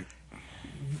 Right.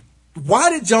 Why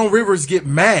did Joan Rivers get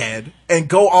mad and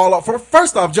go all out?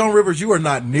 First off, Joan Rivers, you are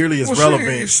not nearly as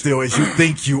relevant still as you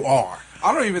think you are.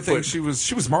 I don't even think she was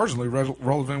marginally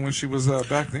relevant when she was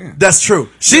back then. That's true.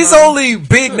 She's only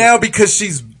big now because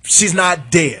she's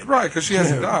not dead. Right, because she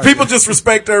hasn't died. People just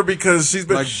respect her because she's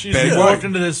been... She's morphed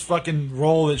into this fucking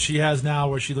role that she has now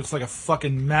where she looks like a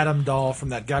fucking madam doll from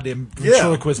that goddamn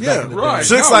ventriloquist back in the day.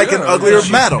 She looks like an uglier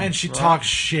madam. And she talks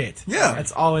shit. Yeah.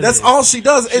 That's all it That's is. all she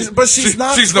does. But she's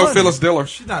not She's funny. no Phyllis Diller.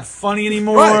 She's not funny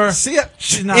anymore. Right.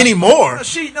 She's not anymore.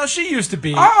 She used to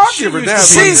be. I'll give her that.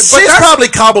 She's probably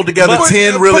cobbled together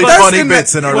 10 really funny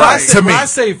bits in her life. To me, when I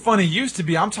say funny used to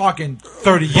be, I'm talking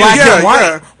 30 years. Black and white.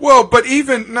 Yeah. Well, but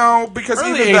because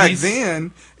early even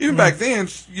 80s. back then,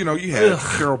 you had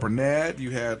Carol Burnett,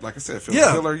 you had, like I said,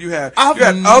 Phyllis Diller, you had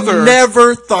other.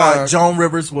 Never thought Joan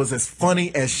Rivers was as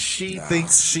funny as she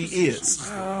thinks she is.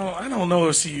 I don't know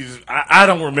if she's. I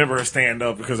don't remember her stand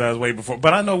up because I was way before.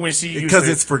 But I know when she because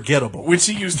it's forgettable. When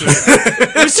she used to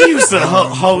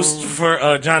host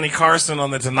for Johnny Carson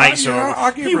on the Tonight Show.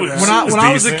 I'll give her that. When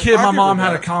I was a kid, my mom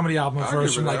had a comedy album of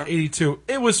hers from like '82.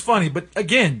 It was funny, but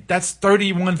again, that's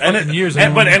 31 fucking years.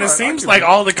 And it seems like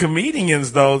all the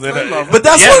comedians though that. But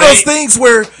that's one of those things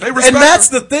where, and that's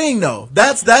the thing though.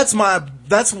 That's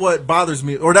what bothers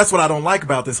me, or that's what I don't like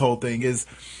about this whole thing is.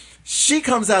 She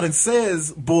comes out and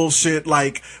says bullshit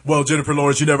like, well, Jennifer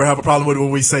Lawrence, you never have a problem with it when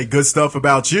we say good stuff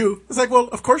about you. It's like, well,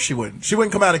 of course she wouldn't. She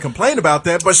wouldn't come out and complain about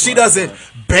that, but she doesn't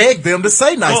beg them to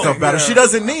say nice stuff about her. She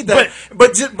doesn't need that.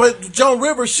 But Joan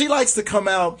Rivers, she likes to come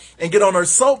out and get on her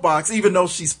soapbox even though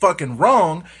she's fucking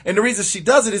wrong. And the reason she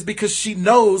does it is because she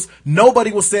knows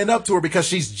nobody will stand up to her because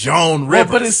she's Joan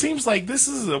Rivers. But it seems like this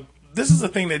is a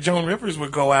thing that Joan Rivers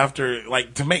would go after,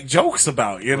 like, to make jokes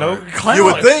about, you know? Clown, you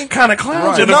would think. Kind of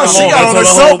clown. Right. No, she got on her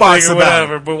soapbox about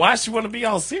whatever, but why she want to be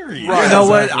all serious? Right. You know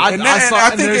what? I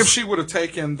think if she would have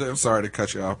taken I'm sorry to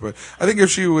cut you off, but I think if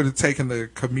she would have taken the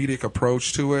comedic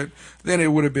approach to it, then it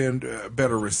would have been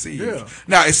better received. Yeah.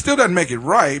 Now, it still doesn't make it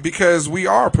right because we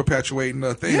are perpetuating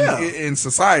a thing in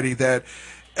society that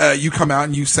you come out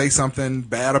and you say something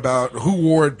bad about who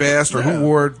wore it best or who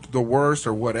wore it the worst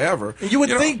or whatever. You would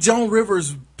think Joan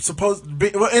Rivers supposed to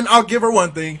be, and I'll give her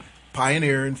one thing,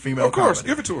 pioneer in female comedy. Of course,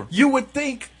 give it to her. You would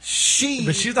think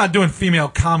But she's not doing female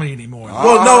comedy anymore.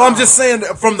 Well, no, I'm just saying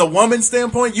from the woman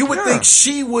standpoint, you would think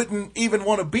she wouldn't even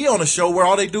want to be on a show where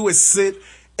all they do is sit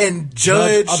and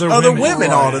judge other women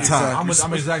all the time. I'm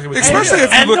exactly what especially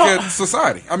if you look at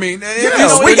society. I mean,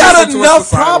 we got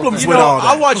enough problems with all that.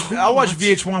 I watch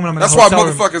VH1 when I'm in That's a why hotel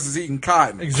motherfuckers is eating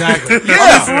cotton. Exactly.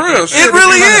 Yeah, for real. It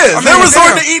really is. They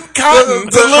resort to eating cotton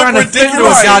to look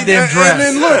ridiculous. Goddamn dress. And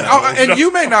then look, and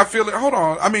you may not feel it. Hold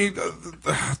on. I mean,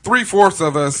 3/4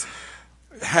 of us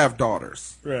have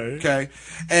daughters. Right. Okay.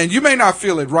 And you may not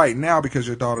feel it right now because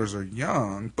your daughters are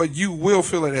young, but you will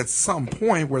feel it at some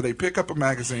point where they pick up a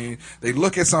magazine, they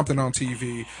look at something on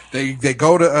TV, they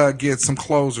go to get some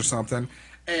clothes or something,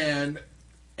 and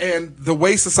And the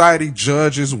way society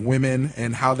judges women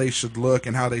and how they should look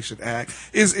and how they should act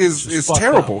is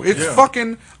terrible. Up. It's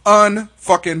fucking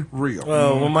unfucking real.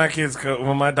 Well, when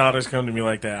my daughters come to me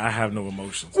like that, I have no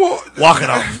emotions. Well, walk it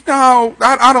off. No,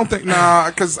 I don't think.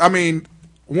 Nah, because I mean,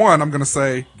 one, I'm gonna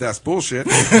say that's bullshit.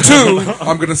 Two,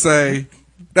 I'm gonna say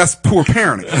that's poor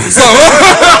parenting. So,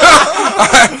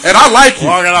 and I like you.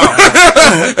 Walk it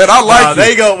off. And I like you.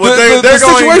 They go. The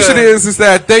situation is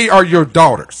that they are your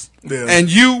daughters. Yeah. And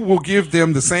you will give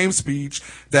them the same speech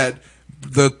that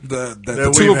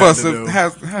the two of us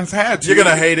has had to. You're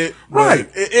gonna hate it, right?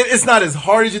 It's not as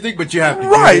hard as you think, but you have to.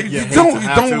 Right?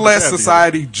 Don't let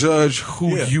society judge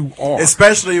who you are,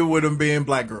 especially with them being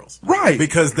black girls, right?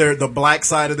 Because the black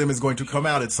side of them is going to come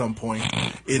out at some point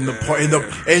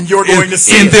and you're going to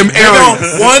see in them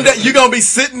areas. One day you're gonna be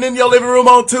sitting in your living room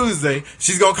on Tuesday.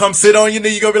 She's gonna come sit on your knee.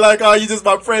 You're gonna be like, "Oh, you just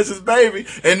my precious baby,"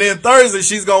 and then Thursday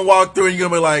she's gonna walk through and you're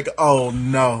gonna be like, "Oh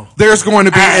no." There's going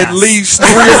to be at least 3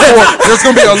 or 4. There's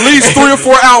going to be at least 3 or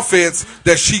 4 outfits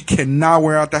that she cannot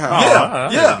wear out the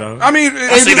house. Yeah. I mean,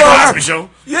 I see the Cosby Show.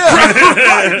 Yeah,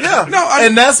 right, yeah. No,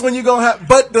 and that's when you're gonna have.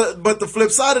 But the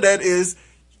flip side of that is,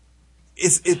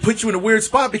 it puts you in a weird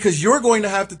spot because you're going to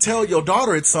have to tell your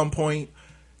daughter at some point,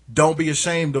 don't be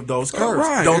ashamed of those curves.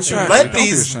 Right, don't exactly. you let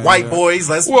these white boys,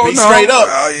 let's be straight up,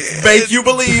 make you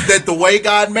believe that the way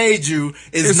God made you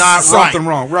is not something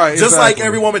wrong. Right. Just like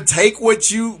every woman, take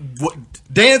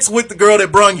dance with the girl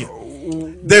that brung you.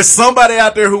 There's somebody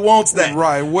out there who wants that.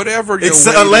 Right. Whatever.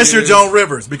 Unless you're Joan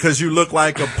Rivers because you look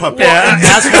like a puppet. Yeah, and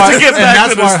that's why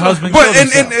her husband. But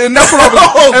and that's what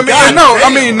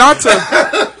I mean, not to.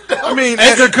 I mean,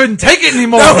 Edgar couldn't take it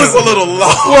anymore. That was a little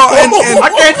long. Well, and I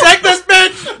can't take this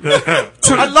bitch.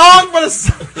 I long for the.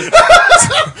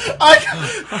 I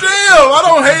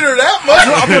don't hate her that much.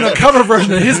 I'm doing a cover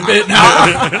version of his bit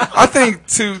now. I think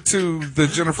to the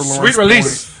Jennifer Lawrence sweet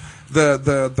release. Point,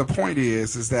 the point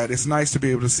is that it's nice to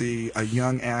be able to see a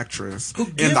young actress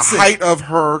in the height of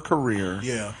her career,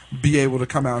 be able to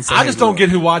come out and say, I just don't get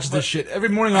who watches this shit. Every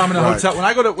morning I'm in a hotel. When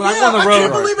I go on the road, I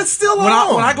can't believe it's still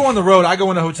on. When I go on the road, I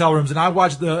go into hotel rooms and I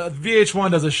watch the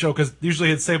VH1 does a show because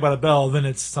usually it's Saved by the Bell, then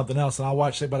it's something else, and I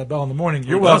watch Saved by the Bell in the morning.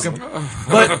 You're welcome.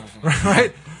 But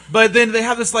then they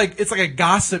have this it's like a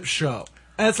gossip show.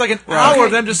 And it's like an hour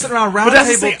of them just sitting around round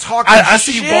table talking I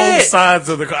see both sides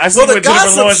of the. I see what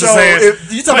Jennifer Lawrence is saying.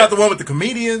 You talking about the one with the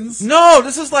comedians? No,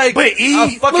 this is like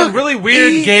a fucking really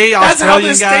weird gay Australian guy. That's how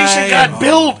this station got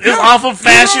built. Is off of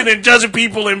fashion and judging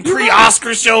people in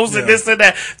pre-Oscar shows and this and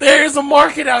that. There is a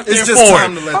market out there for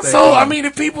it. So I mean,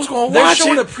 if people's going to watch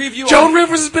it, a preview. Joan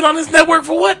Rivers has been on this network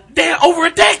for over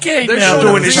a decade now,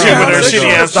 doing this shit with her shitty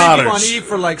ass daughters. On E!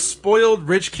 for like spoiled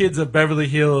rich kids of Beverly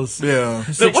Hills. Yeah.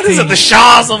 What is it? The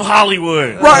Shaws of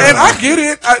Hollywood. Right, and I get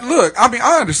it.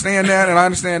 I understand that, and I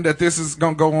understand that this is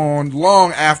going to go on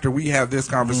long after we have this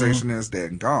conversation and it's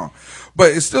dead and gone.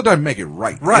 But it still doesn't make it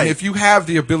right. Right. And if you have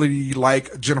the ability,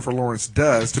 like Jennifer Lawrence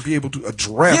does, to be able to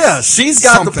address, she's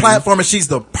got the platform, and she's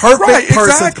the perfect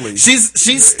person. Exactly.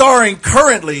 She's starring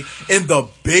currently in the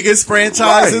biggest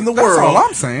franchise in the world. That's all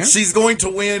I'm saying. She's going to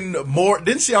win more.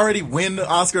 Didn't she already win the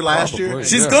Oscar last year?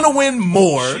 She's going to win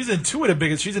more. She's in 2 of the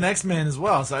biggest. She's an X-Men as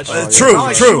well. So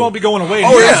true. She won't be going away.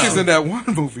 She's in that one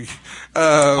movie.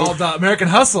 The American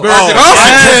Hustle.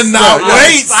 I cannot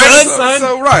wait, son.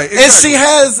 So right, exactly. And she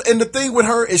has, and the thing with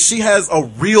her is she has a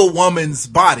real woman's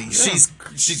body. Yeah. She's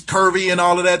curvy and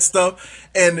all of that stuff,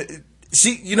 and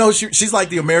she's like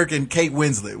the American Kate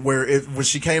Winslet, where when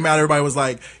she came out, everybody was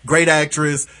like, great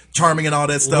actress, charming and all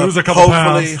that stuff. Lose a couple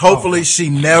pounds. Hopefully she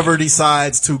never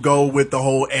decides to go with the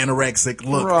whole anorexic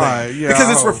look thing. Yeah,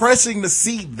 because it's refreshing to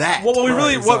see that. Well,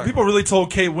 what people really told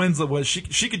Kate Winslet was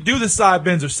she could do the side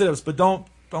bends or sit-ups, but don't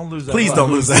lose that. Please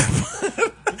don't lose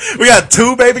that. We got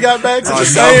 2 baby got backs in the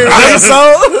same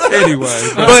episode. Anyway.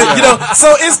 But,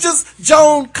 so it's just,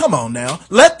 Joan, come on now.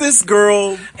 Let this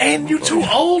girl. And you too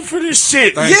old for this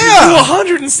shit. You're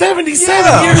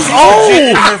 177 years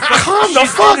old. Calm the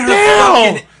fuck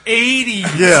down. 80.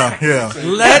 Yeah.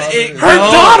 Let it go. Her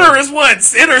daughter is what?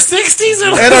 In her 60s?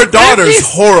 And her daughter's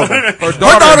horrible. Her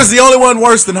daughter's the only one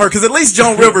worse than her, because at least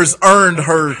Joan Rivers earned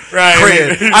her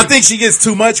cred. I think she gets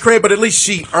too much cred, but at least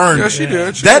she earned it. She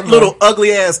did. That little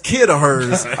ugly ass kid of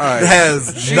hers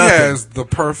has She has the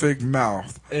perfect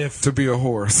mouth to be a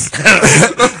horse.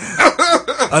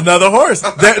 Another horse.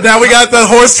 Now we got the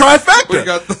horse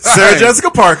trifecta. Sarah Jessica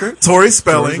Parker, Tori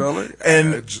Spelling,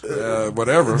 and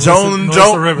whatever.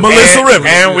 Melissa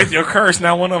Rivers. And with your curse,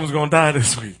 now one of them's going to die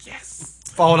this week. Yes.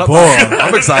 Followed up. Boy,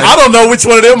 I'm excited. I don't know which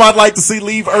one of them I'd like to see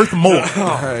leave Earth more.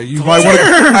 You might want to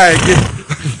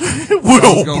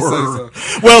Wilbur.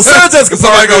 Well, Sarah Jessica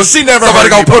Parker, she never. Somebody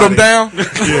gonna put him down. They're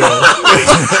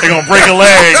gonna break a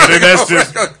leg, and then that's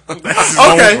just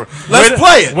okay. over. Let's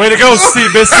play it. Way to go,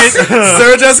 Seabiscuit.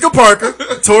 Sarah Jessica Parker,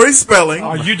 Tori Spelling,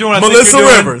 Are you doing? Melissa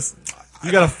Rivers.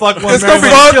 You gotta fuck one. It's gonna be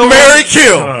fuck, marry,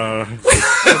 kill. Don't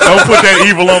put that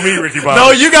evil on me, Ricky Bobby.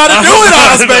 No, you gotta do it,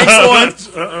 Oz Banks.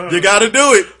 You gotta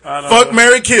do it. Fuck,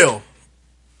 marry, kill.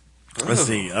 Let's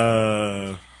see.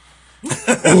 Who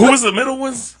was the middle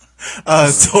ones?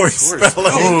 Tori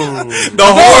Spelling. The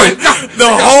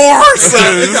horse.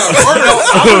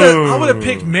 I would have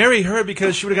picked marry her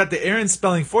because she would have got the Aaron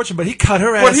Spelling fortune, but he cut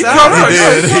her ass out. He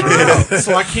did.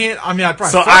 So I can't. I mean, I'd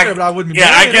probably fuck her, but I wouldn't.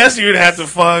 Yeah, I guess you'd have to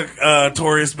fuck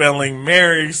Tori Spelling,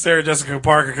 marry Sarah Jessica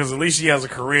Parker because at least she has a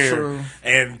career,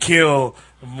 and kill.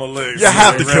 Melissa. You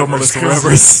have to kill Melissa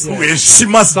Rivers. She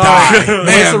must die.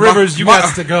 Melissa Rivers, you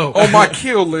got to go. On my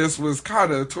kill list was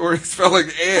kind of Tori Spelling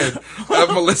and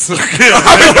Melissa.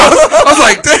 I was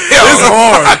like, damn, it's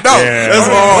hard. I know. It's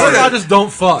hard. I just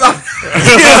don't fuck. Can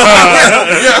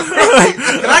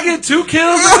I get 2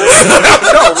 kills?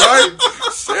 No, right?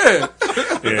 Shit.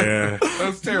 Yeah.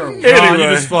 That's terrible. Anyway. You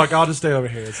just fuck. I'll just stay over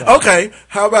here. Okay.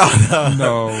 How about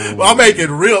no? Well, I'll make it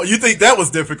real. You think that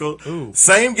was difficult? Ooh.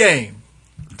 Same game.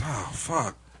 Oh,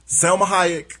 fuck. Selma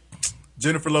Hayek,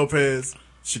 Jennifer Lopez,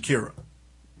 Shakira.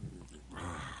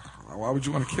 Why would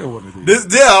you want to kill one of these?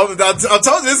 I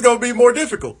told you this is going to be more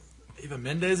difficult. Even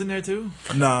Mendez in there, too?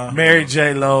 Nah. Mary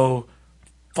J-Lo,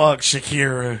 fuck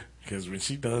Shakira. Because when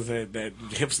she does that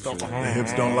hips don't lie. The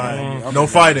hips don't lie. No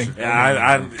fighting.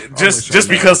 Yeah, just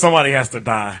because somebody has to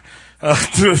die.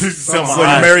 So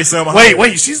you marry Selma Hayek.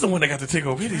 Wait, she's the one that got the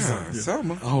tickle bitties on.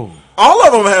 Selma. Oh. All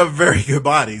of them have very good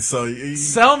bodies. So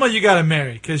Selma, you got to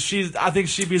marry because I think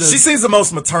she'd be the. She seems the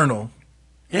most maternal.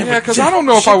 Yeah, because I don't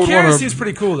know if I would want to. Seems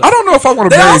pretty cool. Though. I don't know if I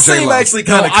want to They marry all seem J-Lo. actually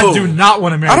kind of I cool. do not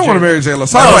want to marry. I don't want to marry J-Lo.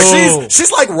 So No,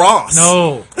 she's like Ross.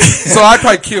 No. So I'd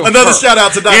probably kill Another her. shout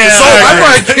out to Dr. Yeah, Soul. I'd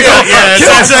probably kill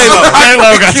J-Lo.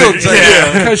 J-Lo got Kill you. J-Lo.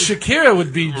 Yeah. Because Shakira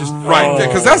would be just Right there,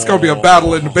 because that's going to be a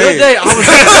battle in the The other bed. day I was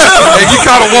And you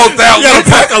kind of want that You gotta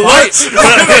one. pack a lunch.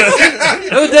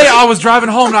 the other day I was driving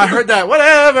home and I heard that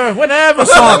whenever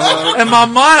song. In my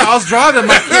mind, I was driving.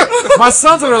 My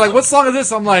sons were like, "What song is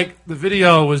this?" I'm like, "The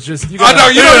video was just." I know,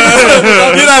 you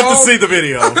know. You'd have to see the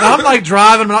video. And I'm like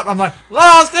driving, and I'm like,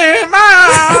 "Lost in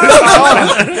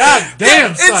my." God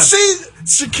damn, son.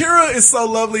 Shakira is so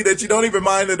lovely that you don't even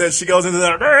mind her that she goes into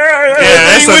that.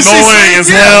 Yeah, it's annoying as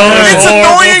hell. It's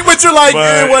annoying, but you're like,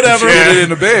 whatever. Get it in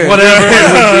the bed. Whatever.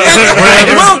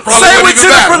 Well, same with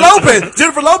Jennifer Lopez.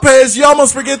 Jennifer Lopez, you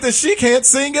almost forget that she can't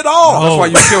sing at all. That's why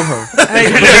you kill her.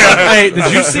 Hey,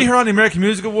 did you see her on the American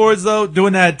Music Awards though?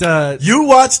 Doing that. You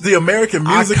watched the American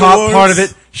Music I caught Awards? part of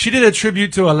it. She did a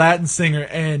tribute to a Latin singer,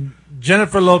 and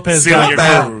Jennifer Lopez Celia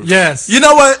got Cruz. Yes. You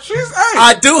know what? She's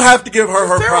I do have to give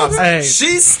her props. Hey.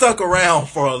 She stuck around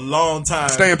for a long time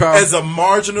Staying power. as a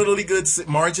marginally good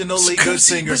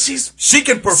singer. But She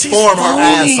can perform her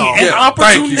ass off. And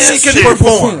opportunistic. She can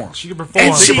perform. She can perform.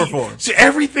 And She can perform.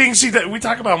 everything she does. We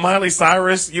talk about Miley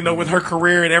Cyrus, with her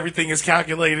career and everything is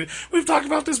calculated. We've talked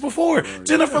about this before.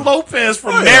 Jennifer Lopez,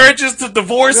 from marriages to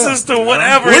divorces to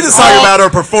whatever. We're just talking about her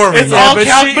performing. It's all but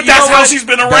but that's how she's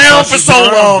been around for so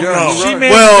long. She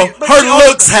married Well, but her she also-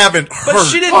 looks haven't hurt. But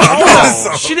she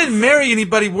didn't. She didn't marry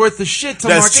anybody worth the shit. To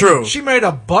That's Mark. true. She married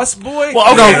a bus boy.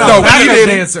 Well, okay, No, backup he didn't.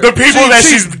 dancer. The people that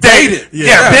she's dated.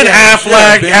 Ben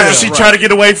Affleck, after she tried to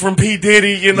get away from P.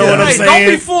 Diddy, you know what I'm Hey, saying?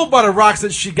 don't be fooled by the rocks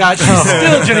that she got. She's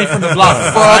still Jenny from the block.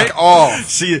 Fuck off.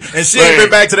 She ain't been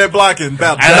back to that block in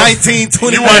about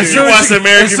 1920 You watch the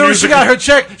American As soon as she Music got her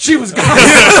check, she was gone.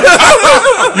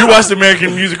 You watched the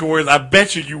American Music Awards. I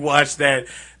bet you watched that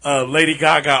Lady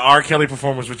Gaga R. Kelly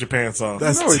performance with your pants off.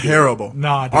 That's terrible.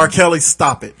 No, I didn't. R. Kelly,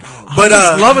 stop it. But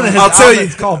Loving it. I'll tell you,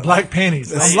 It's called Black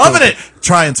Panties. I'm loving it.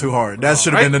 trying too hard. That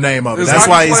should have been the name of it. Is That's hockey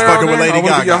why he's player fucking on with there? Lady I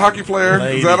want to be a Gaga. hockey player.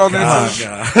 Is that on there?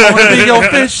 I want to be your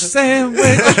fish sandwich.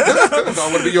 I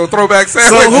want to be your throwback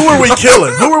sandwich. So who are we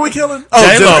killing? Who are we killing?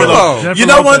 Oh, J-Lo. Jennifer Lopez. Jennifer You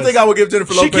know one Lopez. thing I would give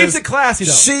Jennifer She Lopez? keeps it classy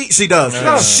though. She does.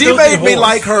 She Filthy made me horse.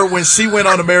 like her when she went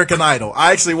on American Idol.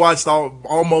 I actually watched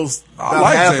almost about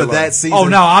like half J-Lo. of that season. Oh,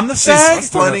 now I'm the sag? She's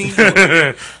funny.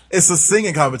 It's a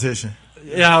singing competition.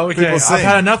 Yeah, okay. People I've sing.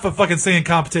 had enough of fucking singing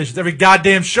competitions. Every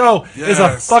goddamn show is a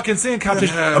Yes. fucking singing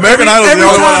competition. Yeah. American Idol is Every the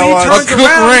only one I time he watch. turns Cook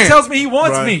around, he Ranch. tells me he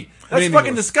wants Right. me. That's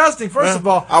fucking disgusting. First of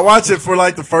all, I watch it for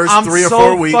like the first 3 or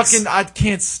 4 weeks. I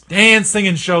can't stand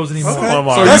singing shows anymore. Okay.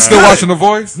 So you still watching The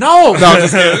Voice? No,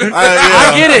 just kidding.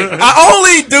 I get it. I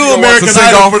only do American watch the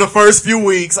Idol sing-off? for the first few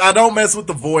weeks. I don't mess with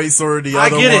The Voice or the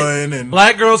other get one. it. And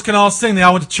Black girls can all sing. They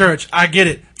all went to church. I get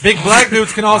it. Big black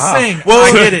dudes can all sing. well,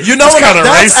 I get it. You know what?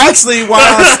 That's actually why.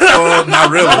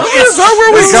 Not really. Is that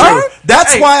where we going?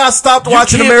 That's why I stopped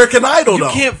watching American Idol. You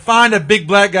can't find a big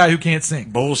black guy who can't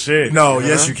sing. Bullshit. No,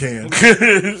 yes you can.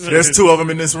 There's 2 of them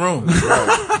in this room.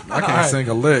 I can't sing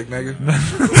a lick, nigga.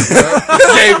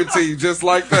 Gave it to you just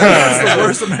like that. That's the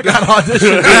worst American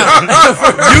audition.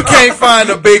 You can't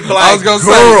find a big black girl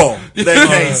that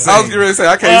can't sing. I was going to say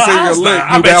I can't sing a lick.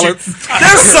 New Balance.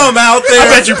 There's some out there. I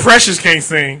bet you Precious can't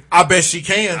sing. I bet she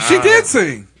can. She did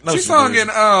sing. No, she she sung did.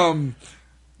 in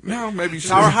no, maybe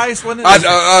she. Our Heist, wasn't it?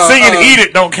 Singing "Eat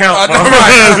It" don't count.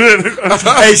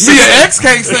 Hey, Mia X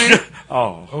can't sing.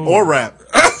 or rap.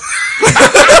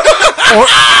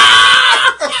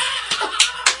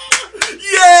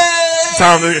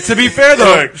 To be fair,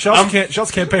 though, Look,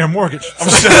 Shells can't pay her mortgage. I'm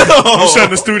shutting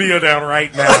the studio down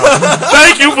right now.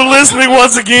 Thank you for listening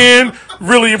once again.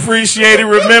 Really appreciate it.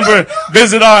 Remember,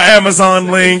 visit our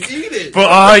Amazon link for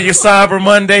all your Cyber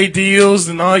Monday deals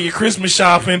and all your Christmas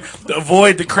shopping to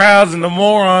avoid the crowds and the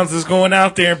morons that's going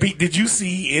out there and beat. Did you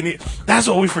see any? That's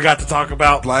what we forgot to talk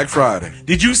about. Black Friday.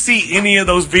 Did you see any of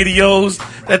those videos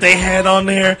that they had on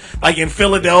there? Like in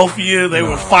Philadelphia, they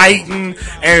were fighting,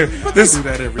 and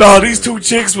these 2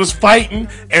 chicks was fighting,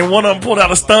 and one of them pulled out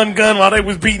a stun gun while they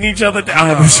was beating each other down. I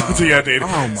have to show you I did.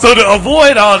 So to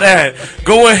avoid all that,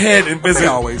 go ahead and visit. They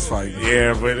always fight.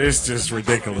 Yeah, but it's just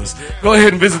ridiculous. Go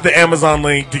ahead and visit the Amazon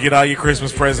link to get all your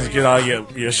Christmas presents, get all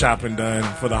your shopping done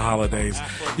for the holidays.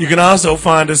 You can also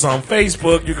find us on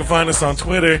Facebook. You can find us on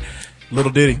Twitter.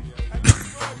 Little Diddy.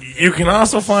 You can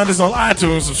also find us on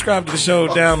iTunes. Subscribe to the show,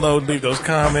 download, leave those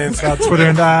comments. Got Twitter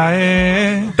and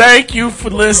I. Thank you for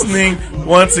listening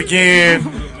once again,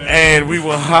 and we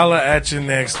will holler at you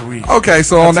next week. Okay,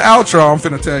 so on the outro, I'm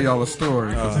finna tell y'all a story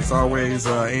because it's always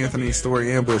Anthony's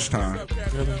story ambush time.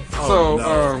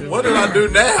 What did I do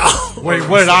now? Wait,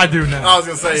 what did I do now? I was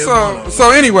gonna say.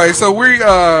 So anyway, so we it's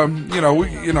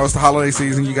the holiday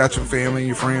season. You got your family and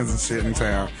your friends and shit in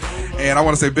town, and I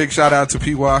want to say big shout out to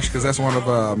P Wash because that's one of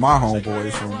my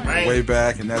homeboys from way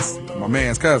back, and that's my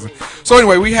man's cousin. So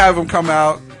anyway, we have him come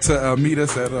out to meet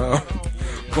us at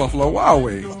Buffalo Wild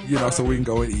Wings, so we can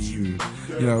go and eat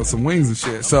and some wings and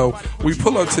shit. So we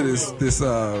pull up to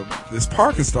this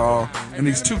parking stall, and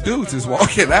these 2 dudes is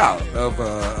walking out of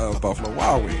Buffalo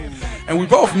Wild Wings, and we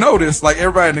both noticed, like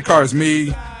everybody in the car is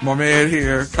me, my man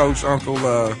here, Coach, Uncle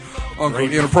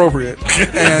Inappropriate,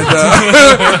 and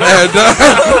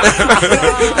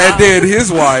and then his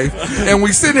wife, and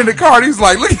we sit in the car, and he's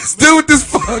like, "Look at this dude, this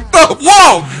fucked up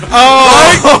walk."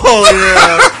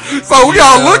 Yeah. So we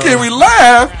all look and we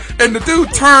laugh. And the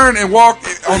dude turned and walked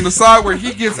on the side where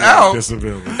he gets out.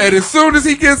 And as soon as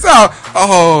he gets out,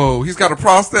 he's got a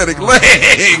prosthetic leg.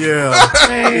 Yeah.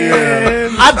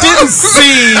 I didn't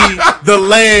see the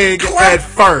leg at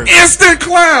first. Instant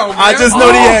clown, man. I just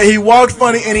know he walked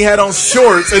funny and he had on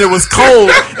shorts and it was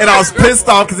cold and I was pissed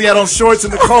off because he had on shorts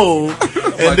in the cold.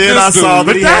 And then I saw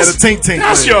that he had a tink.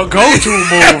 That's your go-to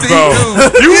move, though.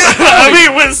 I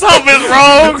mean, when something's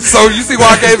wrong. So you see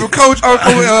why I gave him Coach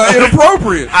Uncle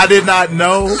Inappropriate. I did not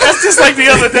know. That's just like the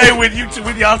other day when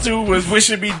y'all 2 was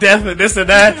wishing me death and this and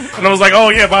that, and I was like, oh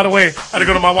yeah, by the way, I had to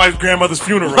go to my wife's grandmother's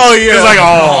funeral. Oh yeah. It's like,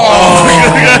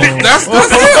 that's him.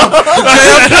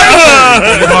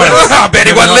 I bet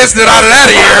he wasn't listening out of that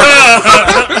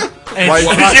ear.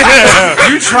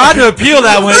 You tried to appeal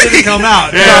that one, it didn't come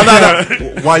out.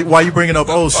 No. Why you bringing up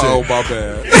old shit? Oh, my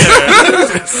bad.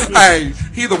 Hey,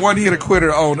 he the one hit a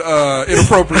quitter on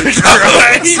Inappropriate.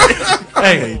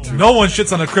 Hey, no one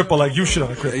shits on a cripple like you shit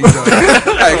on a cripple.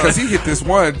 Hey, because he hit this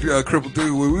one crippled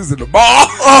dude when we was in the ball.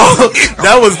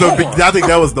 That was I think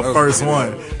that was the first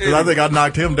one. Because I think I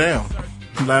knocked him down.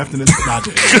 He laughed in his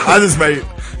I just made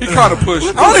He kind of pushed.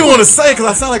 I don't even want to say because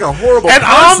I sound like a horrible and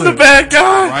person. I'm the bad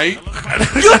guy. Right?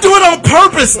 You do it on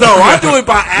purpose, though. I do it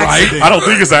by accident. Right? I don't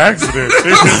think it's an accident.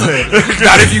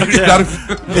 Not if you.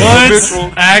 Once,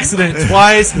 accident.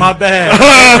 Twice, my bad.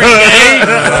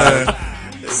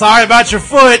 Sorry about your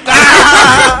foot. Now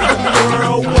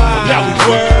we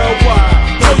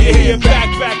worldwide. Throw your head back.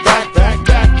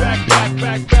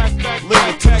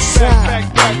 Little to the side.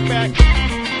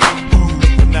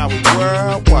 But now we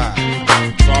worldwide.